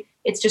UK,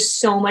 it's just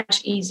so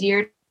much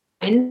easier to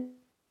find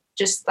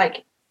just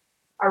like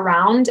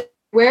around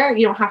where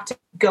you don't have to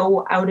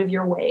go out of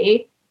your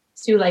way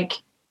to like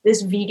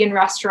this vegan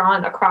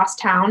restaurant across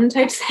town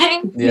type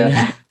thing.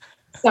 Yeah.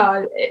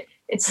 So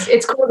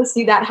it's cool to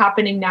see that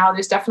happening now.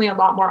 There's definitely a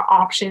lot more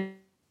options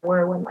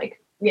where when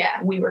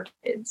we were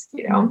kids,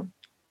 you know.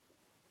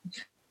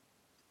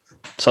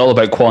 It's all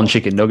about Quan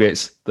chicken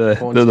nuggets. They're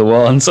the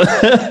ones.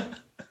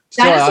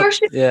 Dinosaur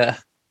shit. Yeah.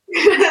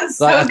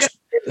 So like,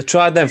 I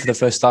tried them for the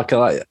first time.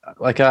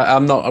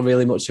 I'm not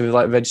really much of a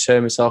like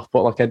vegetarian myself,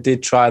 but like I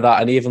did try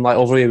that, and even like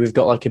over here we've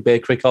got like a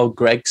bakery called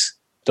Greg's.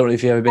 Don't know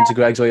if you've ever been to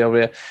Greg's or you're over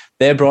here.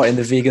 They brought in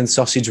the vegan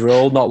sausage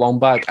roll not long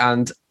back,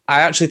 and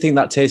I actually think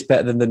that tastes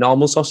better than the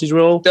normal sausage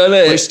roll.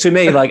 Which to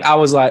me, like I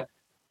was like,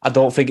 I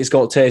don't think it's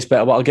got to taste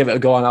better, but I'll give it a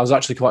go. And I was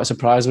actually quite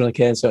surprised when I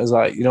came. So it was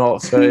like, you know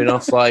what, fair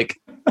enough.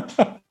 Like,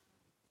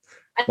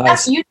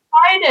 nice. You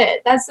tried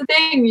it. That's the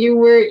thing. You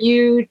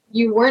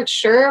weren't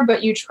sure,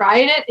 but you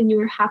tried it and you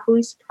were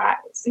happily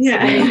surprised.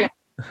 Yeah.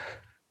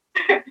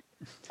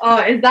 Oh,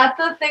 is that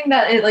the thing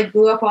that it like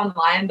blew up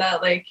online?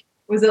 That like,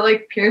 was it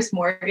like Pierce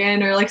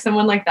Morgan or like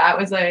someone like that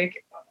was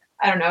like,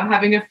 I don't know,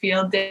 having a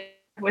field day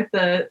with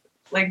the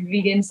like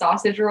vegan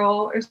sausage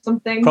roll or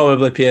something?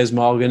 Probably Piers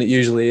Morgan. It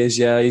usually is.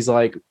 Yeah, he's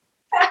like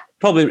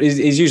probably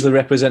he's usually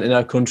representing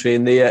our country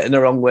in the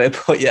wrong way.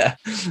 But yeah,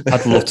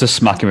 I'd love to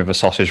smack him with a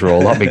sausage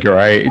roll. That'd be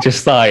great.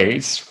 Just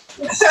like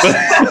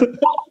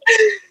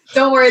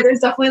don't worry.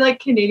 There's definitely like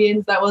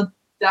Canadians that will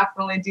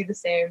definitely do the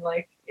same.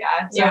 Like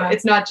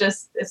it's not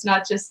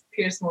just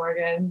Pierce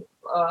Morgan.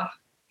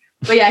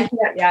 But yeah,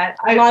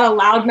 a lot of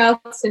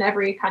loudmouths in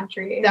every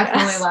country.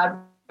 Definitely loud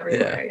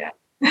everywhere.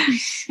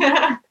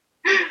 Yeah.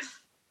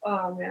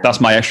 Oh man.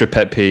 That's my extra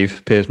pet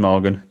peeve, Piers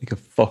Morgan. You can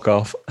fuck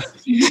off.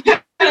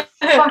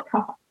 Fuck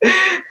off.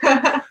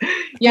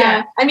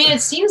 Yeah. I mean,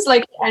 it seems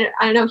like I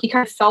don't know, he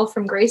kind of fell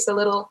from grace a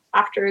little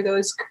after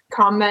those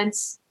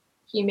comments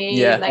he made.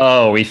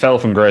 Yeah. He fell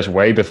from grace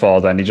way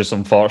before then. He just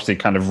unfortunately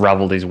kind of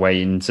raveled his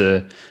way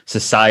into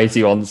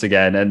society once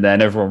again, and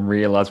then everyone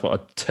realised what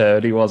a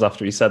turd he was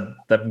after he said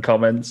them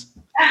comments.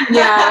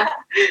 Yeah.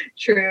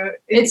 True.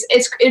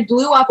 It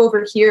blew up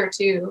over here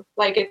too.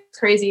 Like, it's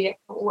crazy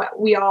what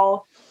we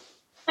all,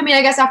 I mean,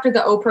 I guess after the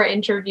Oprah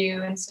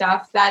interview and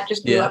stuff, that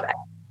just blew up.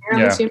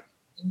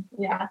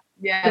 Yeah.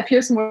 The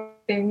Pierce Morgan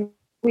thing.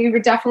 We were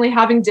definitely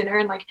having dinner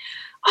and like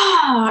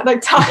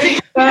talking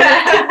about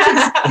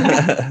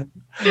it.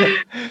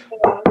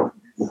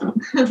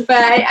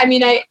 But I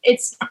mean,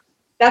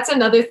 that's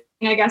another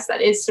thing, I guess,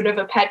 that is sort of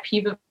a pet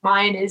peeve of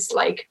mine is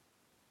like,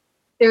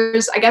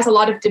 there's, I guess, a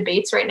lot of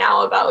debates right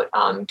now about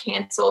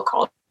cancel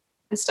culture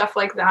and stuff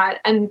like that.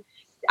 And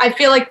I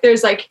feel like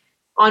there's like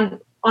on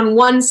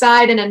one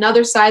side and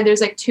another side, there's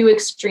like two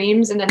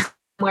extremes, and then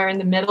somewhere in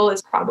the middle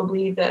is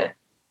probably the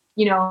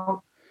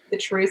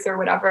truth or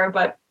whatever.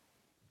 But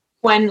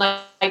when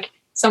like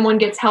someone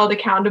gets held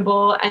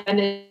accountable and then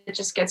it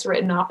just gets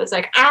written off as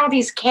like,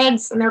 these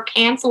kids and their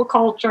cancel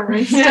culture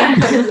and stuff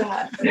like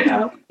that, you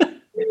know?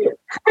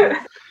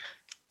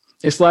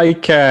 It's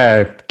like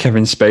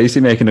Kevin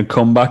Spacey making a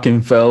comeback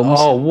in films.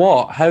 Oh,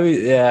 what? How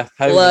is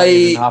that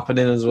even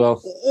happening as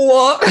well?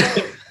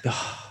 What?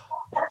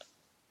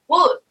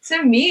 Well,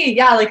 to me,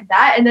 yeah, like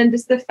that, and then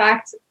just the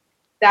fact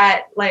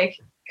that like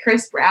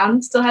Chris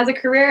Brown still has a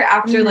career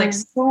after like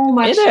so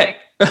much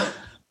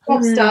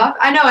stuff.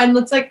 I know, and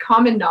it's like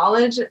common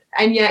knowledge,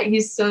 and yet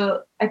he's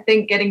still, I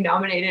think, getting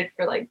nominated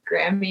for like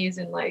Grammys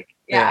and like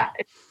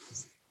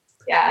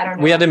I don't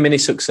know. We had a mini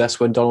success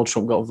when Donald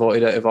Trump got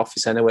voted out of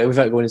office anyway,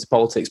 without going into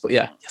politics, but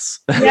yeah. Yes.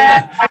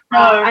 Yeah,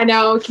 I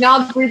know. Can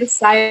all breathe a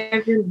sigh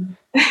of relief.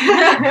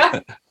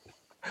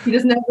 He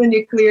doesn't have the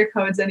nuclear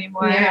codes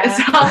anymore. Yeah. I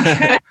saw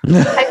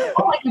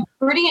like a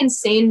pretty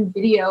insane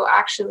video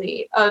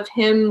actually of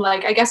him,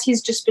 like, I guess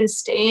he's just been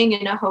staying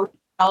in a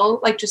hotel,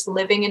 like just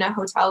living in a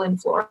hotel in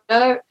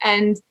Florida,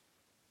 and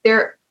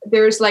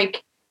there's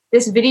like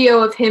this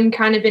video of him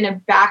kind of in a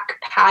back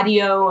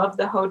patio of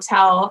the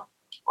hotel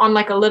on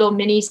like a little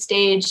mini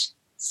stage,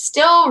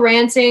 still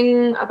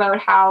ranting about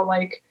how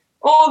like,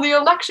 the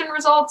election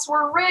results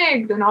were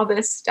rigged and all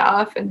this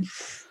stuff. And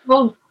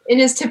well, in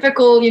his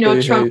typical,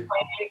 Trump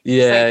way.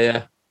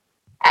 Yeah.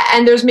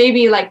 And there's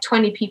maybe like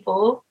 20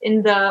 people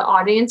in the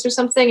audience or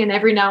something. And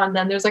every now and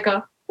then there's like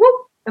a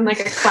whoop and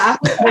like a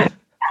clap.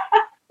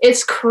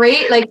 It's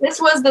great. Like,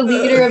 this was the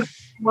leader of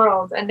the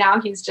world, and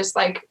now he's just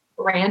like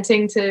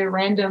ranting to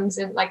randoms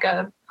in like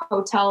a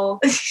hotel.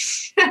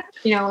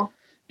 You know,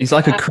 he's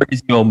like a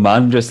crazy old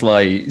man, just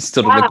like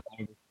stood on the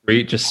corner of the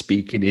street, just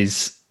speaking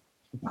his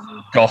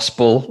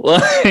gospel.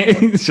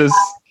 It's just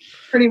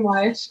pretty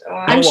much.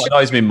 I don't know what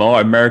annoys me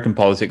more, American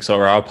politics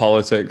or our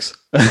politics.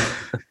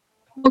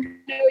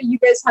 You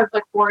guys have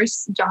like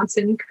Boris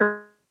Johnson,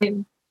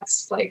 and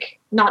that's like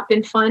not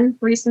been fun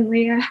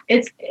recently.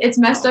 It's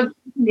messed up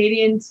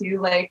Canadian too.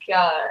 Like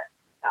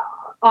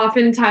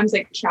oftentimes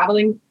like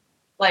traveling,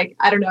 like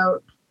I don't know,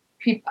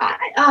 people.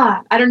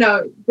 I don't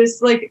know.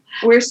 This like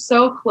we're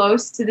so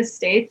close to the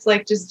States,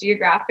 like just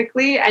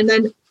geographically, and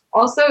then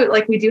also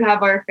like we do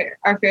have our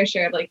fair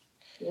share of like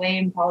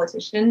lame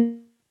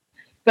politicians.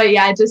 But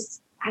yeah,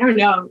 just I don't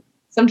know.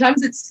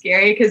 Sometimes it's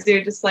scary because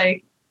they're just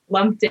like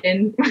lumped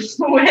in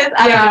with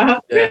I don't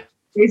know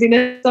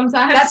craziness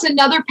sometimes. That's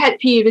another pet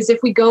peeve is if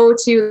we go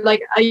to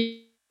like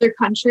another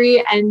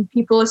country and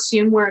people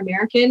assume we're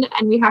American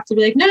and we have to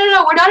be like, no,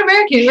 we're not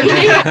American. We're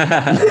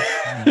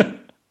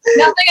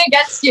nothing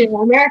against you,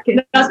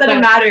 American. Not that it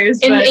matters.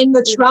 In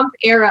the Trump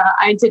era,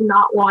 I did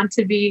not want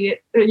to be,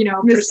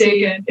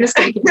 mistaken.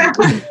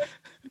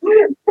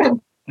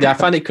 Yeah, I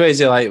find it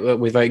crazy, like,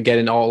 without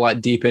getting all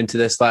like deep into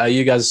this, like,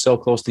 you guys are so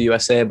close to the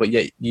USA, but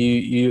yet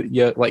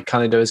you're like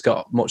Canada has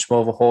got much more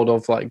of a hold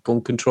of like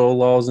gun control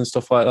laws and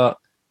stuff like that.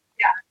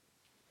 Yeah.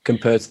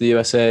 Compared to the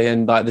USA,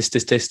 and like the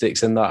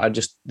statistics and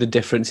that, the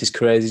difference is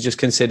crazy. Just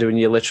considering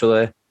you're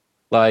literally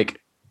like,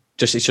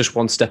 it's just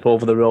one step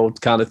over the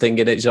road kind of thing,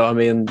 in it. You know what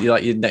I mean?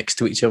 You're next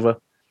to each other.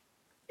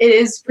 It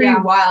is pretty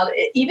wild.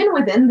 Even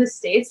within the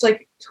States,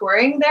 like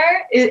touring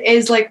there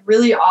is like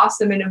really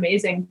awesome and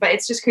amazing. But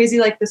it's just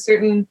crazy, like the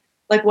certain,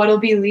 like what'll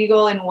be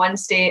legal in one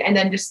state and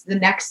then just the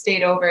next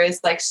state over is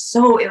like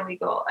so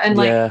illegal. And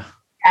like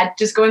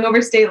just going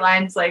over state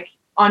lines, like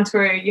on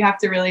tour, you have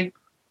to really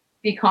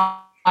be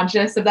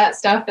conscious of that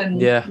stuff.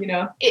 And,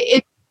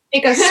 it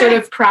makes us sort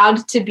of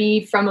proud to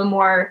be from a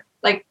more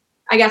like,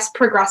 I guess,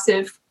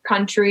 progressive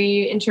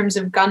country in terms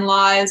of gun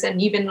laws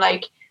and even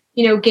like,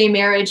 gay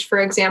marriage, for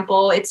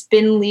example. It's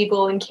been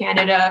legal in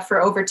Canada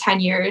for over 10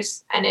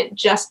 years and it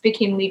just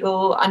became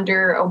legal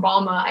under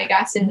Obama, I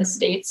guess, in the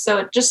States.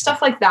 So just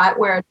stuff like that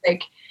where it's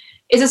like,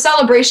 it's a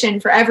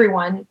celebration for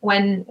everyone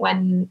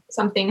when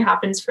something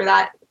happens for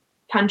that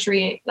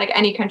country, like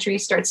any country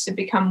starts to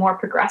become more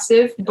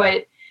progressive.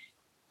 But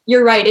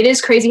you're right. It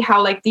is crazy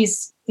how like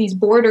these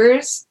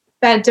borders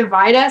that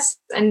divide us,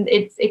 and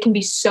it can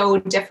be so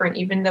different,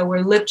 even though we're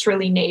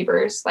literally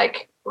neighbors,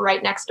 like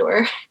right next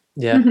door.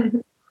 Yeah.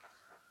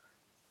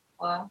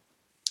 Wow.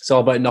 It's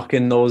all about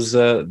knocking those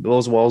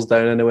walls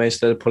down anyway,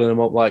 instead of putting them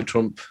up like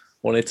Trump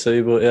wanted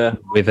to. But yeah,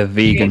 with a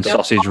vegan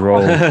sausage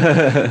roll.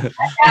 It's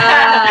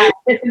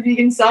a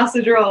vegan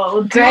sausage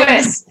roll. Do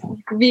it.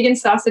 Vegan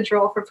sausage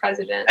roll for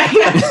president.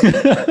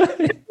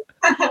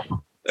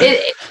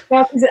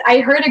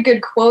 I heard a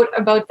good quote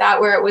about that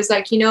where it was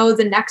like,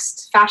 the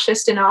next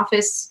fascist in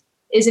office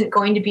isn't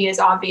going to be as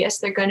obvious.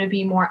 They're going to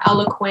be more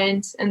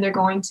eloquent and they're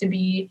going to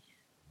be,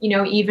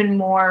 even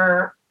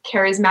more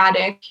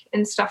charismatic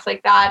and stuff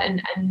like that.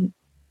 And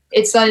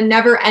it's a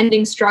never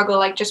ending struggle.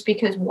 Like just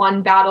because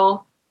one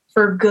battle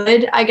for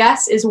good, I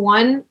guess, is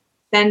won,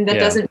 then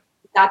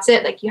that's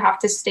it. Like you have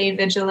to stay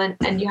vigilant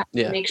and you have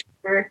to make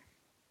sure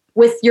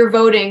with your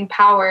voting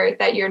power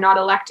that you're not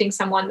electing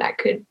someone that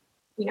could,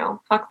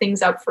 fuck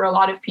things up for a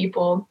lot of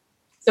people.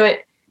 So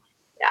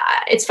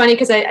it's funny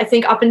because I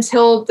think up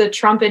until the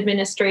Trump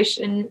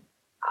administration,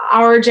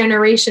 our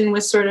generation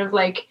was sort of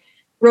like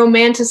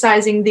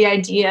romanticizing the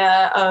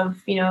idea of,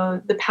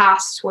 the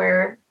past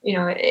where,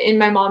 in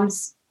my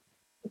mom's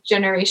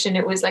generation,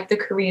 it was like the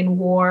Korean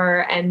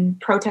War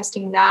and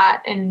protesting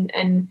that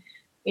and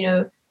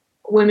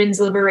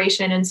women's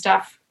liberation and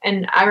stuff.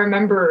 And I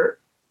remember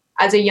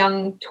as a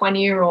young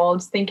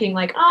 20-year-old thinking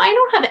like, oh, I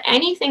don't have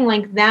anything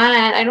like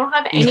that. I don't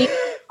have any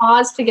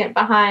cause to get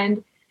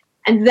behind.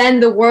 And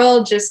then the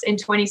world just in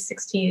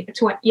 2016,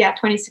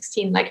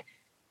 like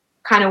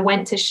kind of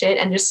went to shit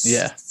and just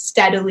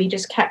steadily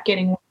just kept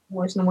getting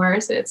worse and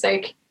worse. It's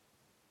like,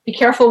 be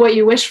careful what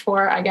you wish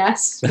for, I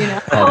guess.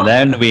 And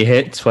then we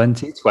hit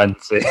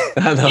 2020.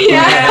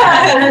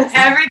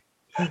 Everything.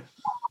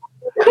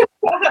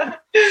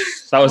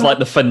 That was like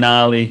the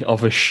finale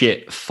of a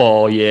shit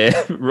 4-year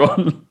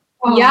run.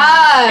 Oh,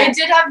 yeah, it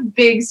did have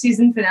big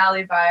season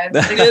finale vibes.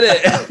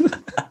 Did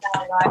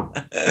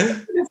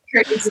It's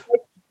crazy.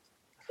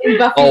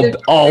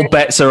 All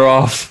bets are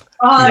off.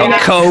 We've got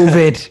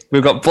COVID.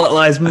 We've got Black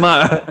Lives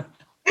Matter.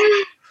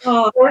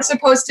 We're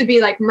supposed to be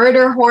like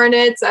murder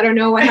hornets. I don't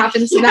know what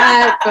happens to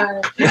that,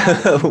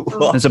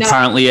 but there's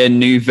apparently a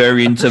new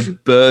variant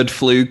of bird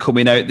flu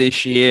coming out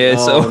this year.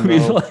 we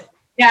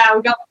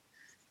got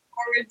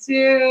forward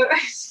to.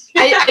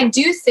 I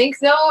do think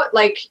though,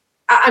 like,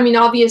 I mean,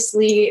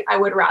 obviously, I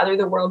would rather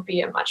the world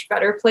be a much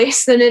better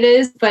place than it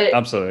is, but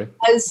absolutely,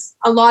 as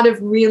a lot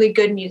of really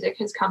good music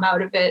has come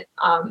out of it,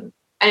 and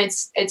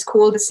it's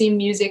cool to see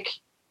music.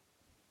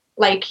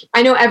 Like,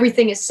 I know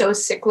everything is so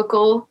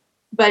cyclical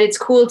but it's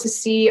cool to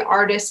see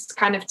artists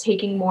kind of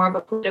taking more of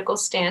a political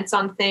stance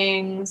on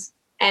things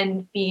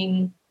and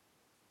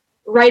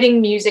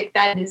writing music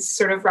that is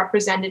sort of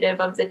representative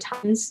of the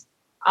times.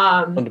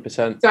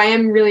 100%. So I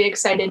am really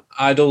excited.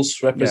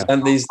 Idols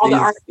represent these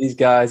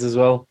guys as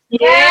well.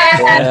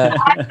 Yeah.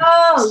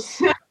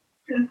 Idols.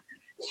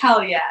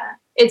 Hell yeah.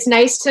 It's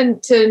nice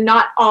to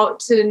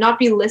not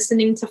be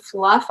listening to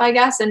fluff, I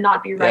guess, and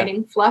not be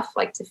writing fluff,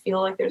 like to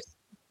feel like there's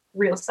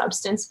real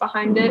substance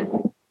behind it.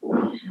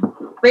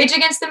 Rage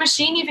Against the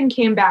Machine even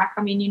came back.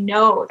 I mean,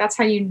 that's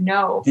how you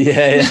know.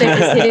 Yeah. Shit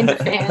is hitting the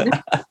fan.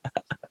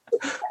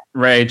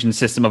 Rage and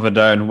System of a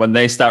Down, when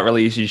they start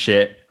releasing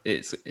shit,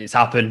 it's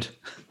happened.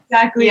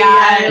 Exactly.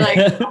 Yeah. Like,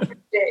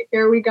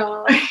 here we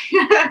go.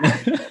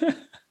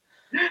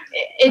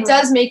 It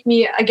does make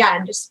me,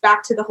 again, just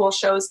back to the whole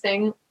shows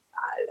thing,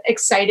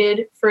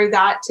 excited for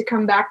that to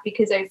come back,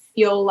 because I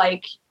feel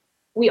like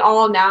we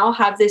all now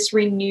have this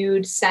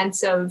renewed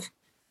sense of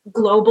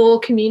global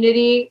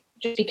community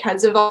just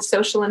because of all the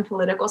social and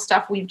political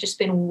stuff we've just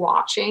been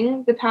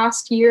watching the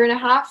past year and a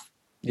half.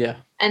 Yeah.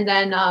 And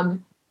then,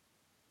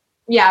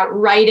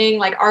 writing,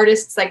 like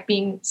artists like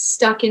being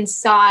stuck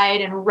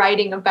inside and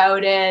writing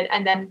about it,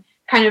 and then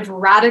kind of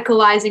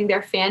radicalizing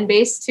their fan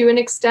base to an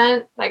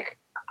extent. Like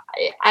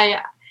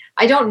I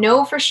don't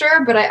know for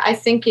sure, but I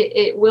think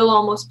it will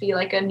almost be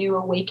like a new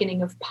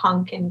awakening of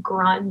punk and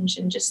grunge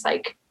and just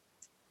like,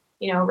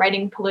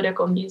 writing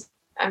political music.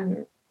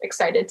 I'm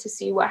excited to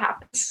see what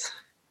happens.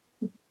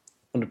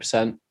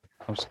 100%.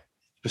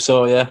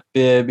 So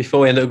yeah,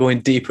 before we end up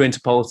going deeper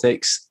into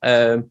politics,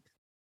 my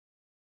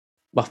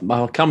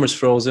camera's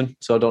frozen,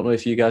 so I don't know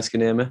if you guys can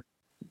hear me.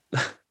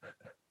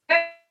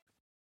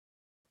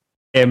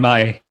 Am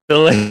I?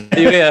 Are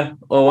you here?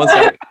 Oh, one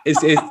sec.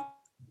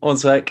 One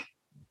sec.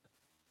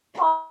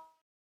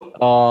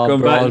 Oh,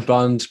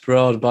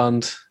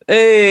 broadband.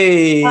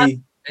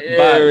 Hey!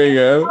 There we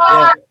go.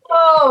 Yeah.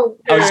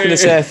 I was just going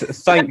to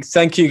say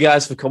thank you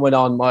guys for coming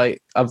on.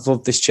 Like, I've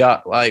loved this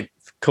chat. Like,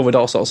 covered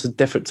all sorts of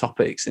different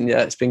topics, and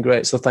it's been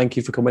great. So thank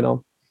you for coming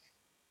on.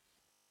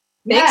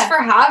 Thanks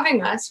for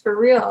having us, for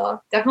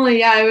real.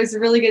 Definitely, it was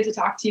really good to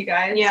talk to you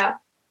guys. Yeah.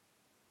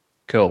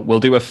 Cool. We'll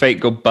do a fake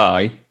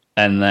goodbye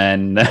and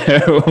then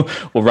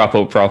we'll wrap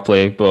up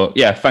properly. But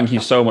yeah, thank you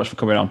so much for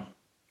coming on.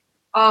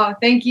 Oh,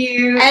 thank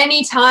you.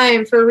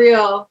 Anytime, for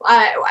real.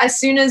 As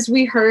soon as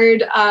we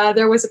heard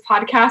there was a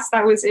podcast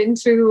that was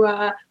into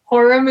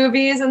horror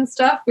movies and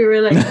stuff, we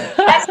were like,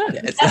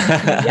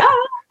 yeah.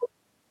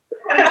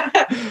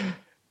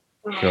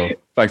 Cool.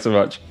 Thanks so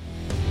much.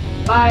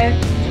 Bye.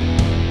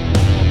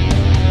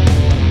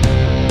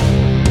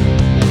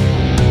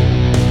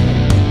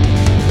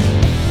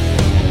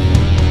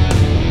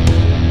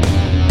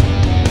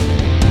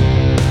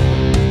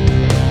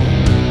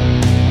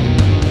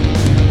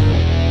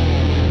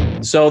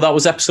 So that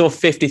was episode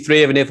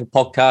 53 of Naval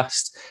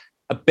Podcast.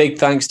 A big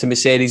thanks to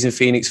Mercedes and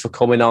Phoenix for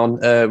coming on.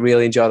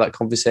 Really enjoyed that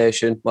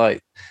conversation.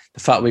 Like,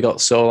 the fact we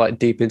got so like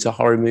deep into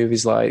horror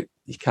movies, like,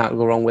 you can't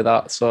go wrong with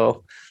that.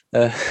 So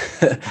I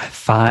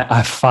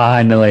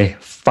finally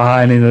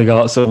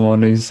got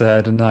someone who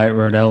said A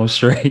Nightmare on Elm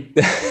Street.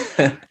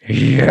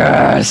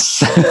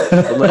 Yes.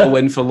 A little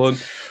win for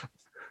Lund.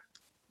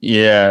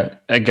 Yeah.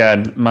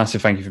 Again,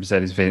 massive thank you for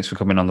Mercedes and Phoenix for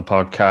coming on the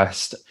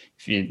podcast.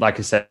 If you, like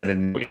I said,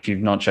 if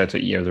you've not checked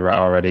out Year of the Rat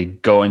already,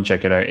 go and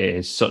check it out. It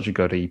is such a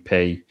good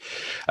EP.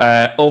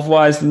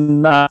 Otherwise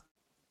than that,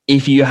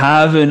 if you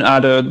haven't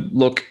had a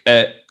look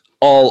at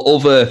all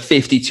other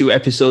 52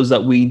 episodes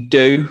that we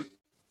do,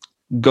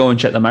 go and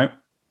check them out.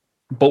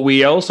 But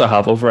we also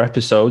have other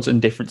episodes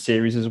and different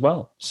series as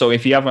well. So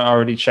if you haven't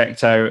already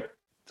checked out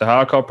the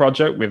Hardcore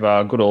Project with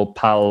our good old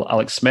pal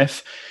Alex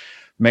Smith,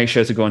 make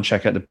sure to go and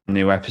check out the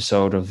new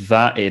episode of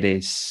that. It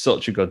is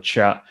such a good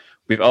chat.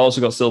 We've also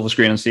got Silver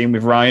Screen Unseen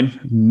with Ryan.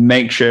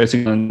 Make sure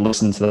to go and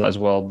listen to that as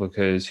well,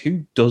 because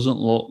who doesn't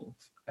love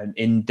an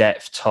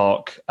in-depth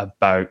talk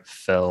about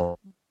film?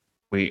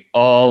 We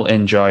all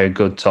enjoy a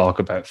good talk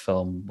about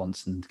film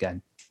once and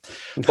again.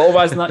 But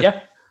otherwise than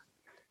that,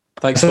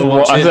 Thanks for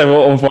watching. I said,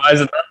 otherwise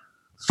than that,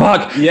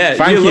 fuck. Yeah,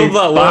 thank you.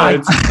 Love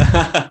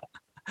that word.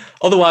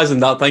 Otherwise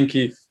than that, thank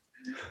you.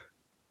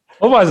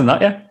 Otherwise than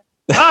that,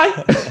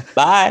 Bye.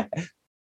 Bye.